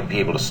person who might be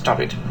able to stop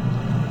it.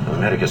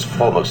 America's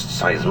foremost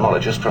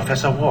seismologist,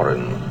 Professor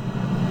Warren.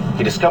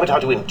 He discovered how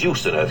to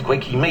induce an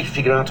earthquake. He may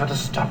figure out how to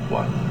stop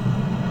one.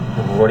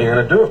 What are you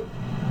going to do?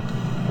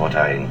 What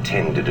I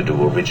intended to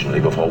do originally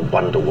before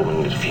Wonder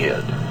Woman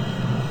interfered.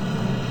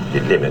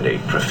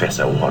 Eliminate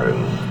Professor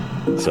Warren.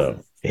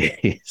 So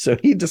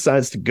he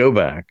decides to go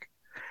back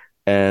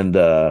and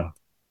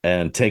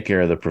take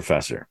care of the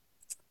professor.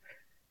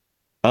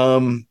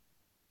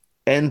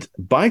 And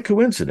by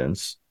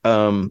coincidence,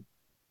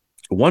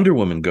 Wonder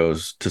Woman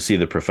goes to see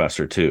the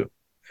professor too.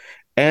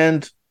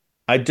 And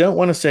I don't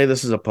want to say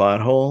this is a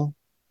plot hole,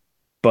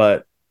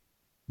 but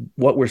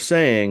what we're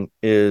saying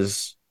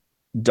is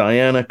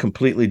Diana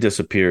completely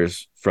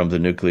disappears from the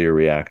nuclear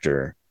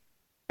reactor.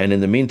 And in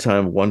the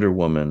meantime, Wonder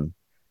Woman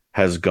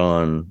has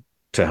gone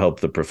to help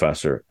the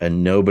professor,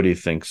 and nobody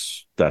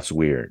thinks that's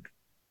weird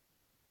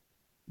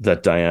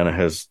that Diana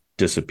has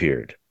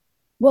disappeared.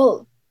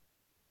 Well,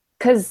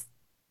 because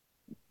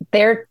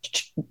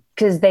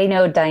they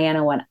know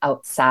Diana went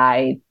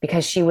outside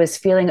because she was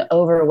feeling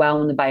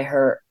overwhelmed by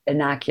her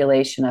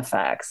inoculation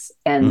effects,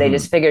 and they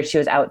just figured she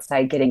was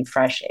outside getting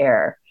fresh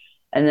air,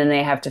 and then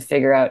they have to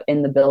figure out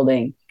in the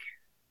building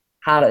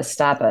how to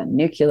stop a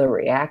nuclear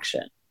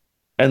reaction.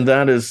 And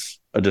that is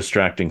a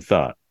distracting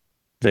thought.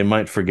 They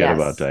might forget Yes.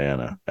 about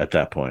Diana at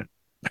that point.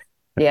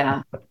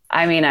 Yeah.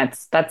 I mean,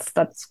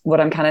 that's what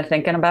I'm kind of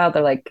thinking about.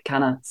 They're like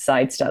kind of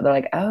sidestep. They're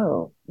like,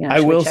 oh,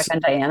 should we check on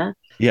Diana?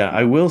 Yeah,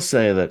 I will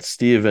say that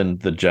Steve and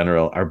the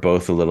general are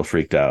both a little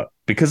freaked out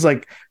because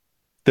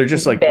they're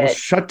just like, well,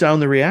 shut down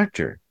the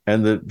reactor.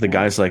 And the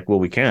guy's like, well,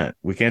 we can't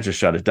just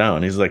shut it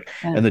down. He's like,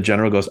 and the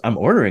general goes, I'm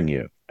ordering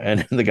you.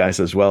 And the guy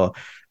says, well,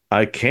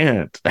 I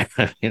can't.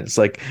 It's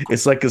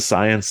like a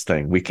science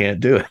thing. We can't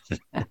do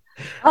it.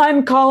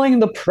 I'm calling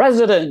the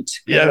president.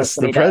 Yes,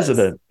 the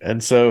president.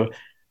 And so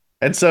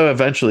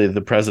eventually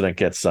the president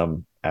gets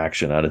some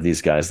action out of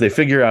these guys. They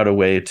figure out a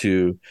way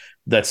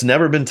that's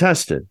never been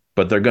tested,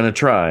 but they're going to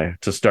try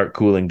to start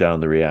cooling down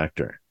the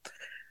reactor.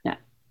 Yeah.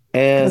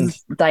 And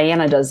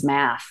Diana does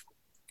math.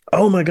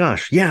 Oh my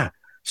gosh. Yeah.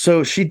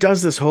 So she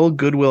does this whole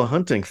Goodwill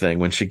Hunting thing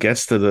when she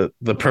gets to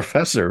the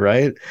professor,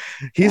 right?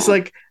 He's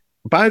like,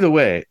 by the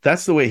way,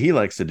 that's the way he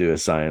likes to do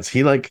his science.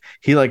 He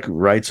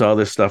writes all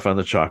this stuff on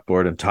the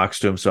chalkboard and talks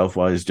to himself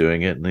while he's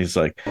doing it. And he's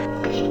like,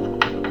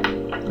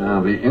 now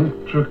the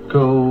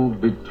integral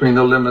between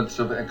the limits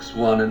of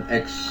x1 and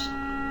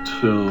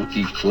x2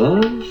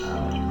 equals,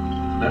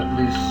 let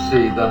me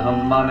see, the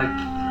harmonic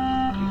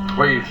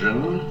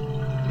equation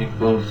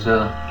equals,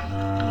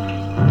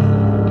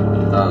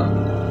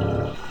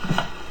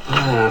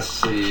 let's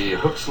see,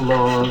 Hooke's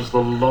law is the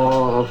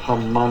law of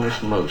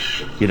harmonic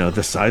motion.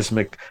 The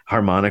seismic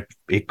harmonic,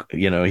 he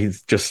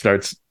just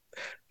starts,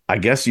 I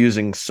guess,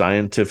 using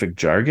scientific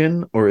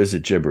jargon, or is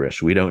it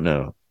gibberish? We don't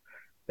know.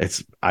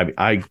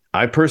 I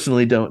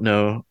personally don't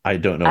know. I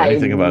don't know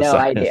anything about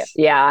science. Idea.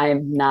 Yeah,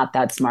 I'm not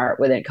that smart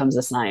when it comes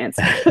to science.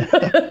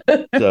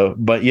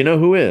 But you know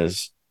who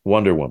is?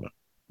 Wonder Woman.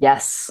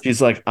 Yes.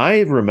 She's like, I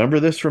remember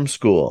this from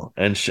school.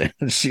 And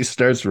she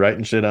starts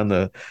writing shit on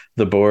the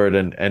board.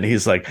 And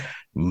he's like,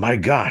 my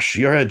gosh,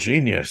 you're a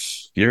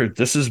genius.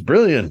 This is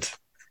brilliant.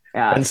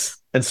 And Yes.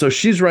 and so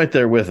she's right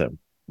there with him,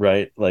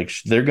 right? Like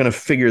they're going to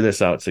figure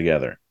this out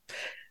together.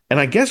 And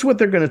I guess what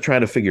they're going to try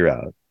to figure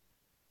out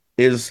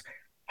is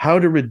how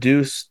to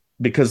reduce,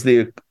 because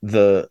the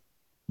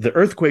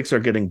earthquakes are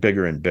getting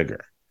bigger and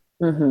bigger.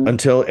 Mm-hmm.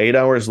 Until 8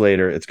 hours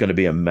later, it's going to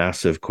be a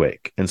massive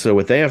quake. And so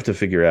what they have to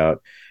figure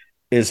out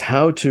is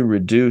how to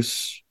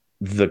reduce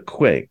the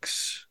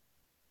quakes.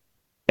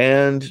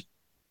 And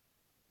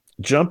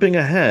jumping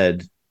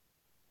ahead,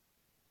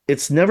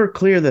 it's never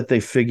clear that they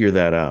figure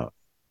that out.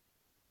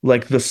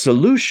 Like the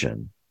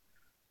solution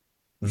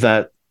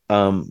that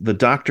the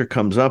doctor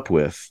comes up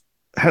with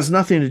has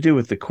nothing to do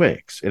with the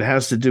quakes. It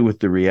has to do with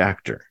the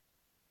reactor.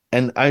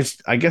 And I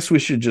guess we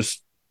should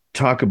just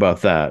talk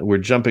about that. We're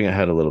jumping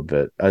ahead a little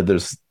bit.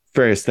 There's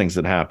various things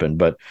that happen,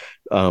 but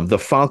the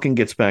Falcon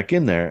gets back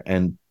in there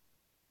and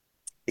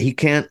he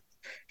can't.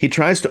 He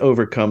tries to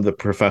overcome the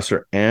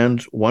professor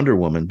and Wonder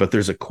Woman, but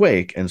there's a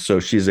quake, and so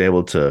she's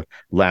able to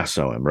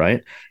lasso him,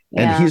 right?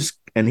 Yeah.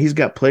 And he's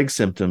got plague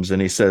symptoms,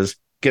 and he says,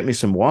 "Get me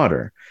some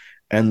water."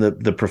 And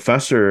the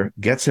professor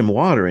gets him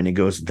water, and he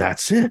goes,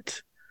 "That's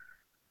it.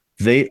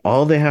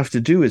 All they have to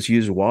do is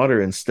use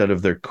water instead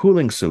of their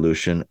cooling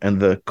solution, and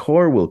the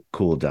core will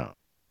cool down."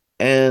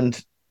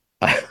 And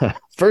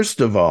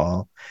first of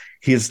all,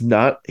 he's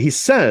not. He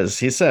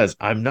says,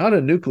 "I'm not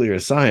a nuclear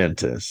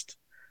scientist."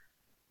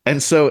 And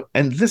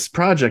this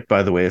project,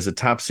 by the way, is a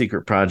top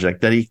secret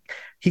project that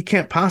he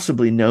can't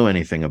possibly know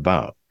anything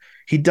about.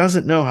 He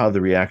doesn't know how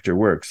the reactor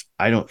works,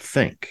 I don't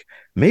think.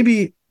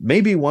 Maybe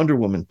Wonder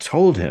Woman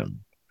told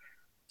him,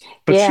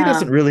 but she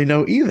doesn't really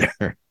know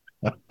either.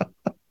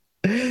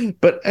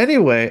 But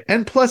anyway,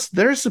 and plus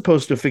they're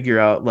supposed to figure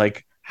out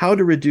like how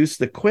to reduce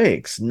the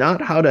quakes,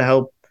 not how to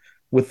help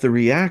with the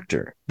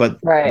reactor. But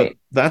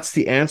that's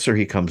the answer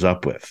he comes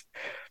up with.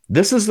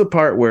 This is the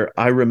part where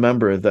I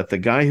remember that the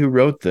guy who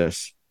wrote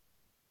this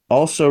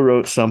also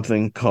wrote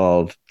something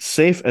called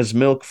Safe as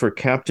Milk for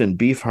Captain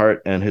Beefheart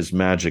and His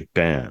Magic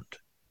Band.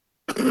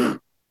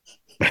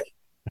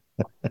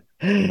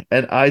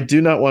 And I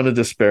do not want to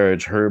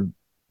disparage Herb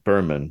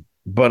Berman,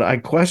 but I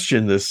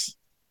question this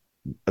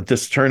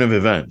turn of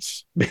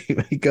events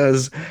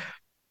because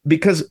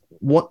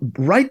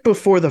right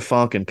before the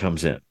Falcon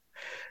comes in,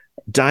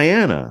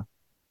 Diana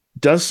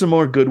does some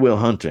more Goodwill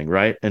Hunting,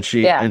 right? And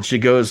she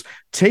goes,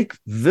 take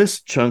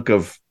this chunk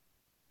of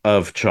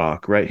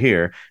chalk right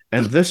here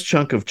and this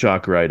chunk of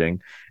chalk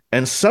writing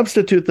and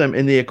substitute them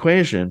in the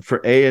equation for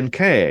A and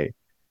K.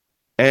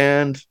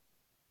 And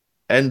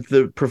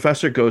the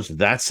professor goes,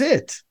 that's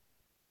it.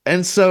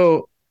 And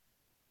so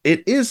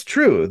it is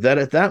true that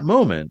at that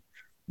moment,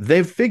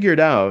 they've figured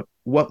out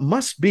what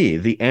must be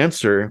the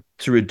answer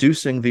to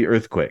reducing the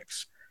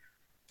earthquakes.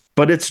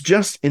 But it's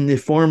just in the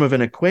form of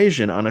an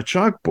equation on a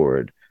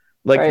chalkboard.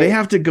 Like they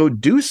have to go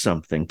do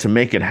something to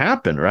make it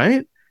happen,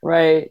 right?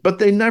 Right. But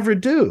they never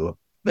do.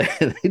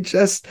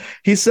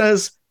 He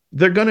says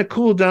they're going to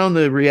cool down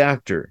the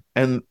reactor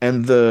and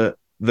the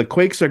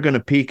quakes are going to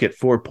peak at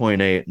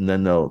 4.8 and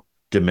then they'll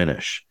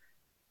diminish.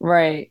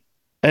 Right.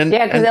 And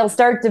because they'll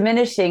start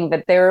diminishing,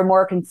 but they were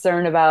more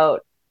concerned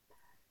about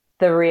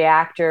the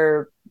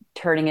reactor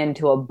turning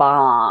into a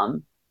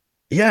bomb.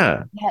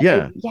 Yeah.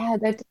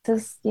 That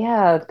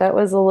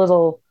was a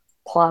little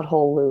plot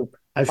hole loop.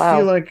 I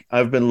feel like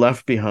I've been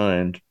left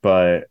behind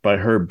by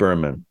Herb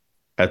Berman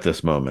at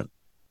this moment.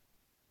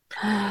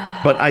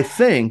 But I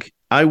think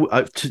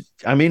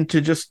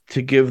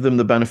to give them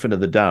the benefit of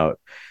the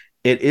doubt,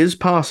 it is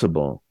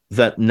possible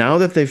that now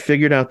that they've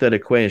figured out that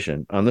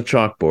equation on the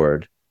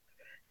chalkboard,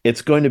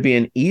 it's going to be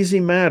an easy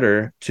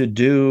matter to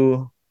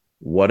do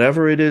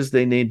whatever it is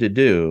they need to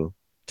do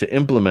to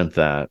implement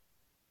that.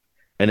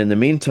 And in the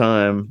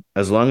meantime,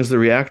 as long as the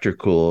reactor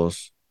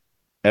cools,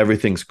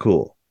 everything's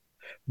cool.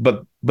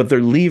 But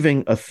they're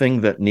leaving a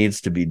thing that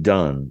needs to be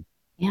done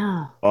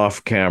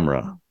off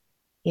camera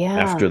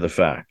after the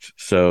fact.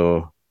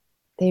 So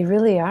they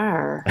really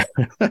are.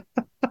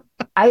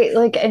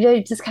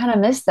 I just kind of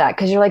missed that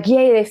because you're like,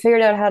 yay, they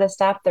figured out how to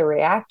stop the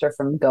reactor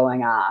from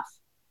going off.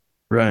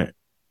 Right.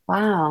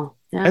 Wow.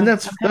 Yeah, and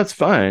that's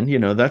fine.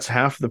 That's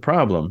half the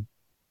problem.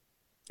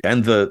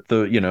 And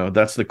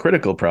that's the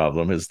critical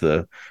problem is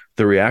the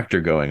reactor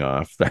going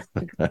off.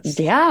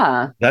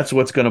 That's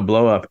what's going to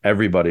blow up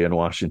everybody in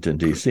Washington,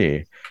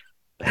 D.C.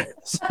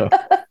 So.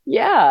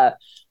 Yeah.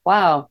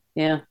 Wow.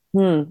 Yeah.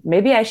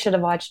 Maybe I should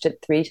have watched it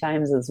 3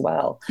 times as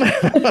well.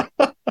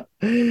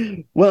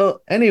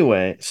 Well,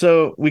 anyway,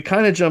 so we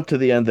kind of jumped to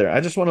the end there.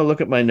 I just want to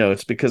look at my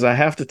notes because I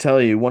have to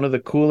tell you one of the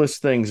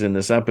coolest things in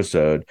this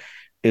episode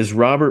is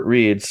Robert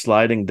Reed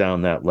sliding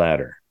down that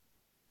ladder.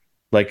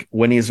 Like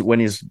when he's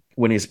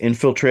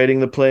infiltrating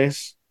the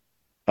place,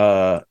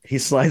 he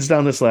slides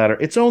down this ladder.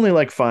 It's only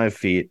like 5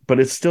 feet, but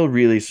it's still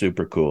really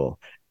super cool.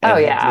 And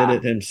he did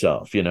it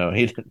himself.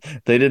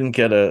 They didn't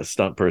get a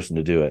stunt person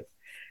to do it.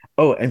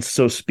 Oh, and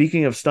so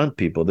speaking of stunt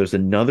people, there's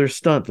another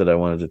stunt that I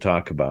wanted to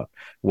talk about.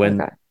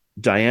 When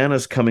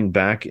Diana's coming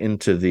back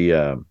into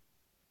the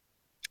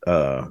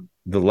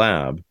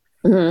lab,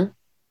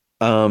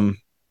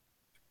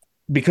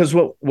 because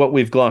what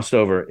we've glossed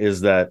over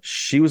is that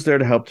she was there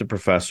to help the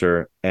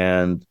professor,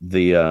 and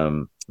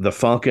the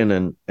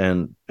Falcon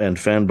and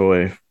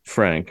fanboy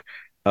Frank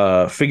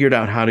figured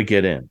out how to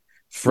get in.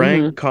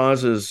 Frank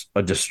causes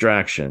a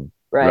distraction,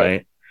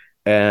 right?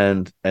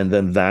 And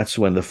then that's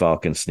when the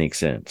Falcon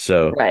sneaks in.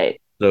 So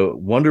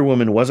Wonder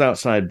Woman was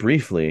outside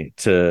briefly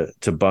to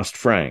bust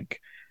Frank.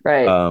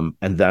 And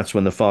that's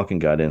when the Falcon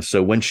got in.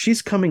 So when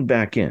she's coming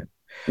back in,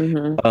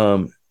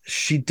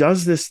 she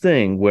does this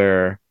thing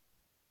where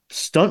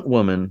stunt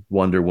woman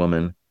Wonder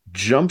Woman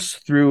jumps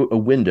through a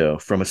window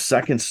from a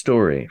second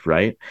story,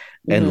 right?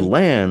 And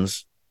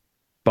lands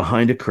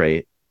behind a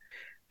crate.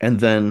 And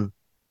then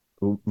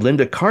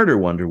Linda Carter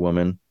Wonder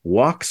Woman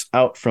walks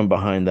out from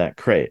behind that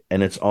crate.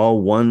 And it's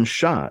all one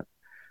shot,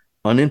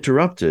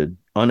 uninterrupted,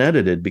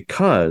 unedited,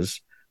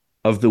 because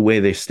of the way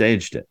they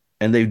staged it.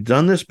 And they've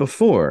done this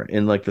before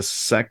in like the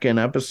second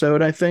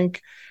episode, I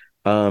think.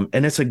 And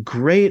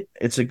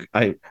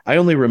I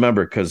only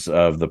remember because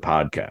of the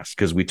podcast,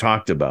 because we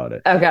talked about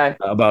it.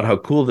 About how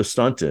cool the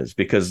stunt is,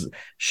 because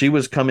she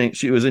was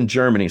in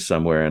Germany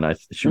somewhere, and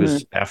she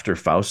was after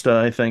Fausta,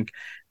 I think.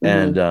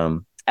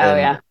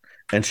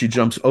 And she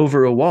jumps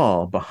over a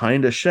wall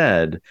behind a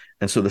shed.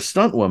 And so the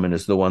stunt woman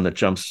is the one that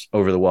jumps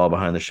over the wall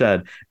behind the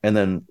shed. And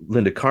then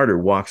Linda Carter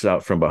walks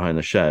out from behind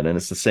the shed. And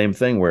it's the same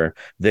thing where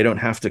they don't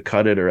have to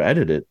cut it or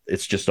edit it.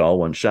 It's just all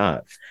one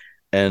shot.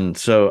 And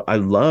so I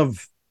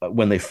love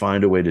when they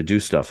find a way to do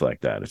stuff like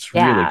that. It's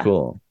really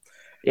cool.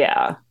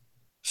 Yeah.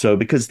 So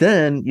because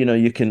then,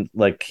 you can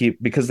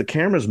because the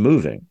camera's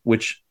moving,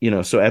 which,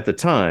 so at the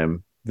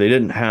time, they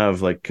didn't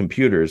have like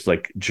computers.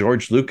 Like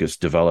George Lucas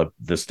developed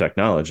this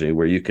technology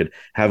where you could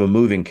have a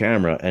moving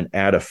camera and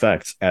add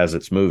effects as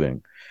it's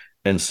moving.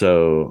 And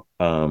so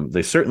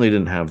they certainly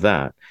didn't have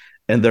that.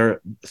 And they're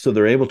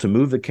able to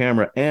move the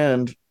camera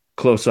and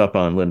close up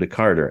on Linda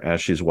Carter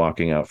as she's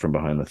walking out from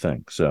behind the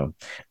thing. So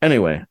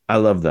anyway, I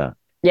love that.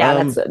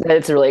 Yeah,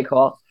 that's really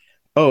cool.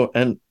 Oh,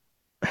 and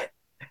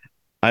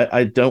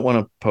I don't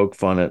want to poke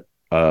fun at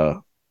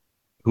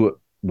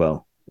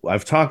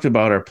I've talked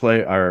about our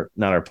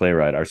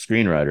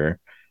screenwriter,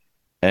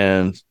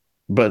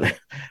 but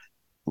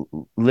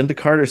Linda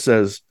Carter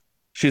says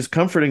she's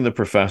comforting the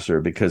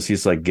professor because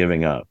he's like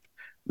giving up.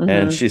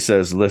 And she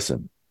says,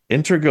 listen,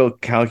 integral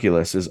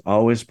calculus is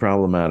always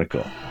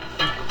problematical.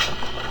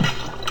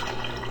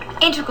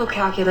 Integral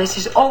calculus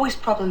is always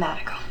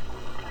problematical.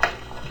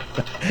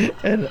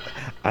 And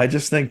I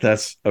just think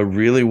that's a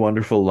really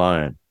wonderful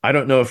line. I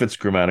don't know if it's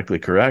grammatically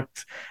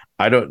correct.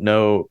 I don't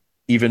know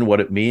even what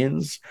it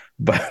means,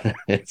 but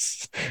it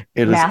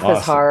is math awesome.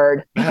 Is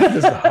hard. Math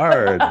is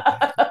hard.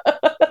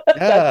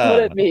 That's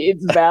what it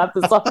means. Math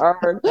is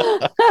hard.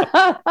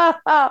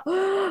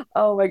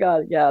 Oh my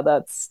god, yeah,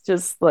 that's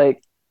just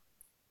like,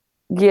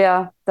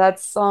 yeah,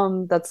 that's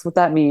what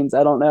that means.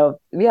 I don't know.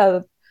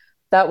 Yeah,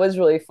 that was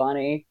really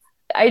funny.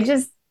 I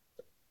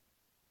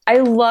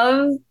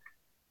love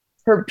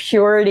her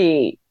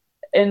purity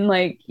and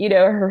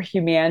her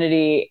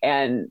humanity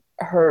and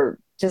her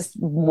just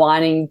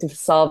wanting to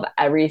solve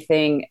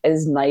everything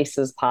as nice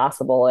as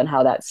possible, and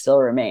how that still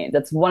remains.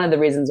 That's one of the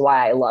reasons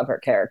why I love her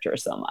character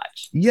so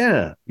much.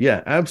 Yeah,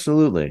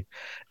 absolutely.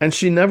 And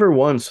she never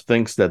once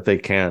thinks that they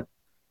can't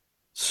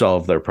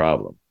solve their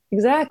problem.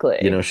 Exactly.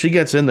 She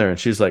gets in there and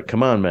she's like,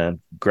 come on,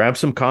 man, grab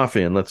some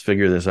coffee and let's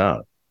figure this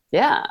out.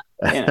 Yeah.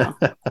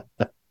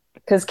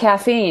 Because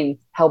caffeine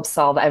helps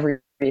solve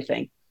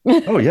everything.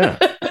 Oh, yeah,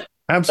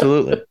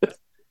 absolutely.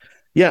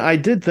 Yeah, I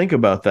did think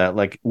about that.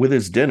 Like with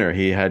his dinner,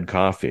 he had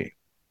coffee.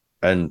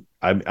 And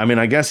I mean,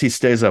 I guess he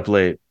stays up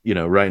late,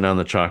 writing on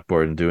the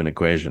chalkboard and doing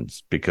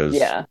equations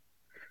because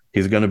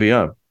he's going to be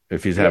up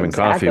if he's having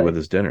coffee with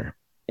his dinner.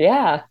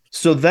 Yeah.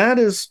 So that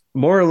is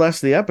more or less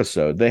the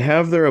episode. They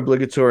have their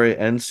obligatory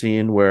end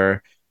scene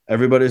where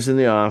everybody's in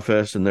the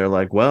office and they're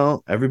like,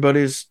 well,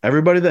 everybody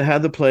that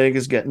had the plague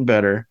is getting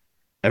better.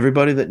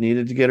 Everybody that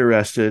needed to get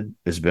arrested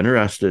has been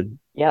arrested.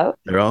 Yep.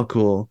 They're all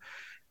cool.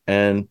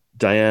 And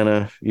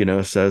Diana,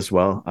 says,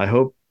 well, I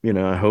hope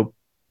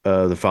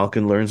the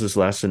Falcon learns his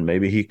lesson.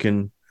 Maybe he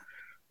can,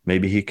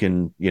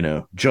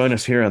 join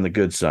us here on the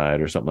good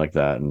side or something like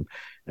that.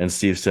 And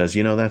Steve says,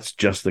 that's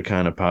just the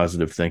kind of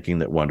positive thinking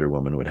that Wonder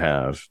Woman would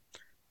have.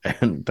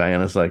 And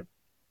Diana's like,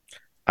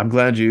 I'm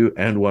glad you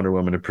and Wonder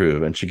Woman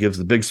approve. And she gives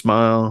the big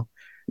smile.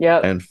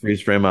 Yep. And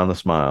freeze frame on the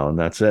smile. And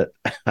that's it.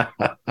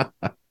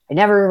 I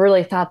never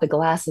really thought the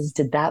glasses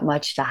did that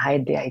much to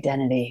hide the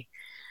identity.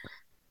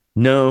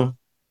 No,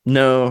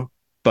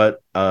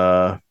 but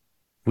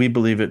we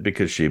believe it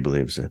because she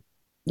believes it.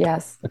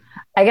 Yes.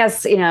 I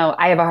guess,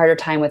 I have a harder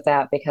time with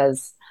that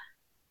because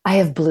I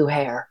have blue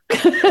hair.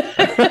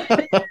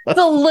 It's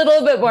a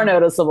little bit more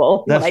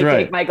noticeable when I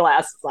take my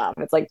glasses off.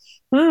 It's like,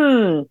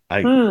 when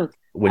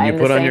you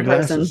put on your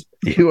glasses,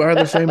 you are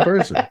the same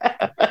person.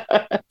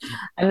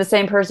 I'm the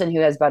same person who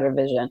has better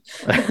vision.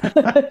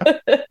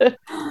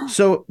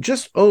 So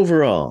just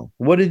overall,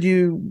 what did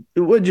you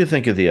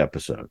think of the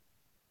episode?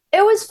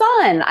 It was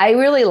fun. I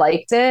really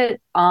liked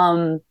it.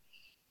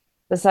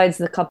 besides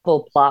the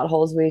couple plot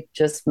holes we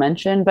just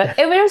mentioned. But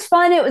it was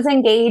fun. It was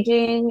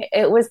engaging.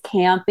 It was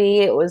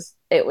campy. It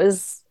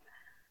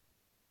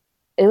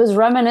was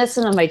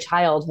reminiscent of my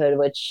childhood,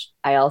 which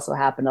I also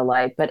happen to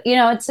like. But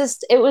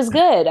it was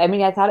good. I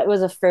mean, I thought it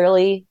was a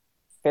fairly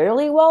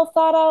well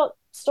thought out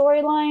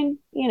storyline.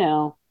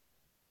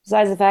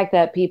 Besides the fact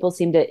that people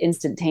seem to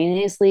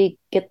instantaneously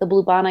get the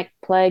bubonic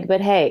plague. But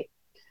hey,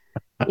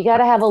 you got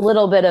to have a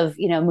little bit of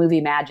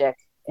movie magic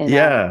in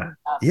Yeah. stuff,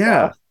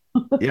 Yeah. so.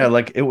 Yeah.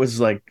 Like it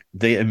was like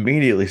they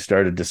immediately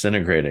started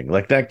disintegrating.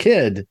 Like that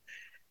kid,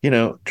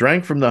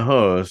 drank from the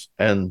hose,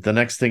 and the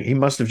next thing he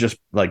must have just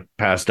like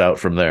passed out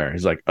from there.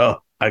 He's like, oh,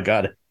 I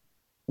got it.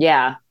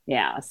 Yeah.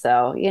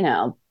 So,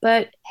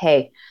 but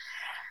hey,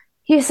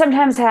 you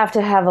sometimes have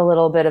to have a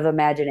little bit of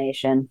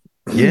imagination.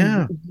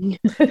 Yeah.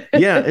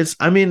 Yeah.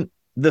 I mean,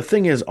 the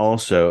thing is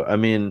also, I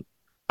mean,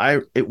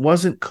 it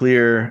wasn't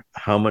clear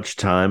how much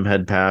time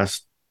had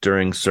passed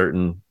during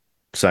certain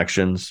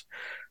sections.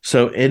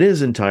 So it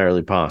is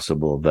entirely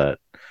possible that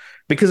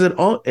because it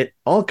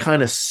all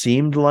kind of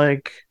seemed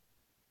like,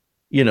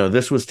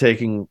 this was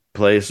taking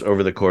place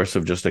over the course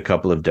of just a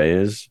couple of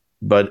days,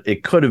 but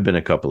it could have been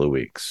a couple of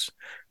weeks.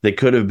 They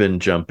could have been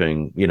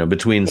jumping,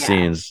 between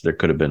scenes. There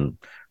could have been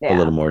a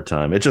little more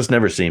time. It just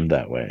never seemed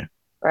that way.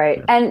 Right.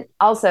 Yeah. And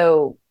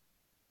also,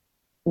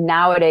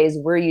 nowadays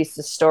we're used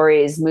to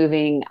stories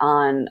moving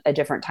on a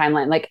different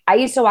timeline. Like I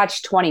used to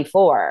watch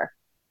 24,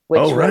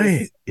 which Oh, was,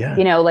 right.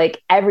 Yeah.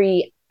 like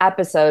every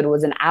episode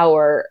was an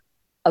hour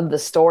of the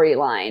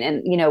storyline.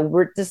 And,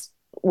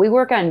 we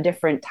work on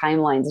different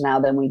timelines now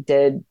than we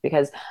did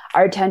because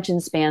our attention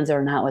spans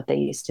are not what they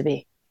used to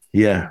be.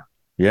 Yeah.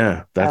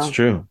 Yeah. That's So,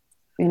 true.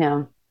 you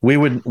know, We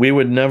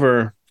would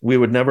never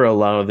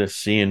allow this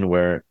scene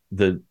where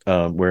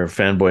where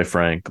fanboy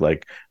Frank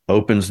like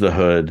opens the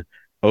hood,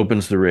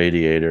 opens the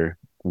radiator,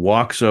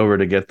 walks over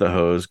to get the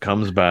hose,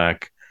 comes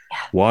back,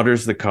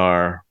 waters the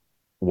car,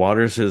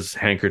 waters his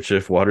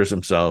handkerchief, waters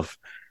himself,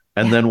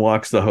 and then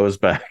walks the hose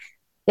back.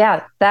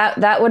 yeah,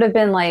 that would have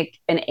been like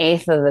an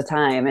eighth of the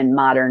time in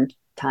modern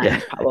times,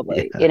 Yeah.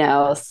 probably,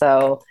 Yeah.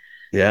 So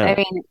Yeah. I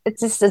mean,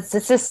 it's just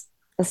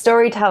the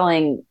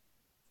storytelling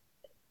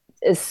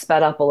is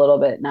sped up a little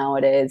bit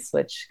nowadays,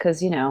 which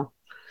because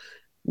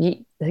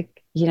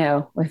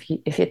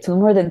if it's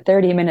more than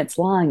 30 minutes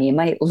long, you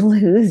might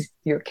lose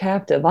your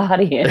captive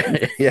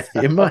audience. Yeah,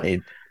 you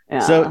might. Yeah.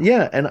 So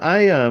yeah, and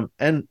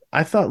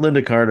I thought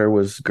Linda Carter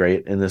was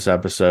great in this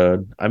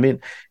episode. I mean,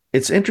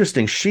 it's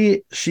interesting.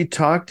 She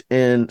talked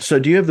in. So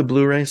do you have the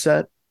Blu-ray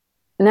set?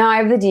 No, I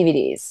have the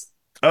DVDs.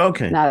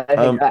 Okay. No,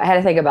 I had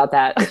to think about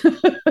that.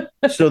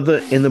 So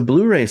in the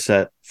Blu-ray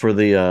set for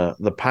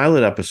the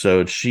pilot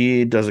episode,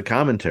 she does a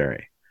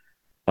commentary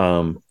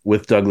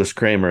with Douglas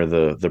Kramer,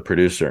 the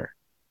producer.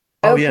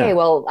 Oh Okay, yeah.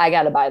 well, I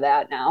got to buy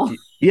that now.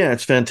 Yeah,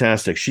 it's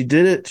fantastic. She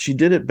did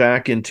it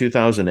back in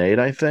 2008,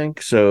 I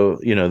think. So,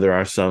 there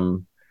are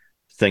some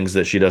things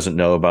that she doesn't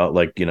know about,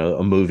 like,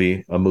 a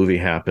movie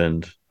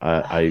happened.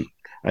 I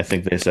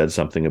think they said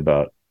something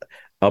about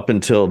up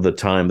until the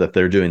time that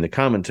they're doing the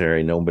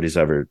commentary, nobody's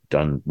ever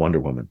done Wonder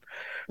Woman.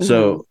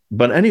 So,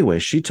 but anyway,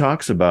 she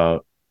talks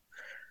about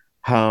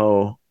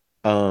how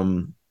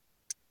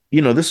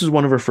this is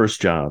one of her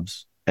first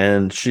jobs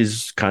and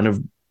she's kind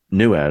of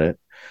new at it.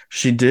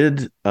 She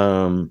didn't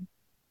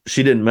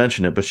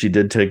mention it, but she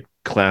did take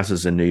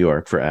classes in New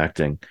York for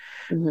acting.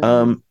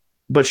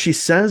 But she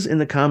says in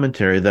the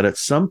commentary that at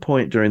some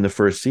point during the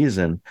first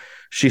season,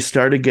 she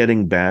started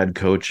getting bad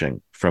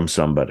coaching from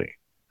somebody.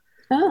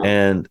 Oh.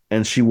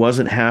 And she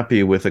wasn't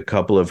happy with a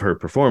couple of her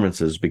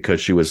performances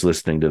because she was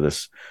listening to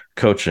this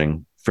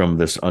coaching from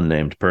this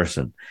unnamed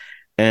person.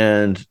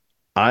 And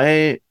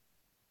I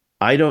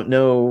don't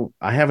know.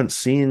 I haven't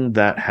seen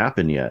that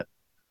happen yet.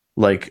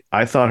 Like,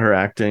 I thought her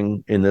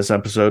acting in this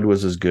episode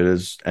was as good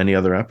as any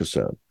other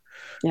episode.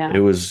 Yeah. It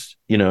was,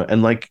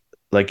 and like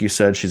you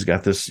said, she's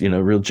got this,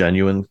 real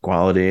genuine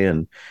quality,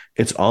 and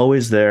it's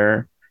always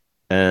there.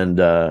 And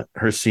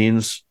her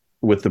scenes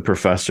with the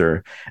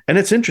professor, and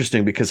it's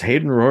interesting because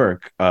Hayden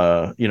Rourke,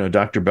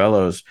 Dr.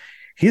 Bellows,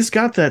 he's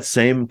got that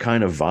same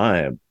kind of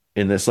vibe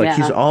in this. Like,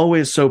 he's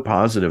always so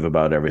positive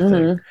about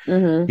everything,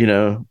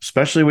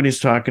 especially when he's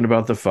talking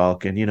about the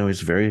Falcon.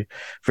 He's very,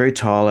 very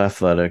tall,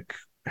 athletic,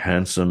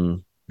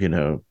 handsome,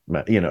 like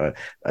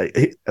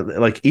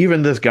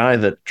even this guy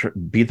that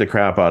beat the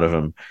crap out of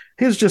him,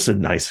 he's just a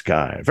nice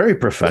guy, very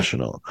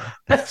professional.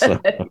 So,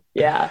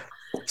 yeah.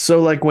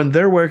 So like when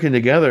they're working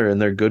together in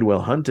their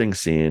Goodwill Hunting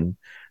scene,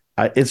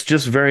 it's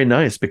just very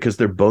nice because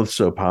they're both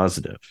so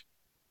positive.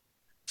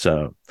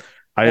 So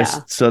I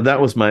guess that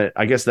was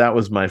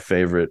my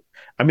favorite.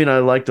 I mean, I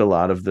liked a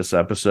lot of this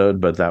episode,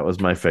 but that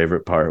was my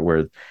favorite part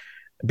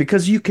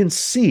because you can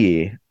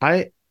see,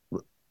 I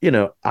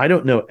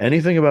don't know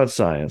anything about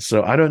science,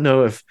 so I don't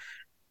know if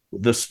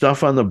the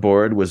stuff on the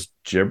board was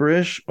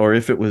gibberish or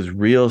if it was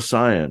real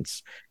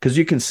science, because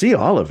you can see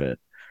all of it.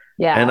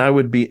 Yeah. And I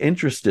would be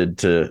interested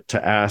to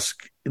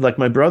ask, like,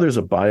 my brother's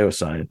a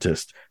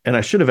bioscientist, and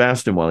I should have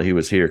asked him while he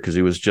was here because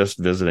he was just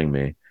visiting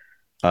me,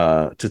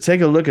 to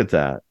take a look at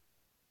that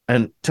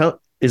and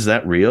is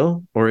that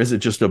real or is it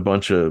just a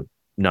bunch of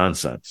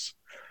nonsense?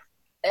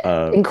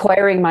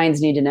 Inquiring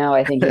minds need to know.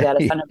 I think you got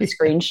to send up a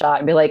screenshot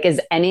and be like, is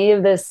any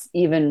of this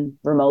even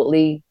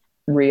remotely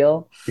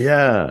real?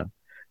 Yeah.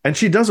 And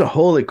she does a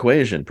whole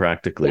equation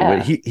practically.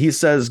 Yeah. He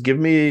says, give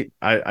me,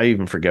 I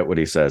even forget what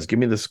he says, give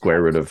me the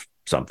square root of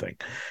something.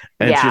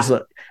 And she's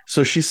like,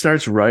 so she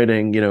starts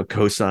writing,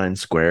 cosine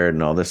squared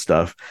and all this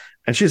stuff.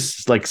 And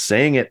she's like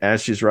saying it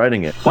as she's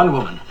writing it. Wonder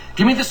Woman,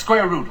 give me the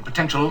square root of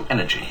potential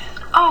energy.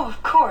 Oh,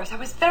 of course. I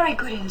was very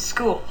good in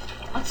school.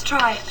 Let's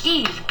try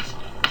E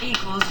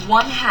equals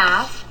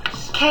 1/2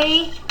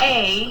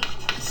 Ka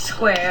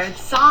squared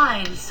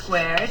sine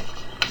squared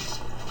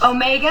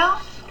omega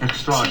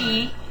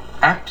Extraordinary. T.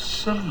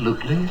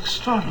 Absolutely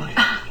extraordinary.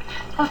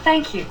 Oh,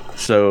 thank you.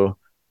 So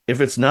if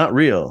it's not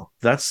real,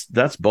 that's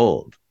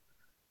bold.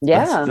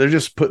 Yeah. They're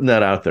just putting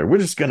that out there. We're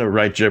just going to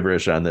write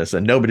gibberish on this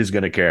and nobody's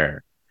going to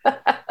care.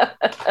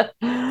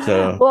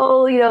 So,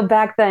 well,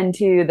 back then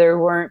too, there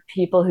weren't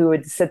people who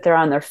would sit there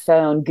on their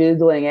phone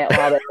Googling it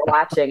while they were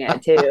watching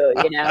it too,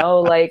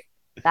 like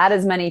not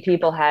as many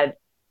people had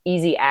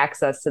easy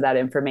access to that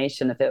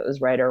information if it was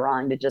right or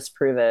wrong to just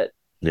prove it.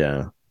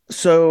 Yeah.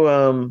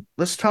 So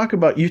let's talk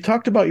about, you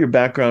talked about your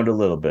background a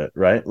little bit,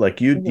 right? Like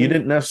you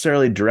didn't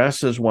necessarily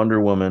dress as Wonder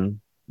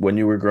Woman when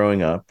you were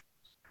growing up.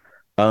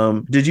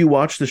 Did you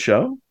watch the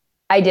show?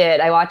 I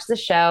did. I watched the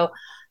show.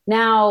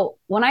 Now,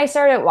 when I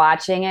started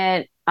watching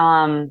it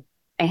a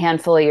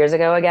handful of years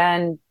ago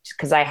again,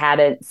 because I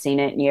hadn't seen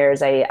it in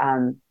years, I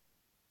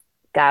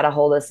got a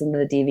hold of some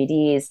of the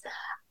DVDs.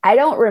 I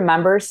don't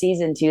remember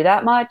season 2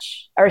 that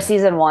much, or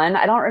season 1.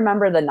 I don't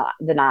remember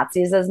the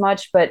Nazis as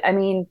much, but I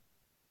mean,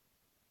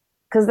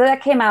 because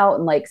that came out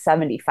in like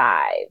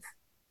 75,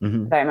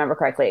 if I remember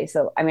correctly.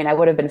 So, I mean, I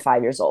would have been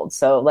 5 years old.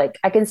 So, like,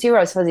 I can see where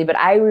I was fuzzy, but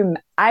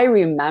I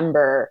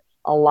remember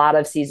a lot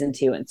of season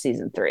 2 and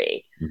season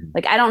 3.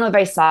 Like, I don't know if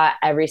I saw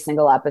every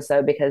single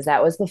episode because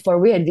that was before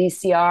we had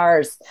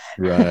VCRs.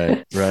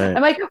 Right.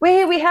 I'm like,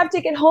 wait, we have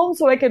to get home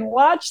so I can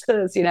watch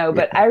this,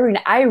 But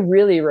I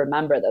really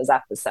remember those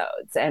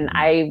episodes, and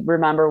I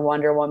remember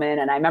Wonder Woman,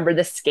 and I remember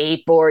the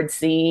skateboard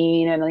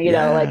scene, and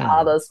like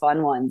all those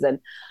fun ones, and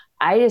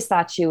I just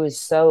thought she was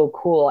so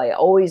cool. I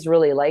always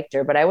really liked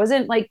her, but I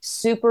wasn't like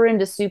super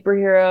into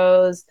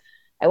superheroes.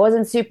 I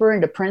wasn't super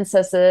into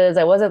princesses.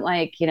 I wasn't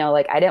like,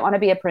 like I didn't want to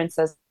be a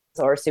princess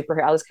or a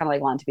superhero. I was kind of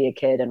like wanting to be a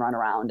kid and run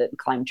around and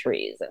climb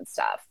trees and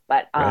stuff.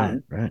 But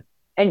right.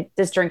 And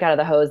just drink out of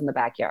the hose in the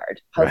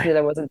backyard. Hopefully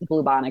there wasn't the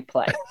bubonic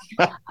plague.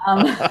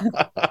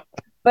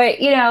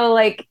 But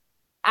like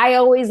I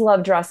always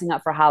loved dressing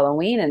up for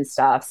Halloween and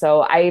stuff.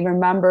 So I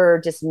remember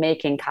just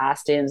making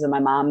costumes and my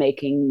mom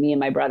making me and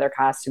my brother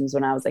costumes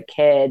when I was a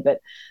kid. But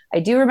I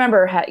do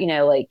remember,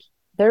 like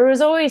there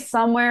was always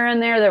somewhere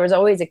in there was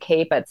always a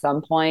cape at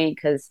some point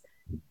because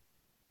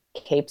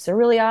capes are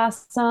really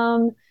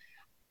awesome.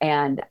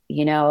 And,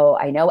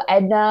 I know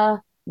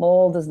Edna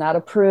Mole does not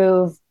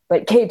approve,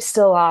 but cape's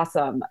still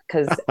awesome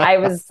because I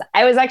was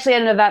actually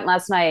at an event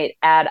last night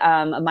at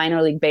a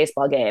minor league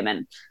baseball game,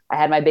 and I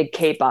had my big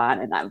cape on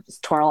and I was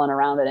just twirling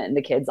around in it, and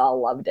the kids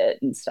all loved it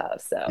and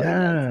stuff.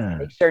 So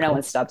make sure no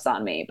one steps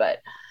on me. But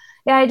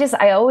yeah,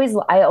 I always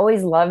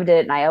loved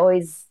it, and I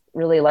always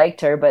really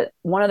liked her. But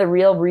one of the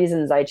real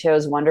reasons I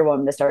chose Wonder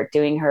Woman to start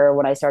doing her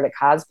when I started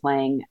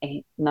cosplaying,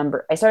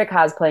 I started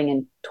cosplaying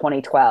in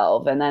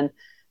 2012, and then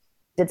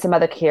did some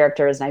other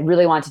characters, and I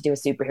really wanted to do a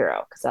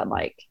superhero because I'm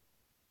like,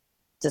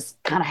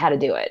 just kind of had to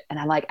do it. And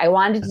I'm like, I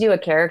wanted to do a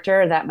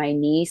character that my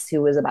niece,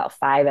 who was about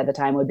 5 at the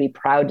time, would be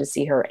proud to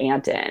see her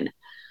aunt in.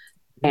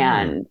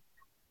 And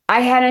I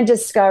hadn't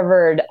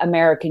discovered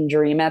American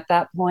Dream at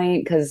that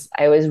point because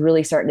I was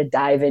really starting to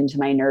dive into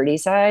my nerdy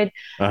side.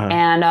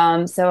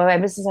 And so I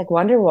was just like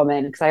Wonder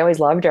Woman because I always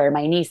loved her.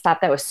 My niece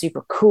thought that was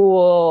super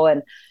cool.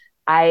 And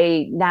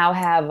I now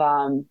have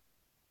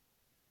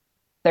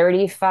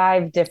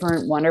 35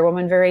 different Wonder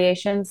Woman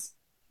variations.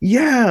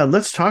 Yeah,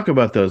 let's talk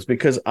about those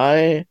because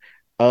I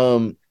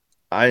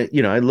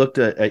looked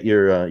at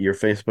your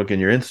Facebook and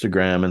your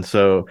Instagram, and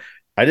so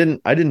I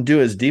didn't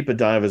do as deep a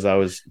dive as I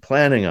was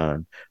planning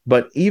on.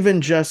 But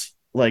even just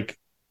like,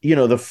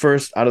 the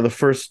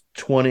first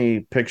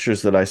 20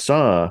 pictures that I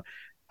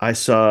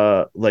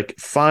saw like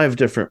 5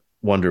 different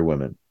Wonder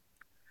Women.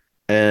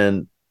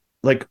 And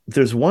like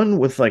there's one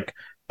with like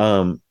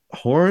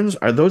horns.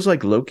 Are those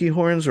like Loki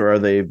horns, or are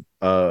they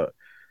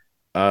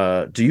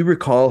do you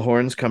recall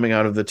horns coming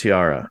out of the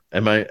tiara?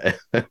 Am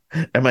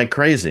I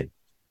crazy?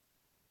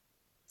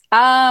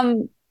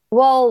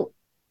 Well,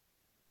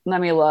 let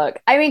me look.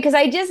 I mean, because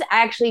I just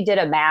actually did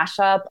a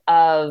mashup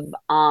of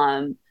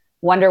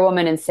Wonder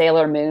Woman and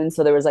Sailor Moon,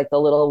 so there was like the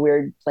little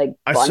weird like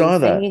I saw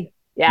thingy. that.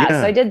 Yeah,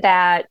 so I did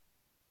that.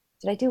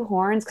 Did I do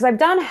horns? Because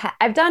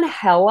I've done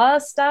Hella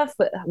stuff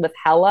with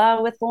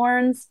Hella with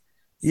horns.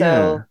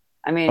 So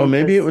I mean,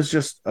 maybe it was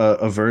just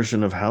a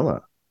version of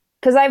Hella.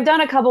 Because I've done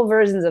a couple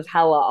versions of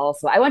Hella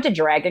also. I went to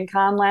Dragon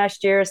Con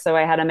last year, so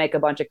I had to make a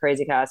bunch of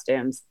crazy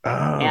costumes. Okay.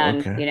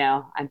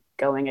 I'm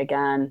going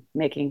again,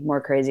 making more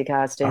crazy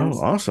costumes.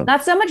 Oh, awesome.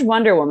 Not so much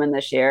Wonder Woman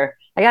this year.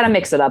 I got to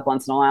mix it up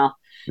once in a while.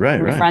 Right,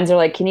 My right. friends are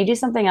like, can you do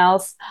something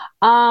else?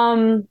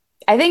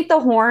 I think the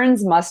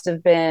horns must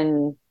have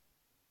been.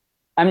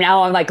 I'm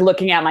like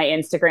looking at my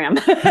Instagram.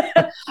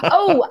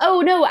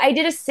 Oh no, I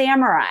did a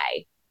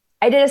samurai.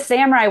 I did a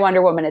samurai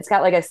Wonder Woman. It's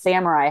got like a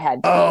samurai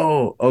headpiece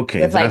Oh,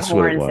 okay. with like That's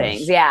what it horn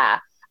things. was. Yeah.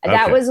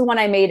 That Okay. was one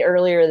I made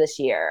earlier this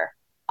year.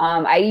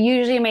 I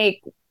usually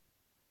make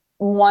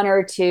one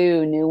or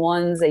two new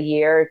ones a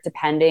year,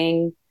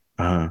 depending,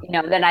 Uh-huh.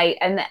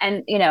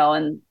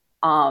 then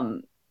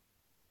um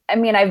I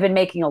mean, I've been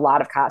making a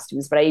lot of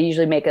costumes, but I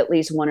usually make at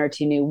least one or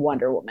two new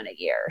Wonder Woman a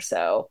year.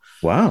 So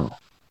Wow.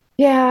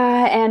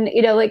 yeah, and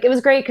like it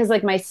was great because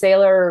like my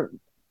Sailor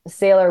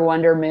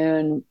Wonder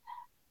Moon,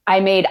 I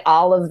made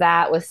all of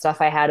that with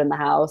stuff I had in the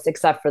house,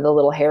 except for the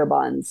little hair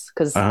buns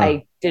because Uh-huh.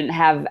 I didn't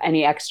have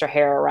any extra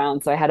hair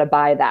around, so I had to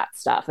buy that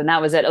stuff, and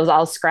that was it. It was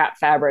all scrap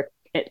fabric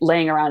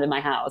laying around in my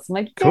house. I'm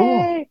like, Cool.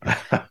 yay!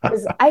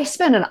 Because I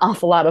spend an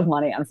awful lot of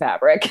money on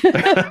fabric.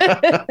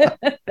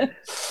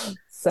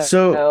 So,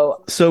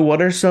 So, so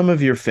what are some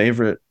of your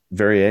favorite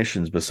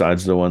variations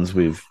besides the ones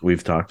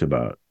we've talked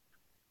about?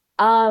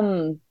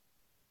 um,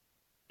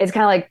 it's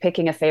kind of like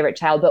picking a favorite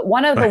child, but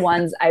one of the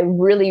ones I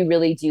really,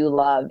 really do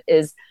love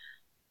is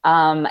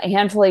a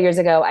handful of years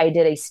ago, I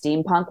did a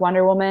steampunk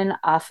Wonder Woman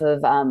off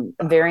of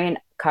variant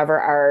cover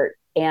art.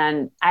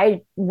 And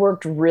I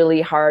worked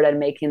really hard on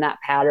making that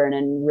pattern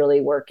and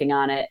really working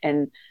on it.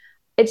 And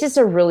it's just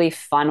a really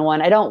fun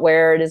one. I don't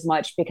wear it as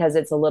much because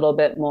it's a little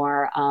bit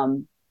more,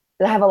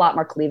 I have a lot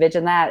more cleavage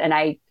in that.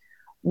 And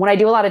when I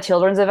do a lot of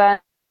children's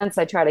events,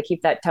 I try to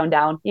keep that tone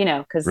down,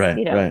 because, Right,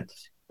 right.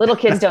 little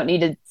kids don't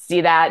need to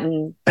see that.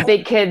 And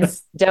big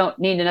kids don't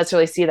need to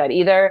necessarily see that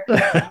either.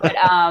 But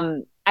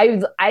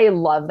I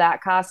love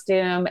that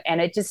costume,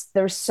 and it just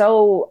there was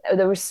so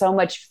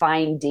much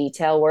fine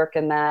detail work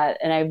in that,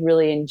 and I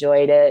really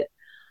enjoyed it.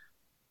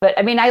 But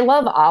I mean, I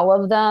love all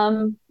of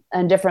them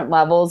on different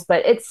levels.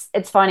 But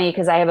it's funny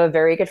because I have a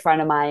very good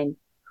friend of mine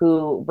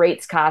who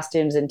rates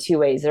costumes in two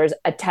ways. There's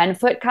a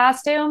 10-foot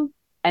costume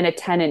and a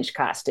 10-inch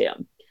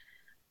costume.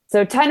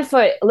 So 10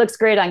 foot looks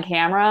great on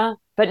camera,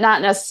 but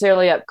not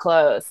necessarily up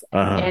close.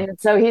 Uh-huh. And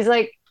so he's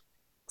like,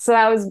 so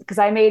I was because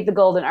I made the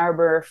Golden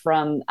Arbor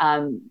from the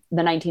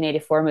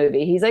 1984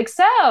 movie. He's like,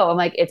 so I'm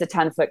like, it's a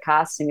 10-foot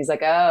costume. He's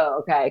like, oh,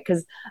 okay.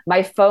 Because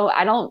my foam,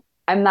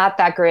 I'm not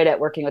that great at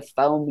working with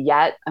foam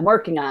yet. I'm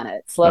working on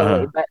it slowly,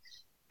 Uh-huh. but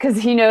because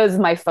he knows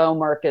my foam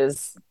work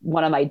is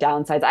one of my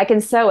downsides. I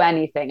can sew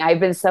anything. I've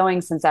been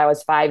sewing since I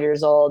was 5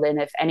 years old. And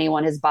if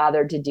anyone has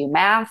bothered to do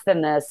math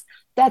in this,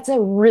 that's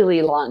a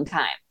really long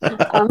time.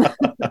 Um,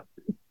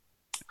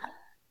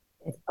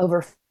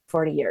 over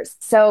 40 years.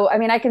 So, I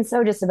mean, I can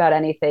sew just about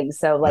anything.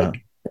 So, like,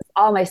 Uh-huh.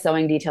 all my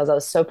sewing details, I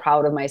was so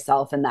proud of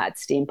myself in that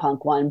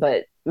steampunk one.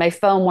 But my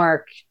foam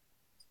work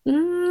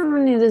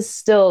this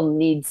still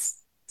needs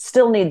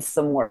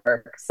some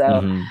work. So,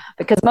 Mhm.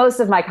 because most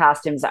of my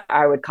costumes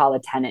I would call a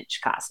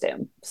 10-inch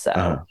costume. So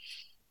Uh-huh.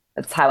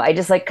 that's how I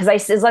just like because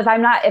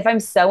if I'm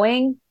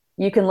sewing,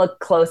 you can look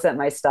close at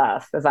my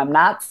stuff. If I'm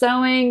not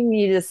sewing,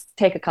 you just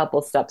take a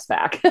couple steps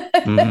back.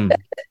 Mhm.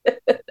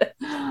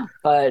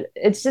 But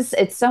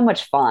it's so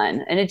much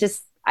fun, and I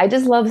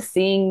just love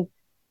seeing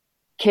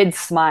kids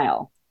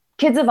smile,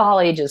 kids of all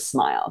ages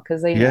smile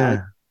because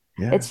Yeah.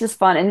 Yeah. it's just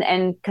fun,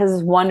 and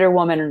because Wonder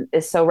Woman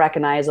is so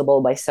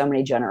recognizable by so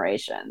many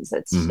generations,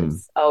 Mhm.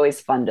 it's always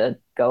fun to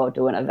go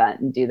to an event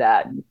and do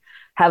that and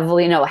have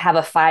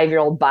a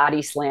 5-year-old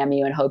body slam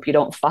you and hope you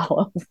don't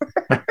fall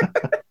over.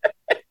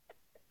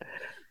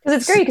 Because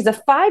it's great because a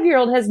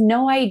 5-year-old has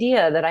no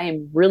idea that I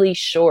am really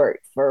short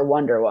for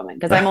Wonder Woman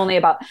because I'm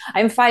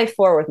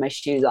 5'4" with my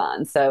shoes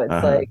on. So it's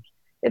Uh-huh. like,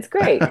 it's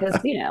great because,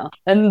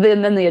 and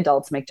then the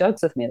adults make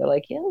jokes with me. They're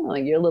like, yeah,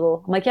 like you're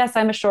little. I'm like, yes,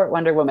 I'm a short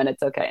Wonder Woman.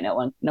 It's okay.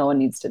 No one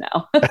needs to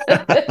know.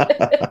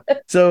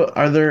 So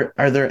are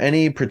there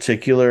any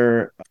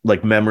particular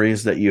like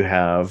memories that you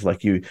have?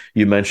 Like you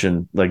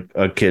mentioned like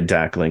a kid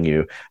tackling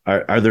you.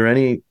 Are there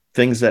any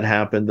things that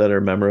happened that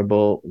are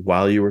memorable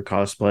while you were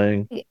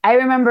cosplaying? I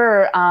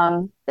remember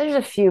there's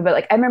a few, but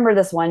like I remember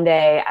this one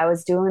day I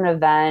was doing an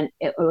event.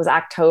 It was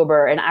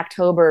October, and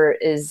October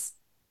is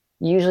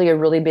usually a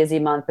really busy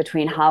month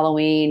between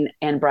Halloween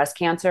and breast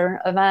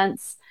cancer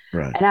events.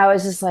 Right. And I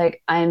was just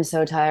like, I am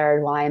so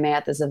tired. Why am I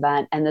at this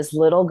event? And this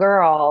little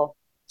girl,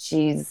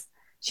 she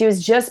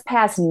was just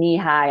past knee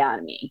high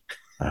on me.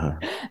 Uh-huh.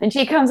 And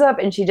she comes up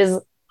and she just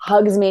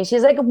hugs me.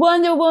 She's like,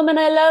 Wonder Woman,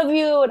 I love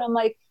you. And I'm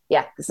like,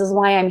 yeah, this is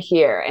why I'm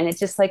here. And it's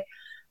just like,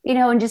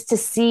 and just to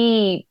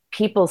see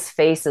people's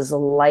faces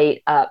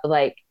light up,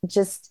 like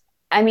just,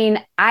 I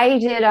mean, I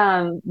did,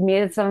 me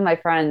and some of my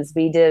friends,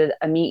 we did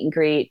a meet and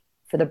greet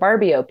for the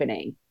Barbie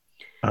opening.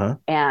 Uh-huh.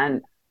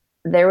 And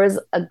there was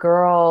a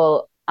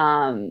girl,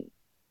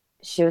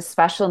 she was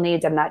special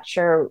needs. I'm not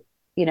sure,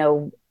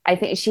 I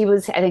think she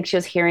was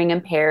hearing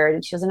impaired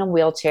and she was in a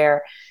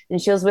wheelchair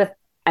and she was with,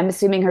 I'm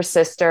assuming her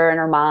sister and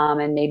her mom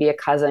and maybe a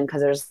cousin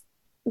because there's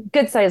a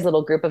good sized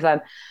little group of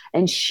them.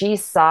 And she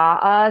saw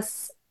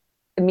us,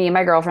 me and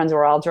my girlfriends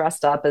were all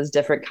dressed up as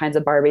different kinds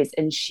of Barbies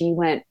and she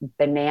went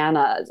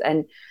bananas.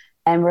 And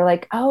And we're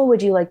like, oh,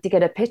 would you like to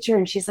get a picture?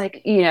 And she's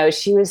like,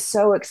 she was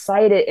so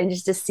excited. And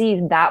just to see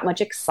that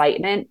much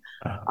excitement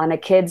on a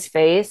kid's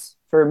face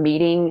for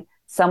meeting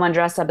someone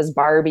dressed up as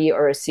Barbie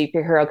or a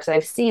superhero, because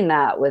I've seen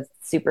that with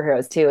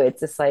superheroes too.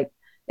 It's just like,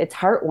 it's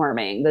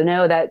heartwarming to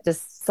know that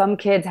just some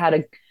kids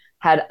had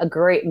a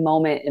great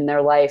moment in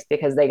their life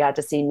because they got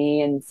to see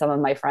me and some of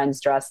my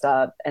friends dressed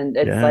up. And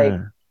it's like,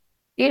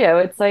 Yeah.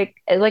 it's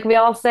like we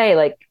all say,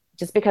 like,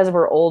 just because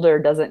we're older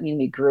doesn't mean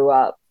we grew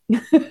up.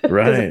 Because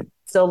Right.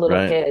 still little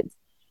Right. kids,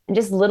 and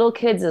just little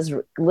kids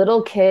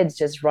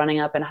just running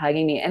up and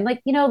hugging me. And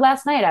like,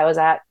 last night I was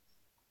at,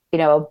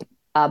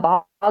 a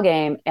ball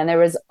game, and there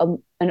was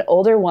an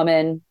older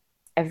woman.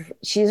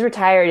 She's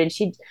retired, and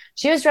she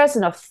was dressed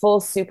in a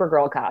full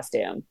Supergirl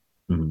costume.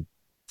 Mhm.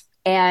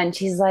 And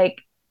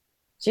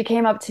she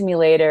came up to me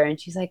later and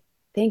she's like,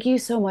 thank you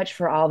so much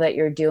for all that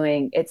you're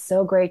doing. It's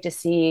so great to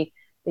see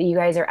that you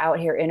guys are out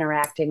here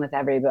interacting with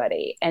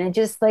everybody. And it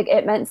just like,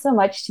 it meant so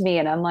much to me.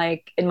 And I'm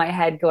like in my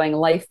head going,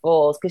 life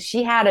goals, because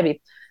she had to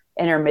be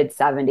in her mid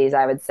 70s,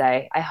 I would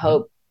say. I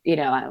hope, I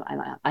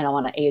don't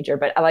want to age her,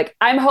 but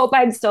I'm hope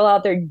I'm still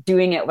out there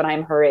doing it when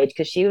I'm her age,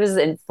 because she was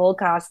in full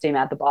costume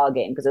at the ball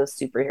game because it was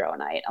superhero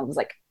night. I was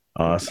like,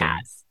 Awesome.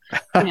 yes.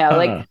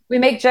 Like we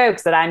make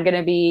jokes that I'm going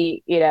to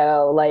be,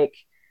 like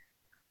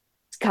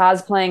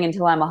cosplaying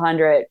until I'm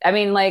 100. I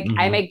mean, like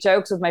I make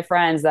jokes with my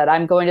friends that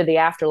I'm going to the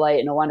afterlife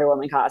in a Wonder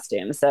Woman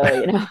costume. So,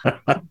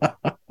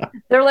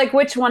 they're like,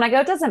 which one? I go,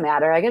 it doesn't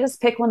matter. I can just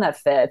pick one that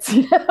fits.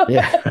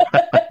 Yeah.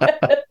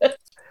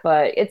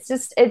 But it's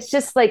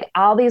just like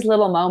all these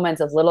little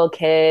moments of little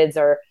kids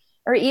or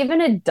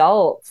even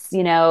adults,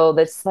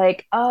 that's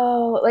like,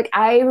 oh, like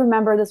I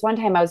remember this one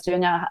time I was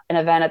doing an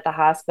event at the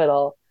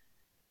hospital.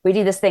 We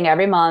do this thing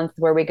every month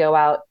where we go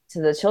out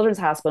to the children's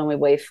hospital and we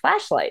wave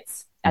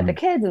flashlights at the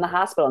kids in the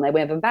hospital, and they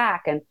wave them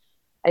back. And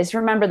I just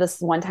remember this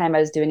one time I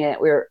was doing it.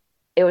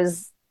 It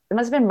must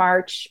have been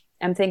March.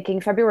 I'm thinking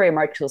February,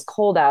 March. It was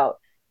cold out.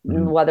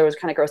 And the weather was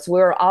kind of gross. So we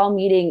were all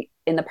meeting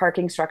in the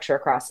parking structure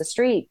across the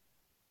street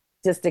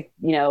just to,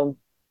 to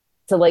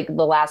like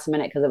the last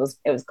minute because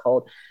it was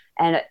cold.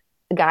 And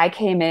a guy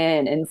came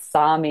in and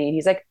saw me.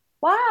 He's like,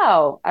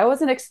 wow, I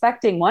wasn't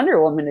expecting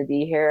Wonder Woman to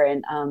be here.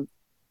 And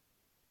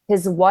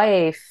his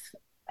wife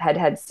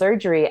had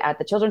surgery at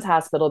the children's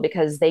hospital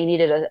because they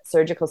needed a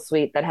surgical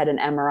suite that had an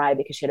MRI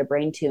because she had a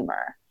brain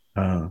tumor.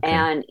 Oh, okay.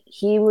 And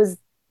he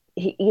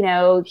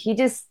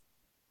just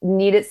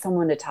needed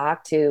someone to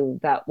talk to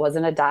that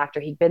wasn't a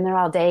doctor. He'd been there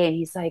all day, and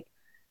he's like,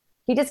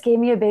 he just gave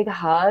me a big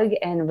hug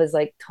and was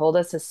like, told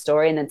us his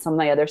story. And then some of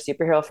my other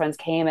superhero friends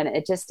came, and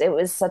it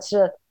was such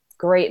a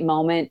great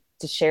moment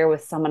to share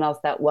with someone else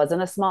that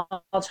wasn't a small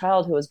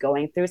child who was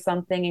going through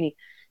something.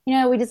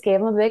 And we just gave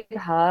him a big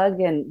hug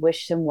and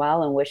wished him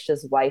well and wished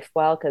his wife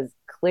well, because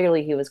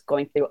clearly he was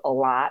going through a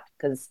lot.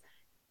 Because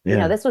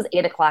this was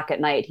 8 o'clock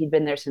at night. He'd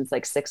been there since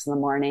like 6 in the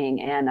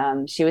morning,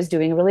 and she was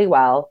doing really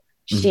well.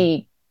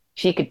 She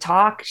could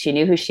talk, she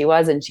knew who she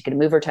was, and she could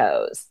move her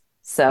toes.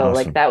 So Awesome.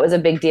 like that was a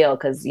big deal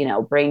because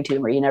brain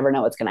tumor, you never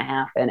know what's going to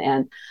happen.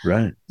 And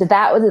Right.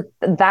 that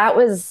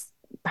was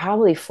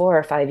probably 4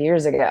 or 5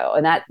 years ago,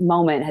 and that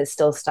moment has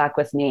still stuck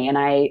with me. And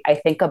I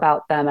think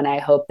about them, and I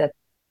hope that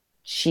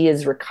she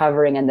is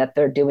recovering and that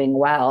they're doing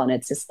well. And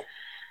it's just,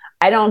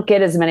 I don't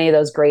get as many of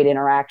those great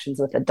interactions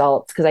with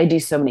adults because I do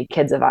so many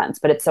kids events,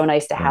 but it's so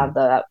nice to have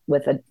that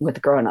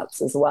with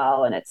grown-ups as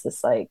well. And it's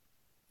just like,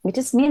 it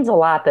just means a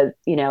lot that,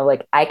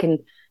 like I can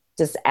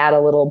just add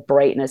a little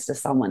brightness to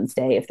someone's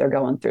day if they're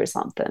going through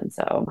something.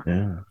 So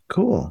yeah,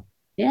 cool.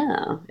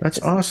 Yeah.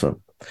 That's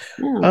awesome.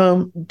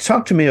 Yeah.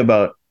 Talk to me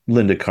about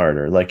Linda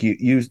Carter. Like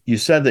you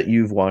said that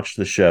you've watched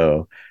the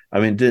show. I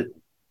mean,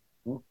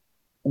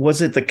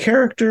 was it the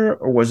character,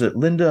 or was it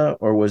Linda,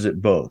 or was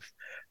it both?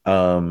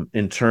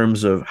 In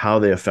terms of how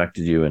they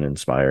affected you and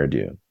inspired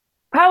you?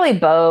 Probably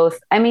both.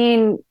 I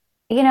mean,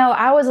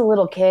 I was a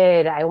little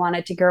kid. I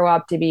wanted to grow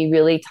up to be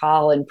really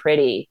tall and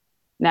pretty.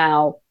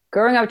 Now,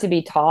 growing up to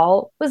be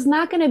tall was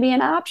not going to be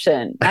an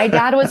option. My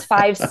dad was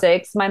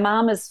 5'6". My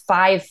mom is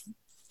 5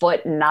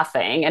 foot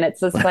nothing. And it's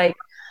just like,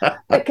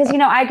 because,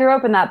 I grew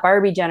up in that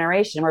Barbie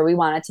generation where we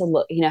wanted to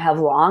look, have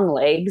long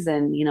legs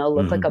and,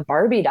 look like a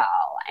Barbie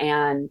doll,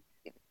 and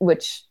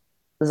which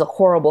is a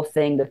horrible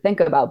thing to think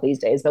about these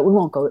days, but we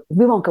won't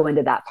go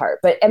into that part.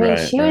 But I mean,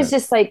 she was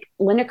just like,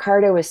 Linda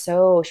Carter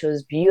she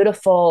was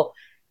beautiful,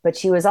 but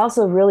she was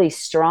also really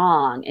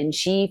strong, and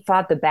she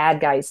fought the bad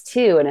guys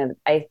too. And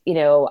I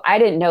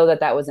didn't know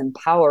that was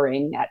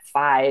empowering at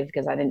 5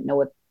 because I didn't know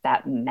what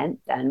that meant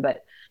then.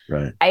 But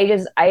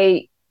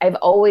I've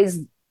always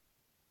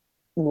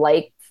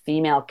liked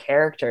female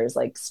characters,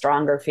 like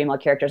stronger female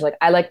characters. Like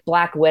I like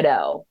Black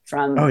Widow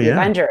from the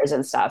Avengers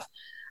and stuff.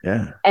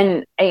 Yeah.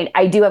 And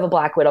I do have a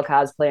Black Widow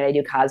cosplay. And I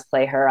do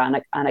cosplay her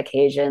on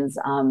occasions.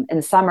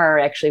 In summer,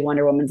 actually,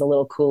 Wonder Woman's a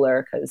little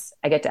cooler because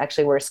I get to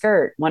actually wear a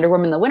skirt. Wonder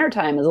Woman in the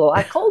wintertime is a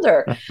lot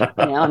colder,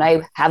 and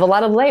I have a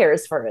lot of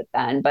layers for it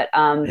then. But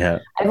Yeah.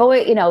 I've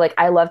always, like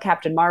I love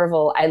Captain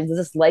Marvel. I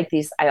just like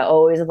these. I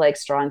always like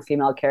strong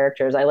female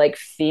characters. I like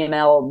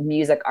female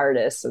music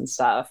artists and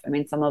stuff. I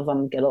mean, some of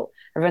them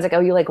everyone's like, "Oh,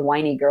 you like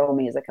whiny girl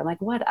music." I'm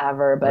like,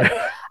 whatever. But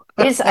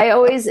I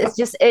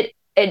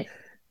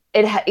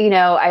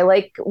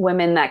like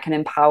women that can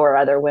empower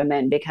other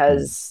women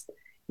because,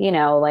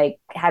 like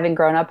having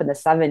grown up in the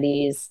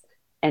 70s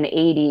and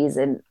 80s,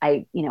 and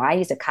I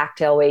used a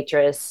cocktail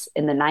waitress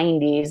in the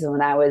 90s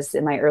when I was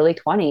in my early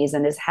 20s,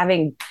 and just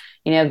having,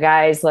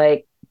 guys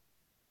like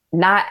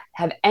not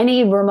have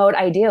any remote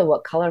idea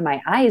what color my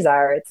eyes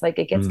are. It's like,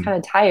 it gets kind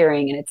of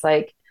tiring, and it's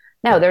like,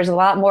 no, there's a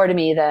lot more to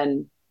me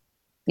than,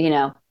 you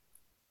know,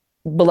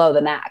 below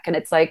the neck. And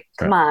it's like,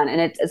 come on.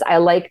 And I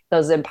like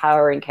those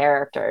empowering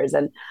characters.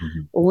 And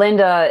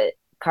Linda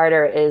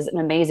Carter is an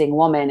amazing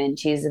woman, and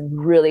she's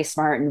really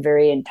smart and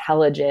very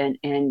intelligent.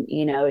 And,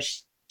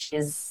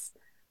 she's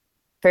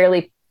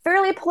fairly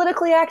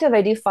politically active.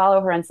 I do follow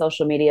her on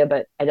social media,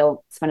 but I don't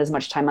spend as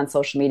much time on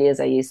social media as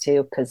I used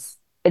to because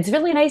it's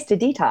really nice to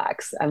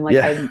detox. I'm like,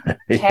 I'm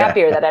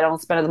happier that I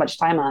don't spend as much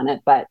time on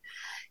it. But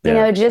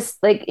just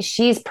like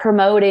she's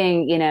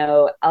promoting,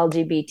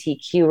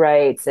 LGBTQ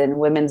rights and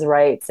women's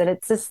rights. And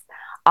it's just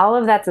all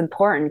of that's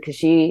important because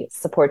she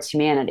supports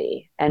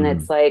humanity. And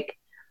it's like,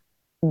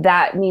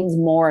 that means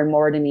more and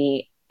more to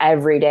me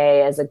every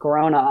day as a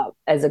grown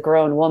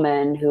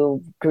woman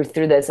who grew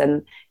through this.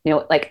 And,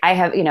 like I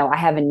have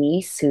a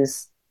niece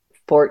who's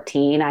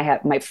 14.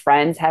 My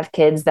friends have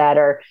kids that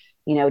are,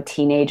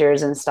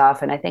 teenagers and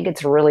stuff. And I think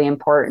it's really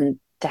important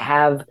to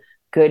have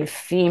good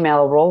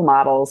female role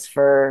models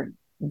for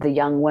the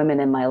young women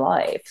in my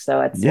life.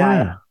 So it's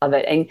why I love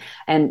it.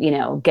 And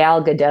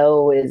Gal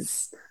Gadot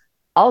is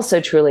also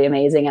truly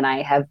amazing. And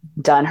I have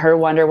done her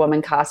Wonder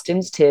Woman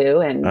costumes too.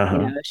 And,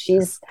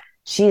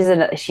 she's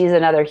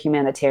another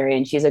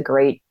humanitarian. She's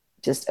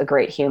just a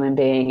great human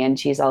being. And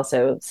she's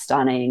also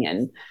stunning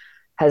and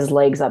has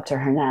legs up to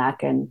her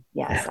neck. And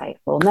yes, I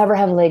will never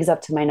have legs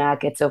up to my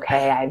neck. It's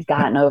okay. I've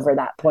gotten over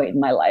that point in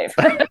my life.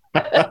 But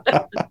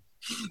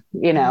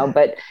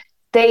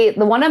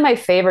one of my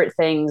favorite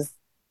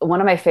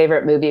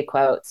movie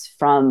quotes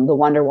from the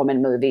Wonder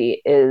Woman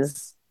movie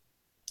is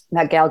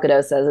that Gal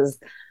Gadot says is,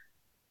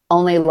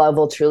 "Only love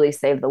will truly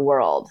save the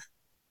world."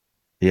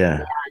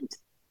 Yeah. And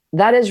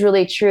that is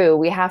really true.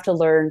 We have to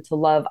learn to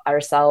love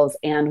ourselves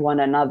and one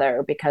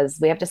another because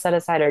we have to set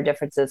aside our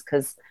differences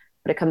because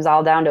when it comes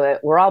all down to it,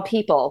 we're all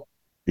people.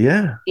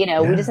 Yeah.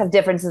 We just have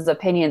differences of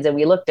opinions and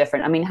we look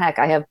different. I mean, heck,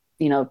 I have,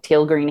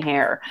 teal green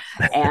hair,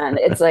 and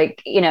it's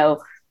like,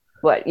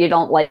 what, you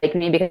don't like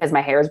me because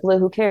my hair is blue?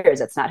 Who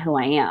cares? It's not who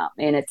I am.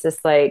 And it's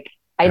just like,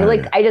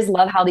 I just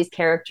love how these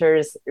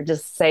characters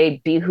just say,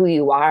 be who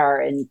you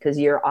are. And because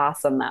you're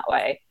awesome that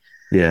way.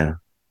 Yeah.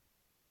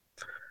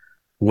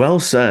 Well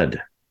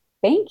said.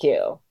 Thank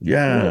you.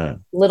 Yeah.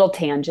 Little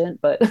tangent,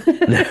 but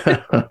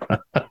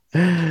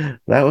that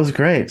was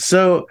great.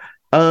 So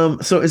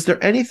is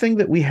there anything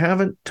that we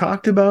haven't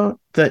talked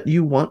about that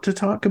you want to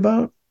talk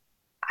about?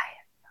 I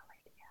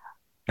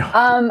have no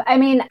idea. I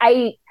mean,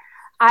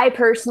 I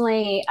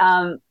personally,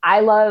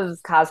 I love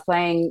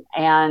cosplaying,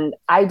 and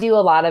I do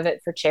a lot of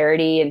it for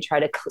charity and try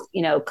to,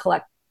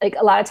 collect, like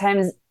a lot of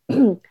times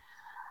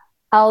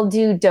I'll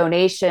do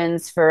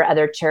donations for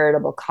other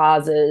charitable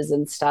causes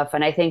and stuff.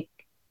 And I think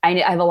I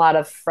have a lot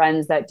of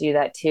friends that do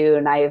that too.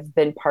 And I have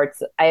been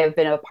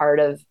a part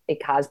of a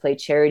cosplay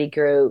charity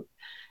group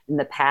in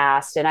the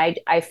past. And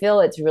I feel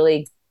it's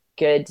really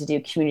good to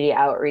do community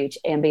outreach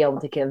and be able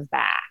to give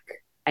back.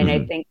 And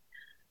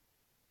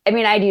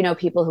I do know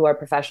people who are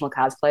professional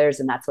cosplayers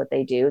and that's what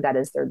they do. That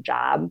is their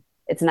job.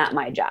 It's not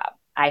my job.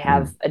 I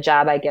have a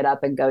job I get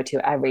up and go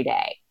to every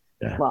day.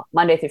 Yeah. Well,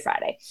 Monday through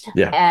Friday.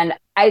 Yeah. And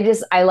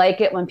I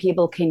like it when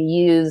people can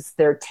use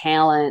their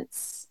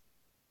talents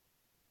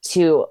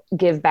to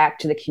give back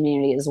to the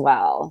community as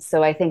well.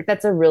 So I think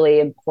that's a really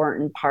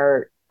important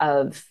part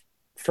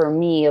for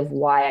me of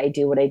why I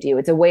do what I do.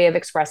 It's a way of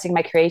expressing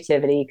my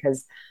creativity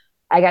because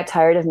I got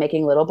tired of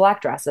making little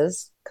black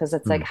dresses because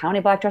it's like, how many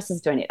black dresses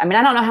do I need? I mean,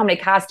 I don't know how many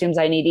costumes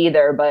I need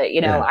either, but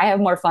I have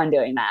more fun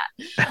doing that.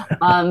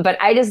 But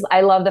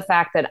I love the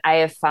fact that I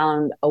have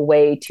found a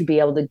way to be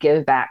able to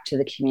give back to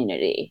the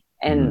community.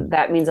 And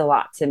that means a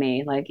lot to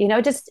me. Like,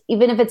 just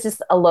even if it's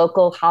just a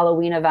local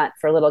Halloween event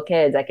for little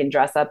kids, I can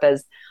dress up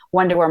as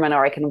Wonder Woman,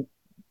 or I can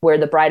wear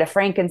the Bride of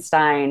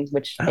Frankenstein,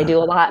 which I do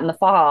a lot in the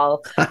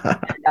fall.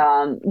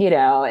 And,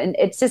 and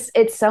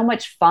it's so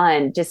much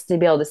fun just to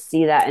be able to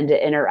see that and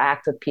to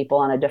interact with people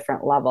on a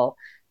different level.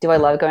 Do I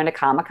love going to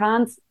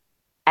Comic-Cons?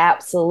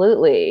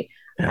 Absolutely.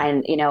 Yeah.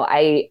 And,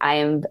 I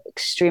am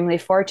extremely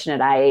fortunate.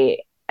 I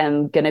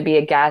am going to be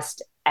a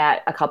guest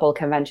at a couple of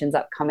conventions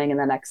upcoming in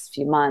the next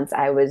few months.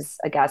 I was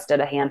a guest at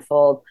a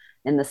handful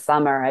in the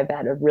summer. I've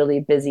had a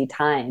really busy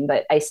time,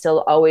 but I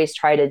still always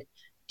try to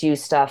do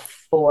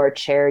stuff for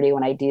charity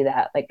when I do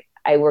that. Like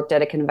I worked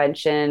at a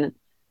convention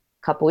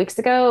a couple weeks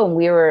ago,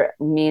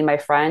 and me and my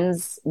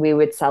friends, we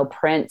would sell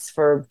prints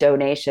for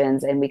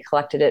donations, and we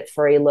collected it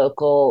for a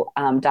local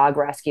dog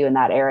rescue in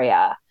that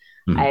area.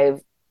 Hmm. I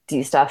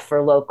do stuff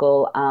for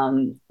local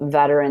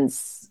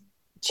veterans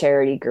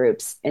charity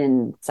groups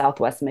in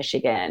Southwest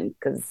Michigan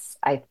because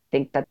I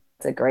think that's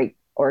a great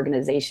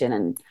organization.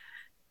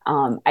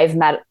 And I've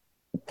met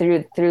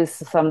through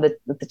some of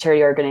the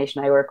charity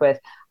organization I work with,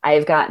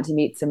 I've gotten to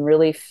meet some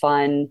really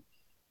fun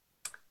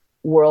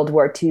World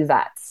War II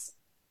vets.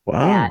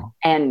 Wow.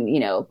 And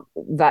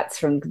vets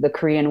from the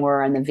Korean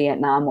War and the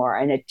Vietnam War.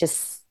 And it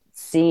just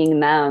seeing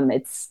them,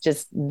 it's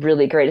just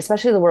really great,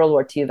 especially the World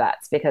War II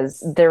vets,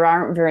 because there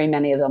aren't very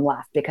many of them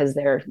left because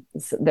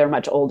they're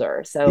much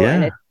older. So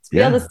and it's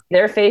able to see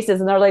their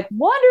faces and they're like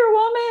Wonder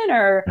Woman,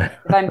 or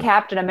if I'm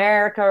Captain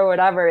America or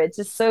whatever, it's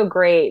just so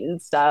great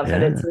and stuff.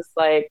 And it's just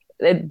like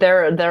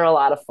they're a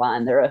lot of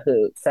fun. They're a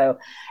hoot. So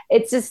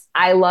it's just,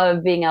 I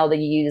love being able to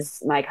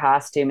use my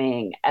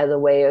costuming as a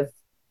way of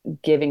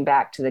giving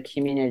back to the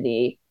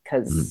community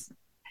because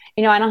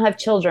I don't have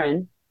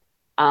children.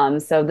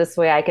 So this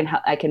way I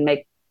can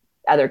make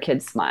other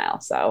kids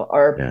smile. So,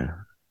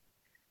 or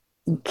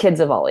kids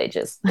of all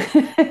ages.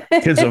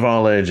 Kids of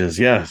all ages.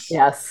 Yes.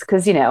 Yes.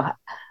 Because,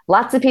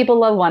 lots of people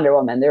love Wonder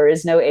Woman. There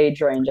is no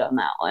age range on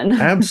that one.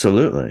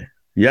 Absolutely.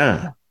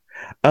 Yeah.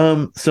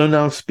 So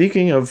now,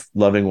 speaking of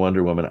loving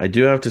Wonder Woman, I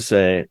do have to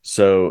say,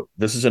 so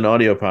this is an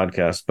audio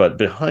podcast, but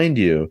behind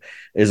you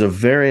is a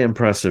very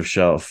impressive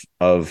shelf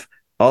of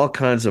all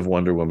kinds of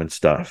Wonder Woman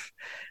stuff.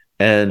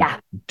 And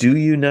do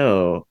you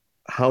know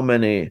how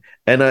many,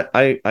 and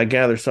I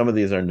gather some of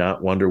these are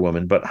not Wonder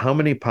Woman, but how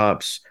many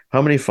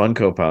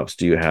Funko Pops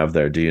do you have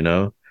there? Do you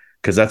know?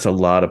 Because that's a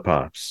lot of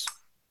Pops.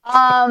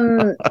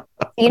 There's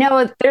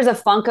a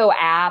Funko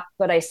app,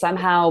 but I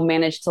somehow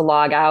managed to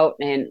log out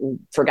and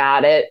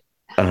forgot it.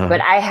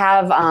 But I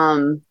have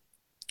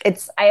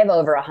I have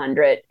over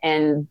 100,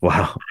 and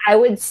wow, I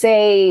would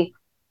say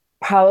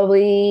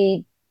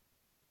probably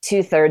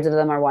 2/3 of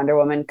them are Wonder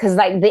Woman, because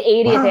like the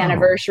 80th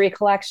anniversary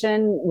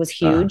collection was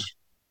huge.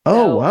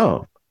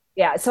 Wow.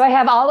 Yeah, so I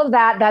have all of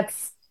that.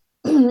 That's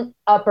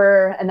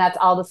upper, and that's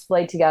all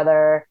displayed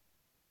together.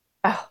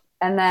 Oh,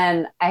 and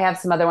then I have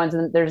some other ones,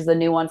 and there's the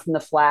new one from The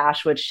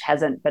Flash, which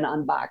hasn't been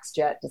unboxed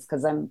yet, just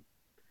because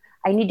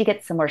I need to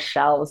get some more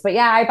shelves. But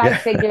yeah, I buy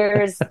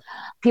figures.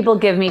 People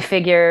give me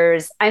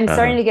figures. I'm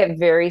starting to get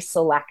very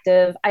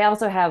selective. I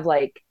also have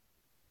like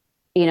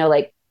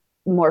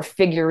more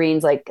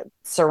figurines, like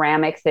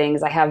ceramic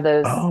things. I have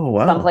those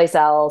someplace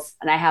else.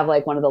 And I have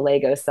like one of the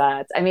Lego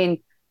sets. I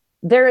mean,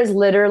 there is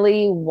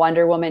literally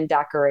Wonder Woman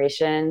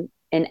decoration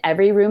in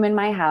every room in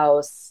my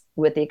house,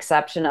 with the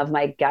exception of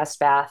my guest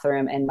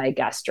bathroom and my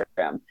guest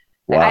room.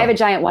 Wow. I have a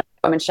giant Wonder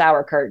Woman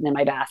shower curtain in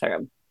my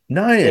bathroom.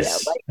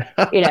 Nice.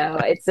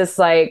 It's just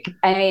like,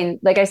 I mean,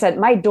 like I said,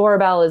 my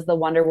doorbell is the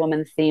Wonder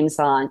Woman theme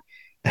song.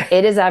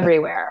 It is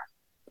everywhere.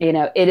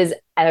 It is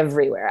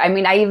everywhere. I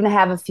mean, I even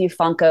have a few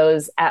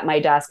Funkos at my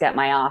desk at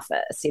my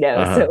office,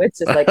 so it's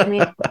just like,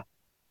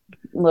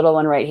 little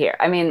one right here.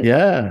 I mean,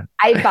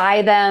 I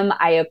buy them,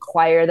 I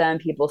acquire them,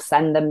 people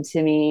send them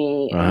to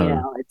me,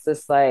 it's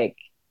just like,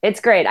 it's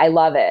great. I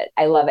love it.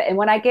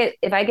 And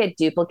if I get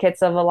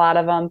duplicates of a lot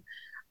of them,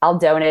 I'll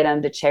donate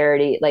them to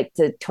charity, like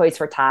to Toys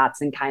for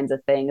Tots and kinds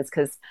of things,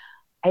 because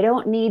I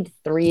don't need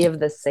 3 of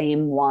the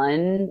same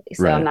one.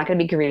 So I'm not going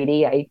to be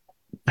greedy. I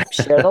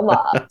share the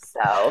love.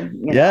 So,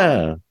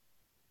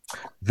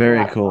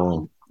 very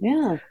cool.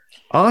 Yeah.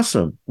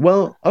 Awesome.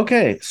 Well,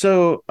 okay.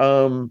 So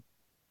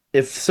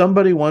if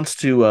somebody wants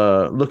to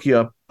look you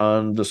up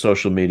on the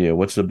social media,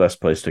 what's the best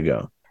place to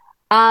go?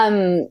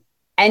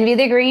 Envy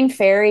the Green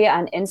Fairy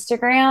on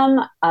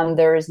Instagram.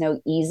 There is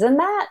no E's in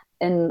that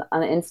on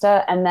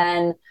Insta. And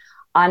then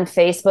on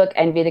Facebook,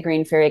 Envy the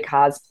Green Fairy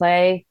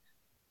Cosplay.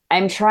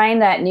 I'm trying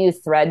that new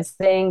Threads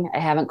thing. I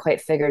haven't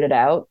quite figured it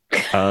out.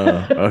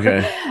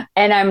 Okay.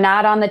 And I'm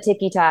not on the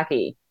TikTok.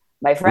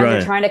 My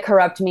friends are trying to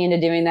corrupt me into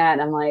doing that.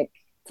 And I'm like,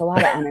 it's a lot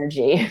of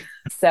energy.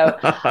 So,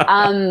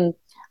 so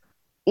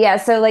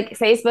like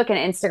Facebook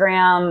and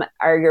Instagram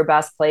are your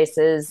best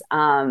places.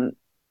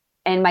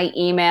 And my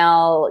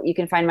email, you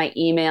can find my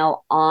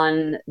email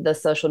on the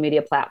social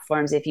media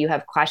platforms. If you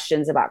have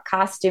questions about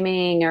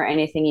costuming or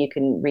anything, you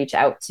can reach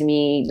out to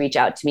me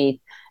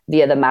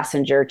via the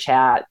messenger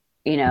chat,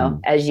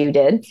 as you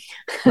did.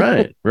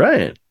 Right.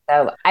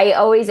 So I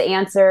always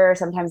answer.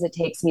 Sometimes it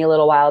takes me a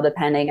little while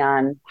depending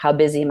on how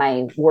busy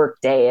my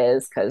work day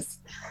is, because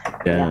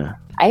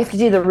I have to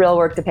do the real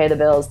work to pay the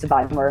bills to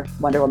buy more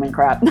Wonder Woman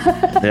crap.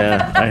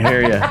 Yeah, I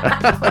hear you.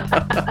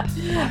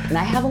 And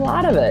I have a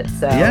lot of it.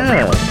 So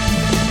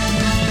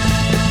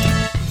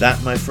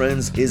That, my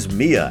friends, is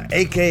Mia,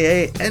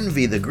 aka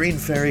Envy the Green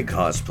Fairy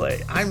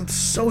Cosplay. I'm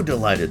so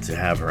delighted to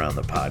have her on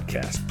the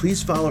podcast.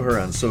 Please follow her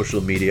on social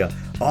media.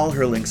 All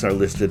her links are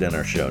listed in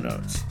our show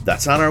notes.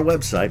 That's on our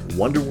website,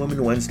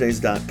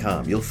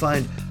 WonderWomanWednesdays.com. You'll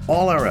find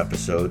all our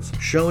episodes,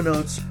 show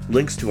notes,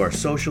 links to our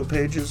social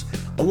pages,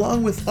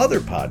 along with other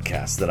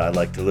podcasts that I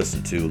like to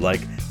listen to,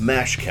 like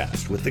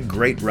MASHcast with the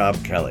great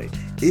Rob Kelly.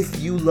 If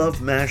you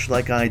love MASH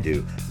like I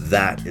do,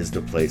 that is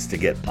the place to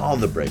get all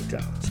the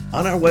breakdowns.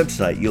 On our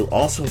website, you'll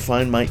also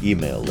find my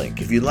email link.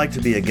 If you'd like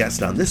to be a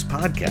guest on this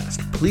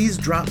podcast, please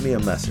drop me a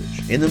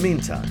message. In the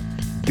meantime,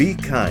 be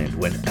kind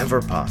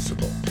whenever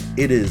possible.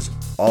 It is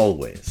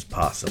always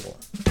possible.